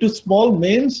 Big to small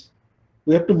means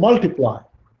we have to multiply.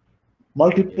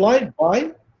 Multiply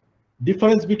by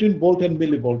difference between volt and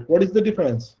millivolt. What is the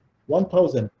difference?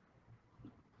 1000.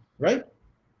 Right?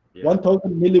 Yeah.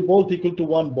 1000 millivolt equal to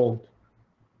 1 volt.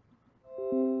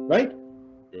 Right?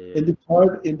 Yeah. In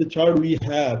the chart we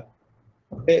have.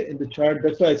 Okay, in the chart,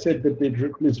 that's why I said that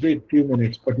please read 2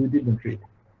 minutes, but you didn't read.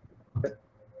 Okay.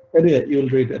 Anyway, you'll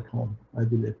read at home, I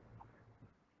believe.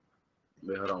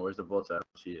 Wait, hold on. Where's the volts? I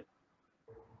don't see it.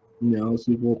 Yeah, I don't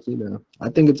see volts either. I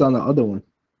think it's on the other one.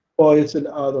 Oh, it's an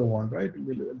other one, right?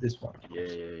 This one. Yeah.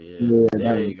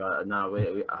 There you go. No,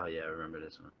 wait. Oh, yeah, I remember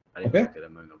this one. I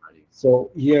didn't look at it. So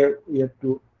here we have to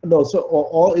so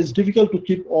all it's difficult to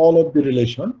keep all of the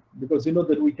relation, because you know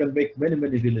that we can make many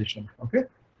relation. Okay,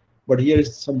 but here is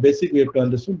some basic we have to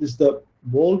understand. This is the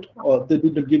volt, or they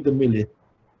didn't give the milli,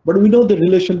 but we know the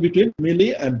relation between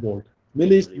milli and volt.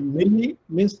 Milli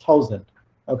means 1000.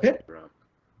 Okay,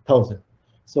 1000.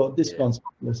 So this concept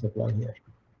let's apply here.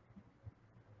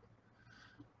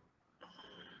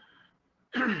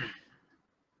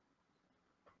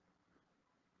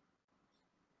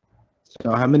 So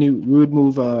how many we would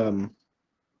move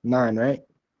 9, right?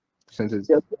 Since it's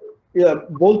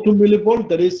volt to millivolt,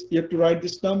 that is, you have to write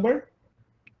this number.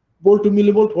 Volt to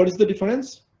millivolt, what is the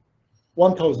difference?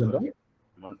 1000, right?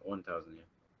 1000, yeah.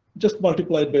 Just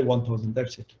multiply it by 1000,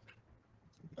 that's it.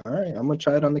 All right, I'm gonna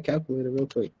try it on the calculator real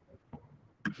quick.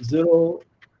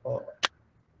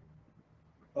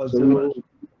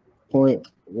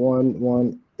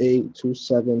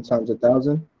 0.11827 times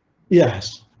 1000.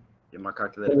 Yes. Yeah, my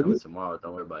calculator comes tomorrow.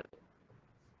 Don't worry about it.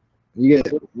 You get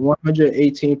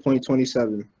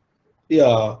 118.27.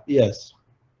 Yeah. Yes.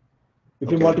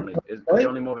 If you multiply, it's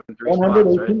only moving 3 spots, right?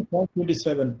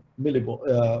 118.27 millivolt.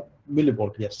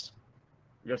 millivolt. Yes.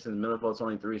 Yes, since millivolt's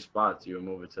only 3 spots, you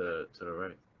move it to the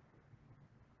right.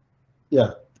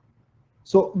 Yeah.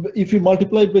 So if you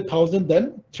multiply it by 1000,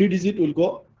 then 3 digit will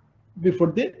go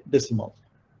before the decimal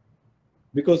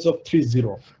because of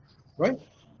 30, right?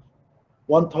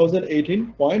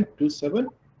 1018.27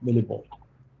 millivolt.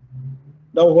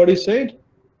 Now what is said?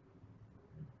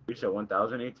 You said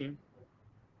 1018?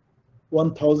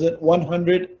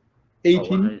 1118.27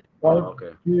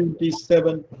 okay.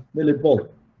 millivolt.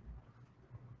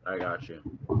 I got you.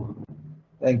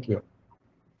 Thank you.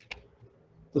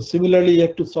 So similarly, you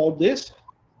have to solve this.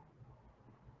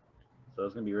 So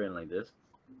it's gonna be written like this.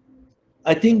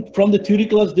 I think from the theory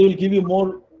class they will give you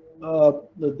more.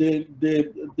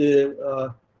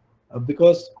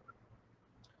 Because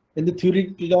in the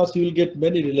theory class you will get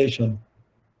many relation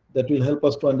that will help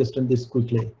us to understand this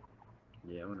quickly.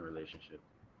 Yeah, I'm in a relationship.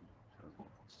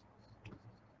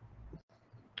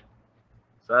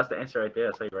 So that's the answer right there.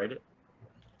 That's how you write it.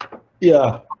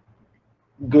 Yeah.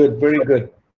 Good. Very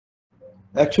good.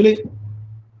 Actually,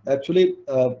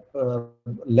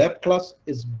 lab class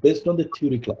is based on the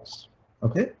theory class.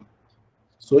 Okay.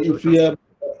 So if we have,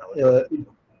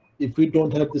 if we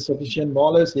don't have the sufficient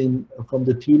knowledge from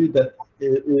the theory, that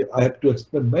I have to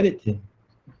explain many things.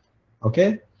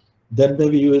 Okay. Then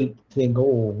maybe you will think, oh,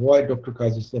 why Dr.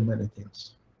 Kazi say many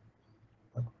things?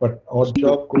 But our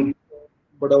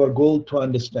goal to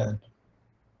understand.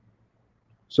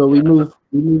 So we move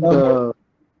the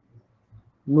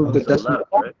decimal.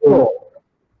 Left, right?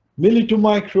 Milli to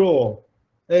micro.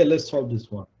 Hey, let's solve this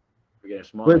one. You're getting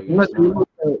smaller. Wait, you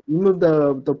move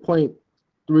the point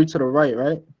 3 to the right,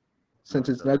 right? Since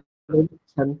it's negative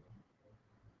 10.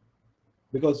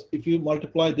 Because if you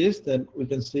multiply this, then we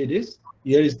can say this.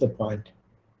 Here is the point.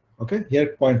 Okay,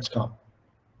 here points come.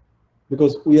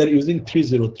 Because we are using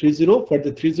 30. For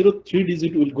the 30, 3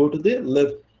 digit will go to the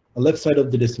left side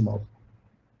of the decimal.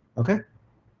 Okay.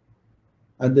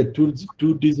 And the two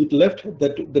digit left,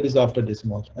 that is after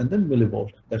decimal, and then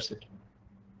millivolt. That's it.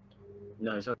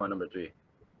 No, you're talking about number 3.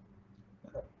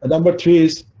 Number 3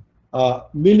 is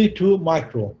milli to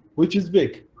micro, which is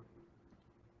big.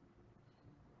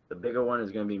 The bigger one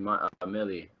is going to be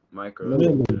milli, micro.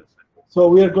 Milli. So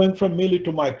we are going from milli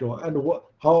to micro. And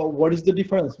what is the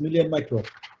difference, milli and micro?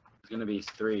 It's going to be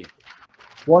 3.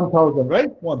 1000,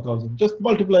 right? 1000. Just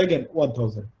multiply again,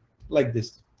 1000, like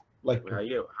this. Like how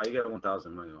you get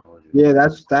 1000? Yeah,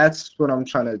 that's what I'm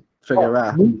trying to figure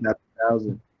out.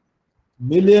 1,000.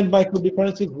 Milli and micro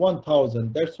difference is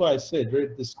 1000. That's why I said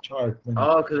read this chart.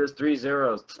 Oh, because it's 3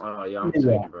 zeros. Oh, yeah, I'm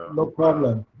tweaking, bro. No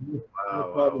problem.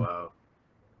 Wow.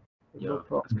 Yo,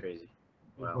 that's crazy.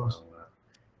 Wow.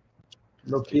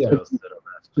 Look here.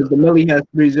 Because the milli has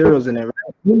 3 zeros in it,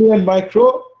 right? Milli and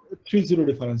micro, 30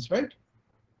 difference, right?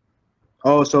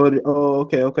 Oh, so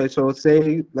okay. So let's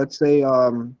say let's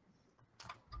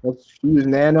use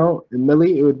nano and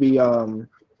milli. It would be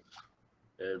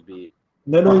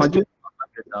nano is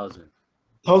 100,000.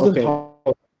 1,000.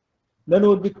 Okay. Nano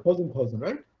would be 1,000,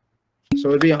 right?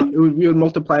 So we would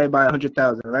multiply it by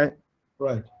 100,000, right?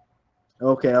 Right.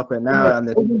 Okay. Now I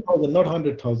understand. 1,000, not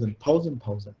 100,000.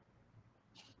 1,000.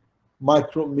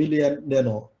 Micro, milli, and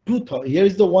nano. 2,000. Here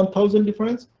is the 1,000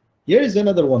 difference. Here is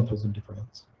another 1,000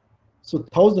 difference. So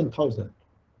 1,000.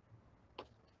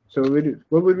 So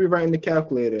what would we write in the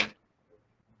calculator?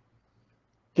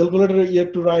 Calculator, you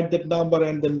have to write that number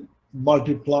and then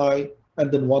multiply,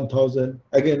 and then 1,000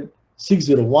 again.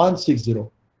 160.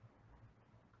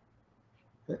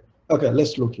 Okay,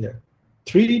 let's look here.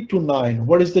 3 to 9.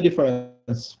 What is the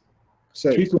difference?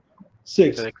 6. 3 to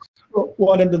 6. So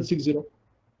 1 and then 60.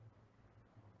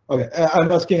 Okay,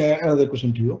 I'm asking another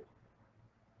question to you.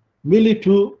 Milli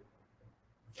to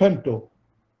femto.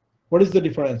 What is the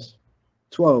difference?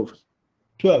 12.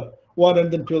 12. 1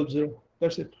 and then 12, 0.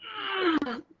 That's it.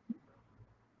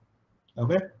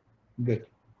 Okay, good.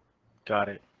 Got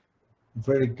it.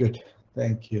 Very good.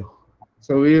 Thank you.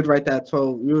 So we would write that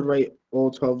 12. We would write all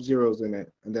 12 zeros in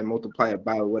it and then multiply it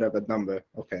by whatever number.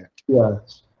 Okay.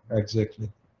 Yes,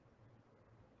 exactly.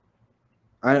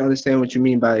 I don't understand what you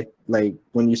mean by like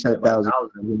when you said 1,000.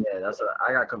 Yeah,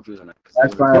 I got confused on that.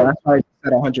 That's why I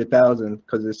said 100,000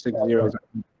 because it's 6 zeros.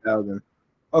 100,000.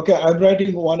 Okay, I'm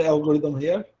writing one algorithm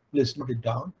here. Please note it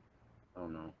down. Oh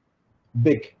no.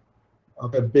 Big.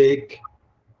 Okay, big.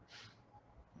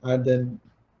 And then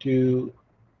to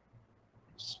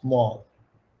small.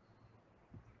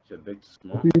 So big to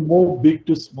small. If you move big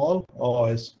to small,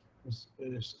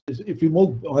 if you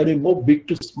move when you move big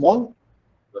to small,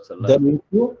 then we have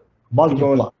to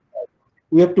multiply.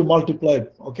 We have to multiply.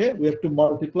 Okay, we have to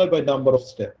multiply by number of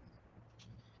steps.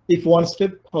 If one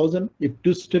step, 1,000. If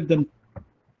two step, then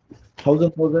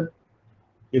 1,000.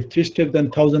 If 3 steps, then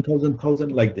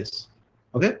 1,000, like this.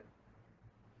 Okay.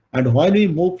 And when we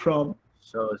move from,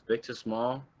 So it's big to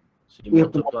small. So you we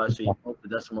have to multiply. So you move the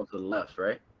decimal to the left,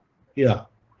 right? yeah,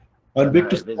 and big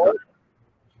to If it's small.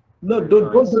 No,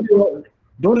 don't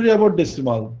worry about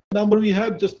decimal. The number we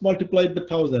have, just multiply it by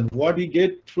 1,000. What we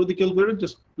get through the calculator,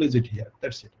 just place it here.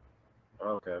 That's it.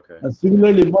 Okay. And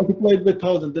similarly, multiply it by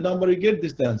 1,000. The number you get,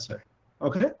 this is the answer.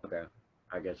 Okay. Okay,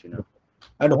 I get you now.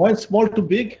 And when small to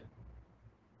big,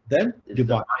 then It's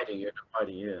divide. You're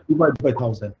dividing, yeah. Divide by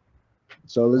 1,000.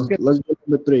 So let's Okay. let's go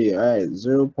number 3. All right,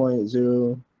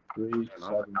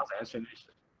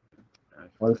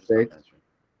 0.03716.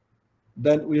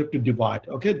 Then we have to divide.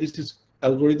 Okay, this is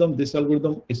algorithm. This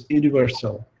algorithm is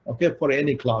universal. Okay, for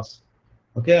any class.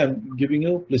 Okay, I'm giving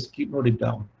you. Please keep note it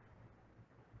down.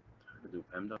 Do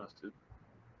PEMDAS too.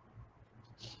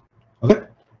 Okay,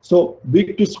 so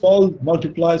big to small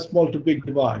multiply, small to big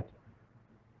divide.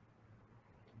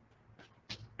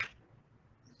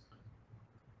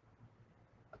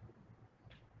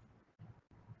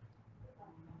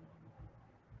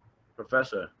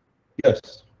 Professor.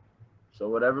 Yes. So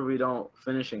whatever we don't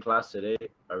finish in class today,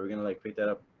 are we gonna like pick that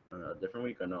up on a different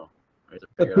week or no? Or is it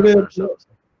figure it out by ourselves?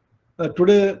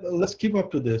 Today, let's keep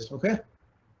up to this. Okay.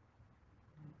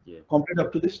 Yeah. Complete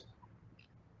up to this.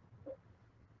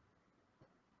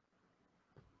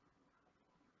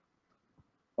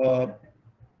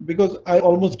 Because I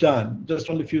almost done. Just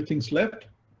only a few things left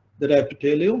that I have to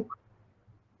tell you.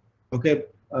 Okay.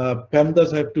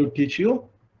 PEMDAS I have to teach you.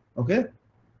 Okay.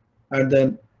 And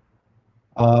then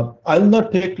I'll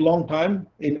not take long time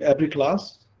in every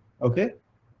class. Okay.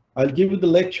 I'll give you the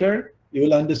lecture. You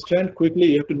will understand quickly.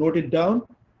 You have to note it down.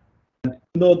 And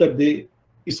know that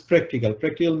is practical.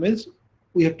 Practical means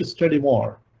we have to study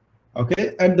more.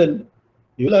 Okay. And then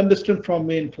you will understand from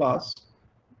me in class.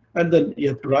 And then you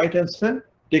have to write answer.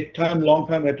 Take time, long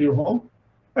time at your home.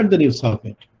 And then you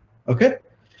submit. Okay.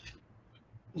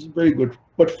 It's very good.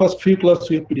 But first few classes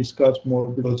we have to discuss more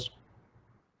because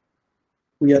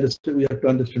we have to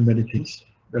understand many things.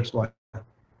 That's why.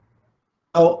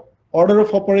 Now, order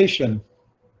of operation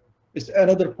is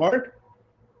another part.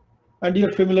 And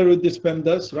you're familiar with this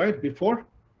PEMDAS, right? Before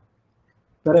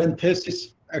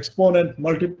parenthesis, exponent,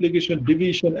 multiplication,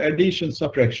 division, addition,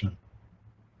 subtraction,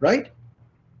 right?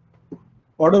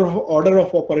 Order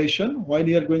of operation. When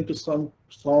you are going to solve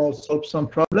some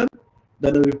problem,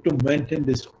 then we have to maintain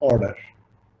this order.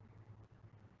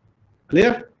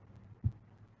 Clear?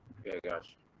 Yeah,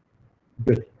 gosh.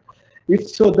 Good. If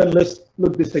so, then let's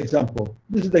look this example.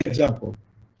 This is the example.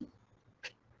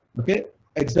 Okay,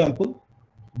 example.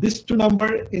 These two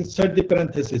numbers inside the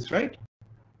parenthesis, right?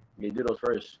 You do those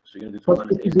first. So you're gonna do First,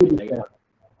 2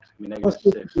 minus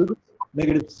 8, negative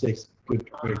negative 6. Good,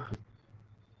 very good.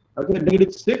 Okay,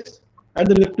 negative 6, and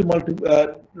then we have to multiply.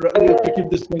 We have to keep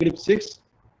this negative 6.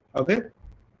 Okay,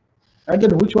 and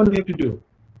then which one we have to do?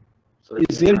 So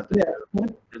is there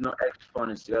there's no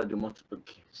exponents. You gotta do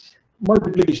multiplication.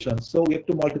 Multiplication. So we have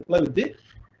to multiply with the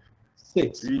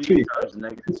 6. 3 times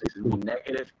negative 6 would be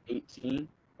negative 18.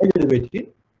 Negative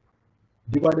 18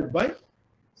 divided by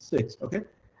 6. Okay,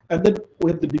 and then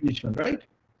we have the division, right?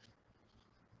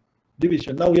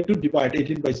 Division. Now we have to divide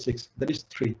 18 by 6. That is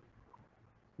 3.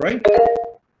 Right?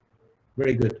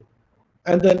 Very good.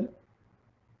 And then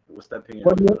what's that ping?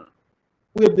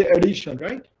 We have the addition,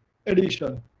 right?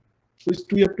 Addition. Which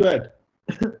 2 you have to add?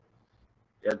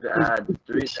 You have to add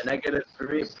 3, negative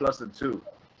 3 plus a 2.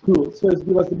 2. So it's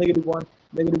give us the negative 1,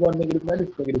 negative 1, negative 9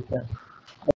 is negative 10.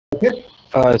 Okay.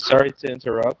 Sorry to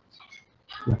interrupt.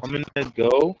 I'm gonna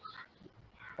go.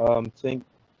 Thank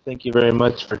you very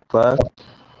much for class.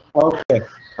 Okay.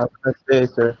 Have a nice day,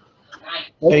 sir.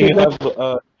 Okay, and you have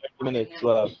 30 minutes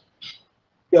left.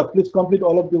 Yeah, please complete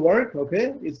all of the work.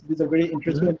 Okay, these are very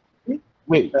interesting.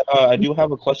 Wait, I do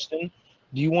have a question.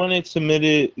 Do you want it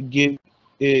submitted, give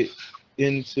it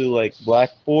into like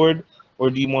Blackboard, or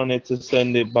do you want it to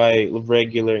send it by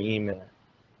regular email?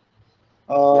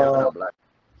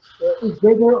 It's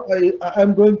better.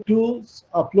 I'm going to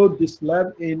upload this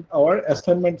lab in our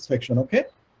assignment section. Okay,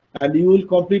 and you will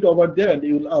complete over there and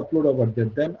you will upload over there.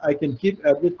 Then I can keep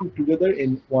everything together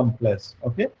in one place.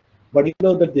 Okay. But you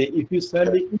know that if you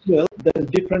send the email, the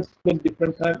difference in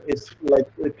different time is like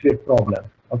a create problem.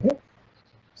 Okay.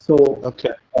 So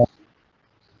okay.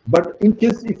 But in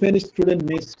case if any student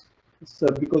miss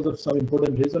because of some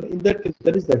important reason, in that case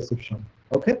that is the exception.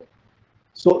 Okay.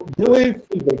 So the way I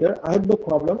feel better, I have no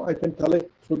problem. I can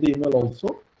collect through the email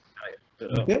also.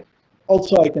 Okay.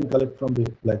 Also I can collect from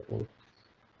the Blackboard.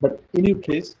 But in your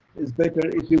case, it's better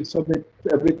if you submit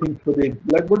everything to the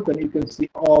Blackboard, then you can see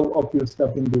all of your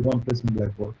stuff in the one place in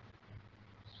Blackboard.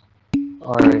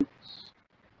 All right.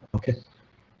 Okay. Thank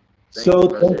So you,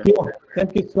 Professor.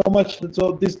 thank you so much.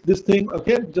 So this thing,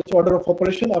 okay, just order of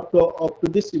operation up to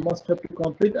this you must have to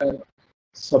complete and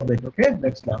submit. Okay,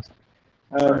 next class.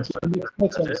 And Alright, so so next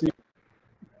class, and that's it? see,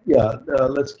 yeah,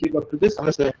 let's keep up to this.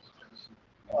 That's it.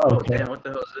 Oh, Okay. damn, what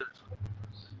the hell is this?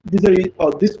 These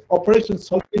are this operation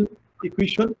solving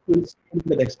equation will see in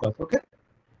the next class. Okay.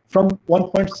 From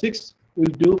 1.6,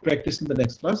 we'll do practice in the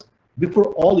next class. Before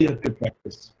all, you have to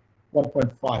practice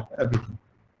 1.5 everything.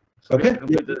 So Okay.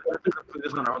 we have to complete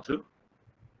this on round 2?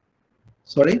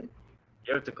 Sorry.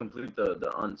 You have to complete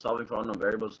the solving for unknown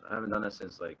variables. I haven't done that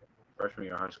since like freshman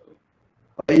year of high school.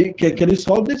 Can you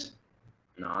solve this?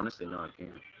 No, honestly, no, I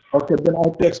can't. Okay, then I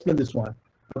have to explain this one.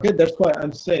 Okay, that's why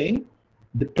I'm saying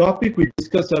the topic we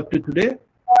discussed up to today,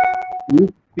 you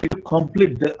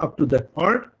complete up to that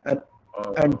part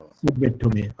and submit to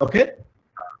me. Okay,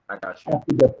 I got you. up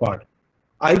to that part.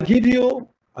 I give you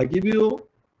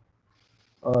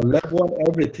lab 1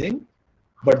 everything,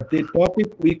 but the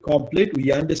topic we complete,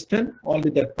 we understand only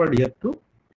that part. You have to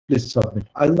please submit.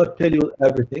 I'll not tell you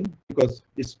everything because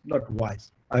it's not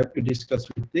wise. I have to discuss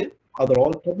with the other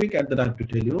all topic and then I have to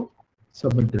tell you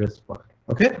submit the rest part.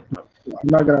 Okay. I'm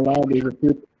not gonna lie, these are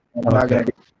two. I'm not gonna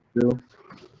get through.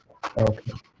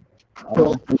 Okay.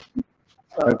 So,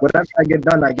 Like whatever I get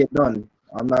done, I get done.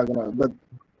 I'm not gonna, but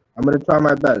I'm gonna try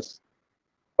my best.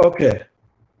 okay.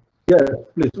 Yes,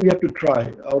 please. We have to try.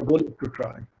 Our goal is to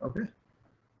try. Okay.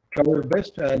 Try your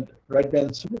best and write the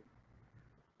answer.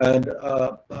 And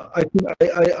I think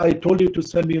I told you to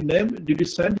send me your name. Did you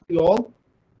send you all?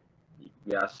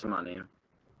 Yeah, I see my name.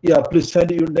 Yeah, please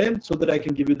send your name so that I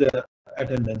can give you the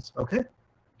attendance. Okay.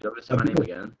 Do you want me to say my name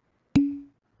again?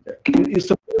 You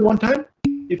submit one time.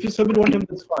 If you submit one time,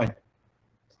 that's fine.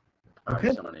 I Okay.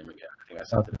 already sent my name again. I think I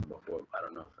sent it before, but I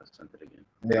don't know if I sent it again.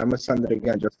 Yeah, I'm gonna send it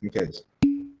again just in case.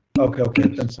 Okay. Okay.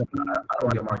 Then send. I don't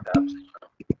want to mark the absent.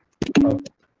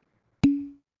 Okay.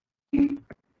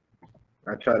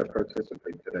 I try to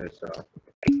participate today, so.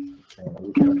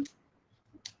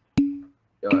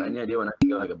 Yo, any idea when I can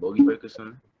get like a bogey break or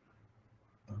something?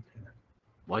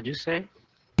 What'd you say?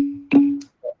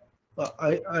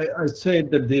 I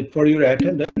said that for your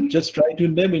attendance, just write your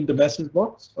name in the message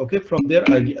box. Okay. From there,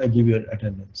 I give you an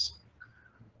attendance.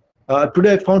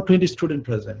 Today I found 20 students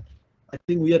present. I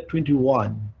think we are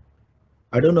 21.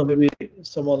 I don't know. Maybe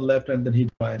someone left and then he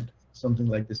joined. Something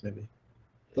like this, maybe.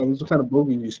 So what kind of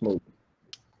bogey you smoke?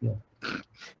 Yeah.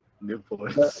 New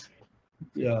voice.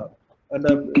 Yeah. And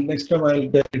next time I'll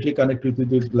directly connect with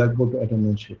this Blackboard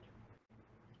attendance sheet.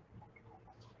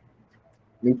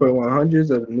 Newport 100s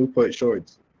or Newport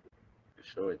shorts?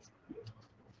 Shorts.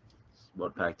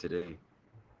 What pack today?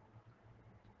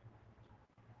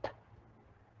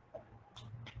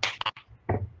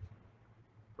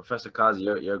 Professor Kazi,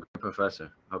 you're a great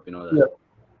professor. Hope you know that.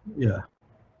 Yeah.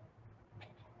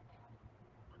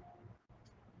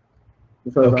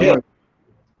 Because Okay.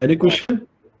 Any question?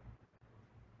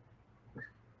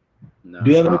 No.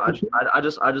 Do you have any question? I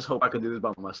just hope I can do this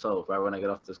by myself. Right when I get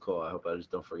off this call, I hope I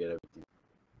just don't forget everything.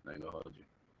 I ain't gonna hold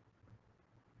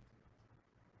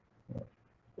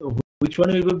you. Which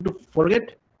one are you going to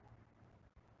forget?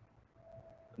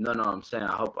 No, I'm saying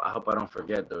I hope I don't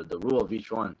forget the rule of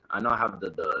each one. I know I have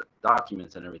the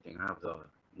documents and everything. I have the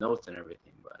notes and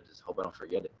everything, but I just hope I don't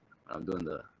forget it when I'm doing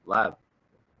the lab.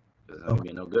 Because it's not gonna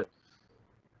be no good.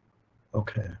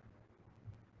 Okay.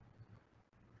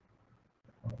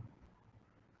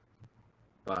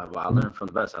 But I learned from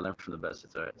the best.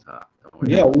 It's alright. Don't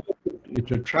worry. Yeah, you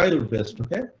should try your best.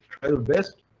 Okay, try your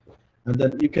best, and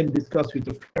then you can discuss with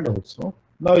your friend also.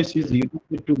 Now it's easy. You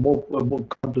don't need to more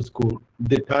come to school.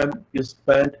 The time you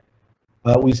spend,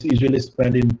 we usually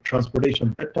spend in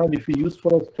transportation. That time, if you use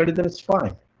for a study, then it's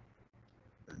fine.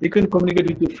 You can communicate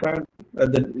with your friend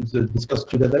and then discuss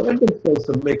together, and then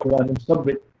also make one and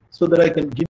submit so that I can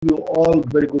give you all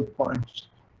very good points.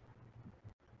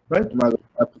 Right? my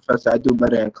professor, I do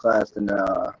better in class than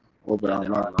over Yeah,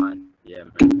 online. Yeah,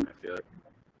 man. I feel it.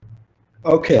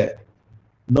 Okay.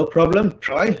 No problem.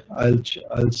 Try. I'll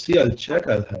see. I'll check.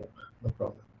 I'll help. No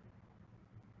problem.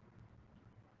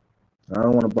 I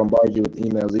don't want to bombard you with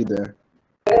emails either.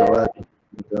 I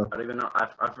don't even know.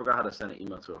 I forgot how to send an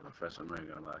email to a professor. I'm not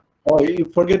even gonna lie. Oh, you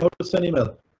forget how to send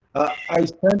email. I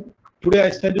sent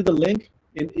you the link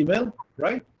in email,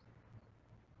 right?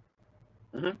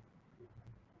 Mm-hmm.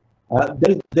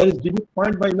 There is. Did you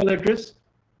find my email address?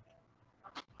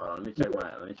 Hold on, let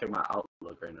me check my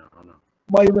Outlook right now. Hold on.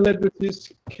 My email address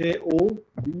is KOBAIDULLH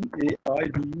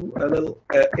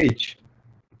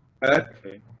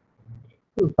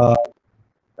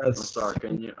I'm sorry.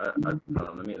 Can you?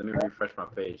 Let me refresh my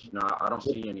page. No, I don't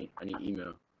see any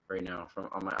email right now from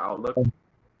on my Outlook.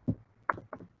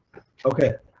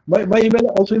 Okay. My email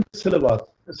also in the syllabus.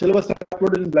 The syllabus I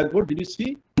uploaded in Blackboard. Did you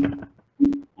see? Yeah,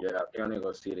 I think I'm gonna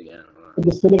go see it again. In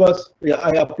the syllabus, yeah,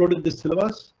 I uploaded the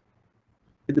syllabus.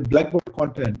 In the Blackboard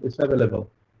content, it's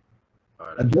available. All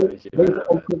right, And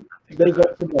there is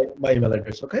also my email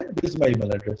address. Okay, this is my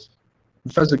email address.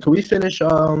 Professor, can we finish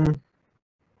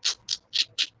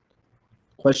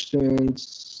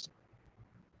questions?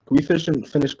 Can we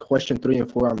finish question 3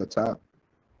 and 4 on the top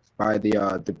by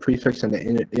the prefix and the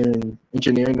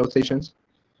engineering notations?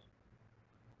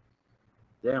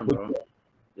 Damn, bro.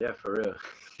 Yeah, for real.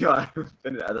 Yo,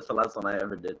 that's the last one I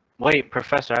ever did. Wait,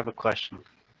 Professor, I have a question.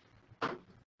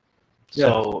 Yeah.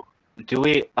 So, do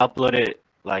we upload it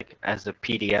like as a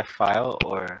PDF file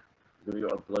or? Do you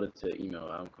upload it to email?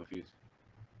 I'm confused.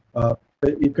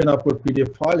 You can upload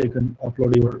PDF file. You can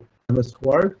upload your MS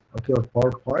Word, okay, or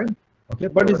PowerPoint, okay.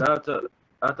 But I have to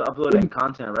upload it in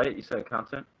content, right? You said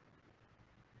content.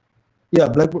 Yeah,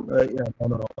 Blackboard. Yeah,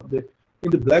 no. In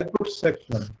the Blackboard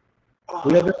section,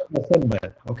 we have an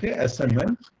assignment. Okay,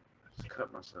 assignment.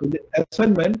 In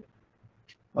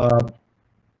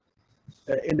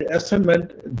the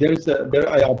assignment, there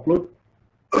I upload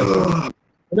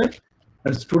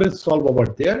and students solve over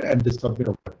there and they submit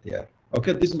over there.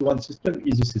 Okay, this is one system,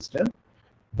 easy system.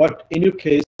 But in your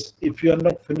case, if you are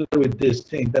not familiar with this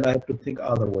thing, then I have to think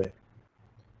other way.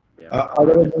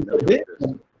 Otherwise,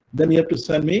 then you have to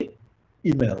send me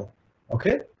email.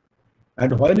 Okay,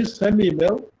 and when you send me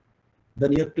email,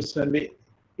 then you have to send me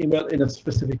email in a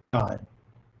specific time.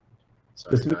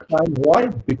 Specific time. Why?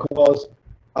 Because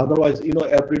otherwise,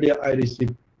 every day I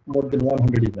receive more than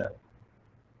 100 email.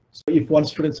 So if one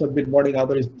student submit morning,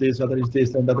 other is this,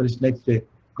 and other is next day,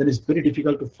 then it's very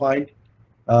difficult to find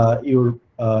your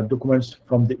documents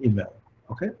from the email.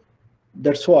 Okay,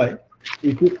 that's why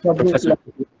if you submit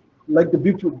like the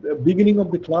beginning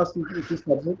of the class, if you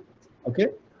submit, okay,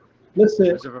 let's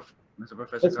say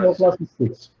let's say class is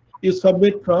 6. You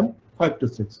submit from 5 to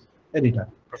 6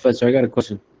 anytime. Professor, I got a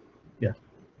question. Yeah.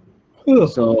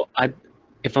 So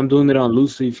if I'm doing it on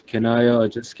Looseleaf, can I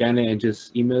just scan it and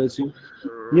just email it to you?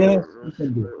 Yes, you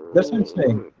can do. That's what I'm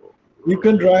saying. You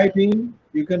can write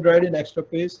in extra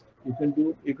page.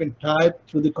 You can type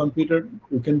through the computer.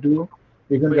 You can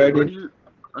write in.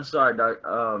 I'm sorry, Doc.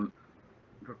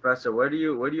 Professor, where do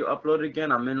you upload it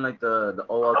again? I'm in like the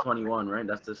OL21, right?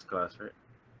 That's this class, right?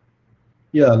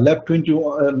 Yeah, lab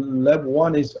 21, lab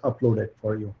 1 is uploaded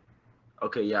for you.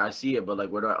 Okay, yeah, I see it, but like,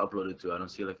 where do I upload it to? I don't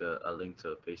see like a link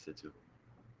to paste it to.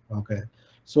 Okay,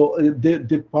 so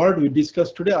the part we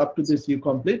discussed today, up to this you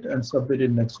complete and submit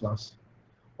in next class.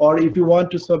 Or if you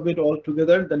want to submit all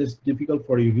together, then it's difficult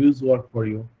for you, huge work for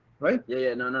you, right?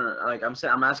 Yeah, no. Like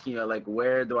I'm asking you, like,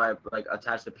 where do I like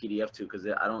attach the PDF to? Because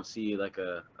I don't see like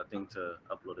a thing to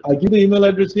upload it to. I give the email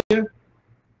address here.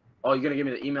 Oh, you're gonna give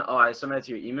me the email? Oh, I submit it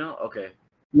to your email? Okay.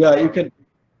 Yeah, you can.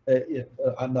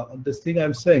 This thing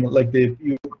I'm saying, like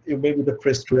you may be the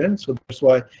first student, so that's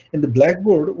why in the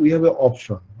Blackboard we have an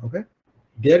option. Okay,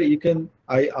 there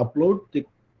I upload the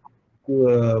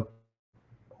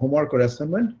homework or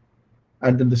assignment,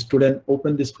 and then the student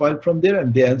open this file from there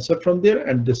and they answer from there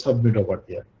and they submit over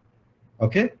there.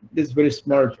 Okay, this is very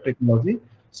smart technology.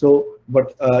 So,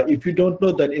 but if you don't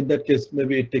know, then in that case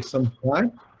maybe it takes some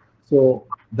time. So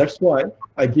that's why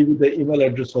I give you the email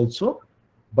address also.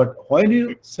 But when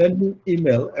you send me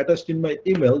email attached in my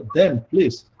email, then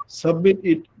please submit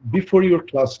it before your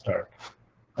class start.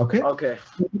 Okay. Okay.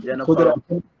 Yeah, no so problem.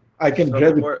 That I can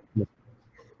grab it.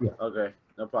 Yeah. Okay,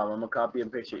 no problem. I'm gonna copy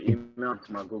and paste your email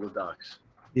to my Google Docs.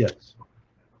 Yes.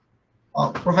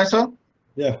 Professor?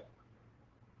 Yeah.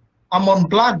 I'm on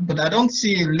Black, but I don't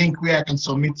see a link where I can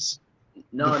submit.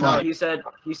 No. He said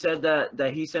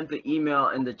that he sent the email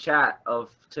in the chat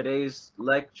of today's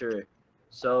lecture.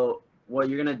 So what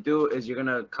you're gonna do is you're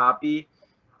gonna copy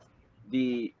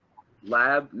the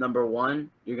lab number 1.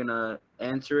 You're gonna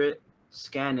answer it,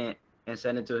 scan it, and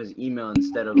send it to his email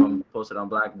instead of post it on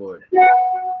Blackboard.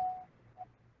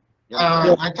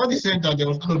 I thought he said that there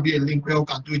was going to be a link where we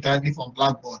can do it directly from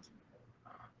Blackboard.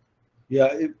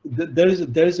 Yeah, there is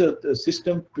a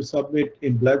system to submit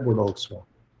in Blackboard also.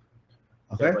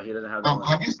 Okay. Yeah, but he doesn't have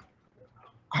that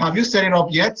have you set it up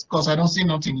yet? Because I don't see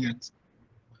nothing yet.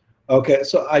 Okay,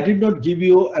 so I did not give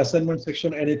you assignment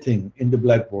section anything in the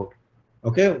Blackboard.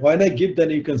 Okay, when I give,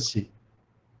 then you can see.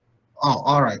 Oh,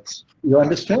 all right. You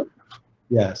understand?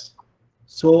 Yes.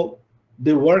 So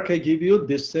the work I give you,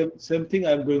 this same thing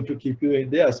I'm going to keep you in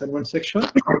the assignment section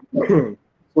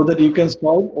so that you can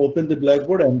solve, open the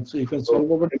Blackboard, and so you can solve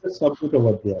over there, submit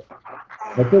over there.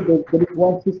 Okay, there is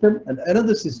one system and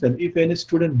another system. If any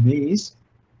student needs,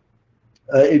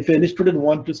 if any student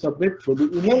want to submit through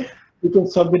the email, you can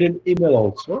submit an email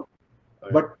also.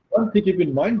 But one thing keep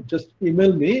in mind, just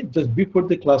email me just before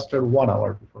the class start, 1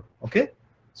 hour before, okay?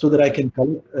 So that I can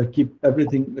collect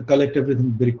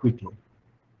everything very quickly.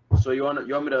 So you want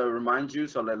me to remind you?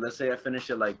 So like, let's say I finish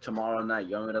it like tomorrow night.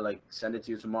 You want me to like send it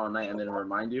to you tomorrow night and then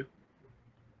remind you?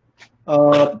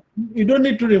 You don't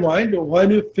need to remind.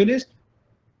 When you finish,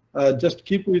 just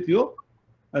keep with you,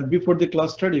 and before the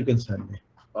class start, you can send me.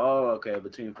 Oh, okay.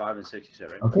 Between 5 and 6, you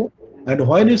said, right? Okay. And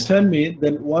when you send me,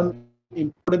 then one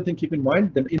important thing keep in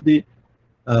mind. Then in the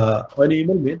when you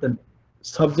email me, then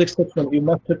subject section, you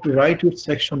must have to write your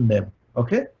section name.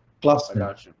 Okay. Class I name.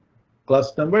 got you.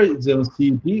 Class number is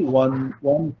CEP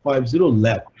 1150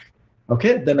 lab.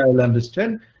 Okay. Then I will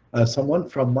understand someone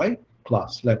from my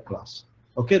class, lab class.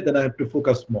 Okay. Then I have to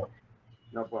focus more.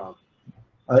 No problem.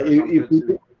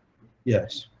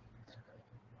 Yes.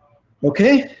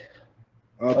 Okay.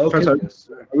 Professor, Yes,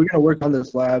 sir. are we gonna work on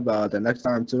this lab the next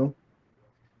time too?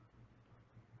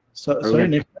 So, sorry,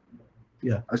 next.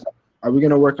 Yeah. Are we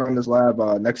gonna work on this lab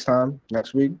next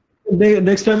week?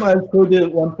 Next time I'll show the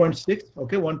 1.6.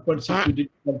 Okay, 1.6 we did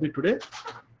complete today.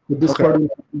 With this part we'll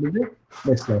complete it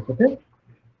next time. Okay.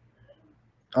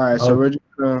 All right. So we're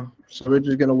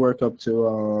just gonna work up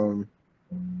to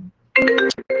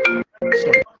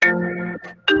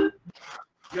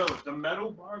Yo, the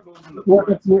metal bar goes in the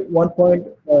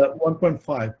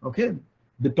 1.5. Okay.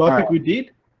 The topic we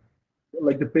did,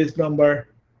 like the page number.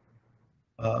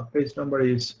 Page number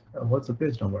is what's the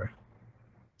page number?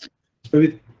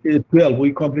 Maybe 12.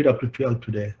 We complete up to 12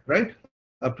 today, right?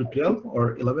 Up to 12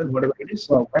 or 11, whatever it is.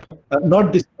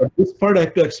 Not this part. This part I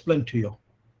have to explain to you.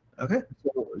 Okay.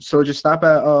 So just stop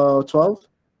at 12.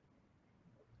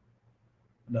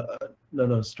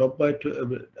 No. Stop by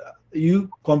you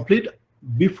complete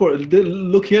before.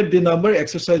 Look here, the number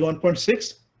exercise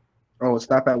 1.6. Oh,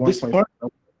 stop at 1. This part.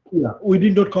 Yeah, we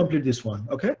did not complete this one.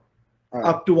 Okay. Right.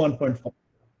 Up to 1.5.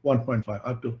 1.5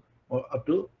 up to.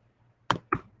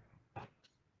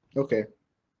 Okay.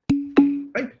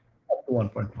 Right. Up to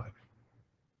 1.5.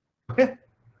 Okay.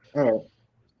 All right.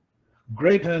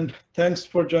 Great, and thanks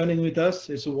for joining with us.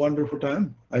 It's a wonderful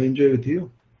time. I enjoy with you.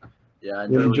 Yeah, I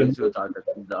enjoy with you too, Dr.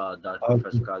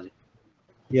 Professor Kazi.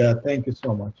 Yeah, thank you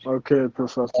so much. Okay,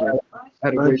 Professor. I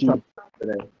had a great time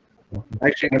today.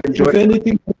 Actually, I've enjoyed. If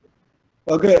anything,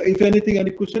 okay. If anything,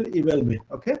 any question, email me.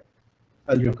 Okay.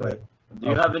 I'll reply. Do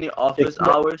you have any office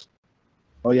hours?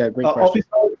 Oh yeah, great question. Office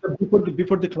hours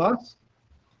before the class.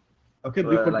 Okay,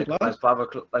 before like, the class.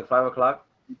 Like 5 o'clock.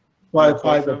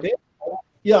 5. Okay.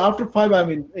 Yeah, after 5,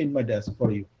 I'm in my desk for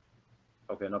you.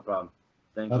 Okay, no problem.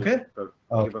 Thank you. Okay.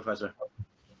 Thank you, Professor.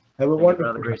 Have a wonderful.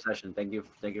 Another great session. Thank you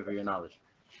for your knowledge.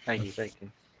 Thank you.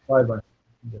 Bye. Have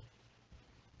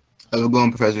a good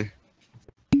one, Professor.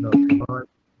 No, bye.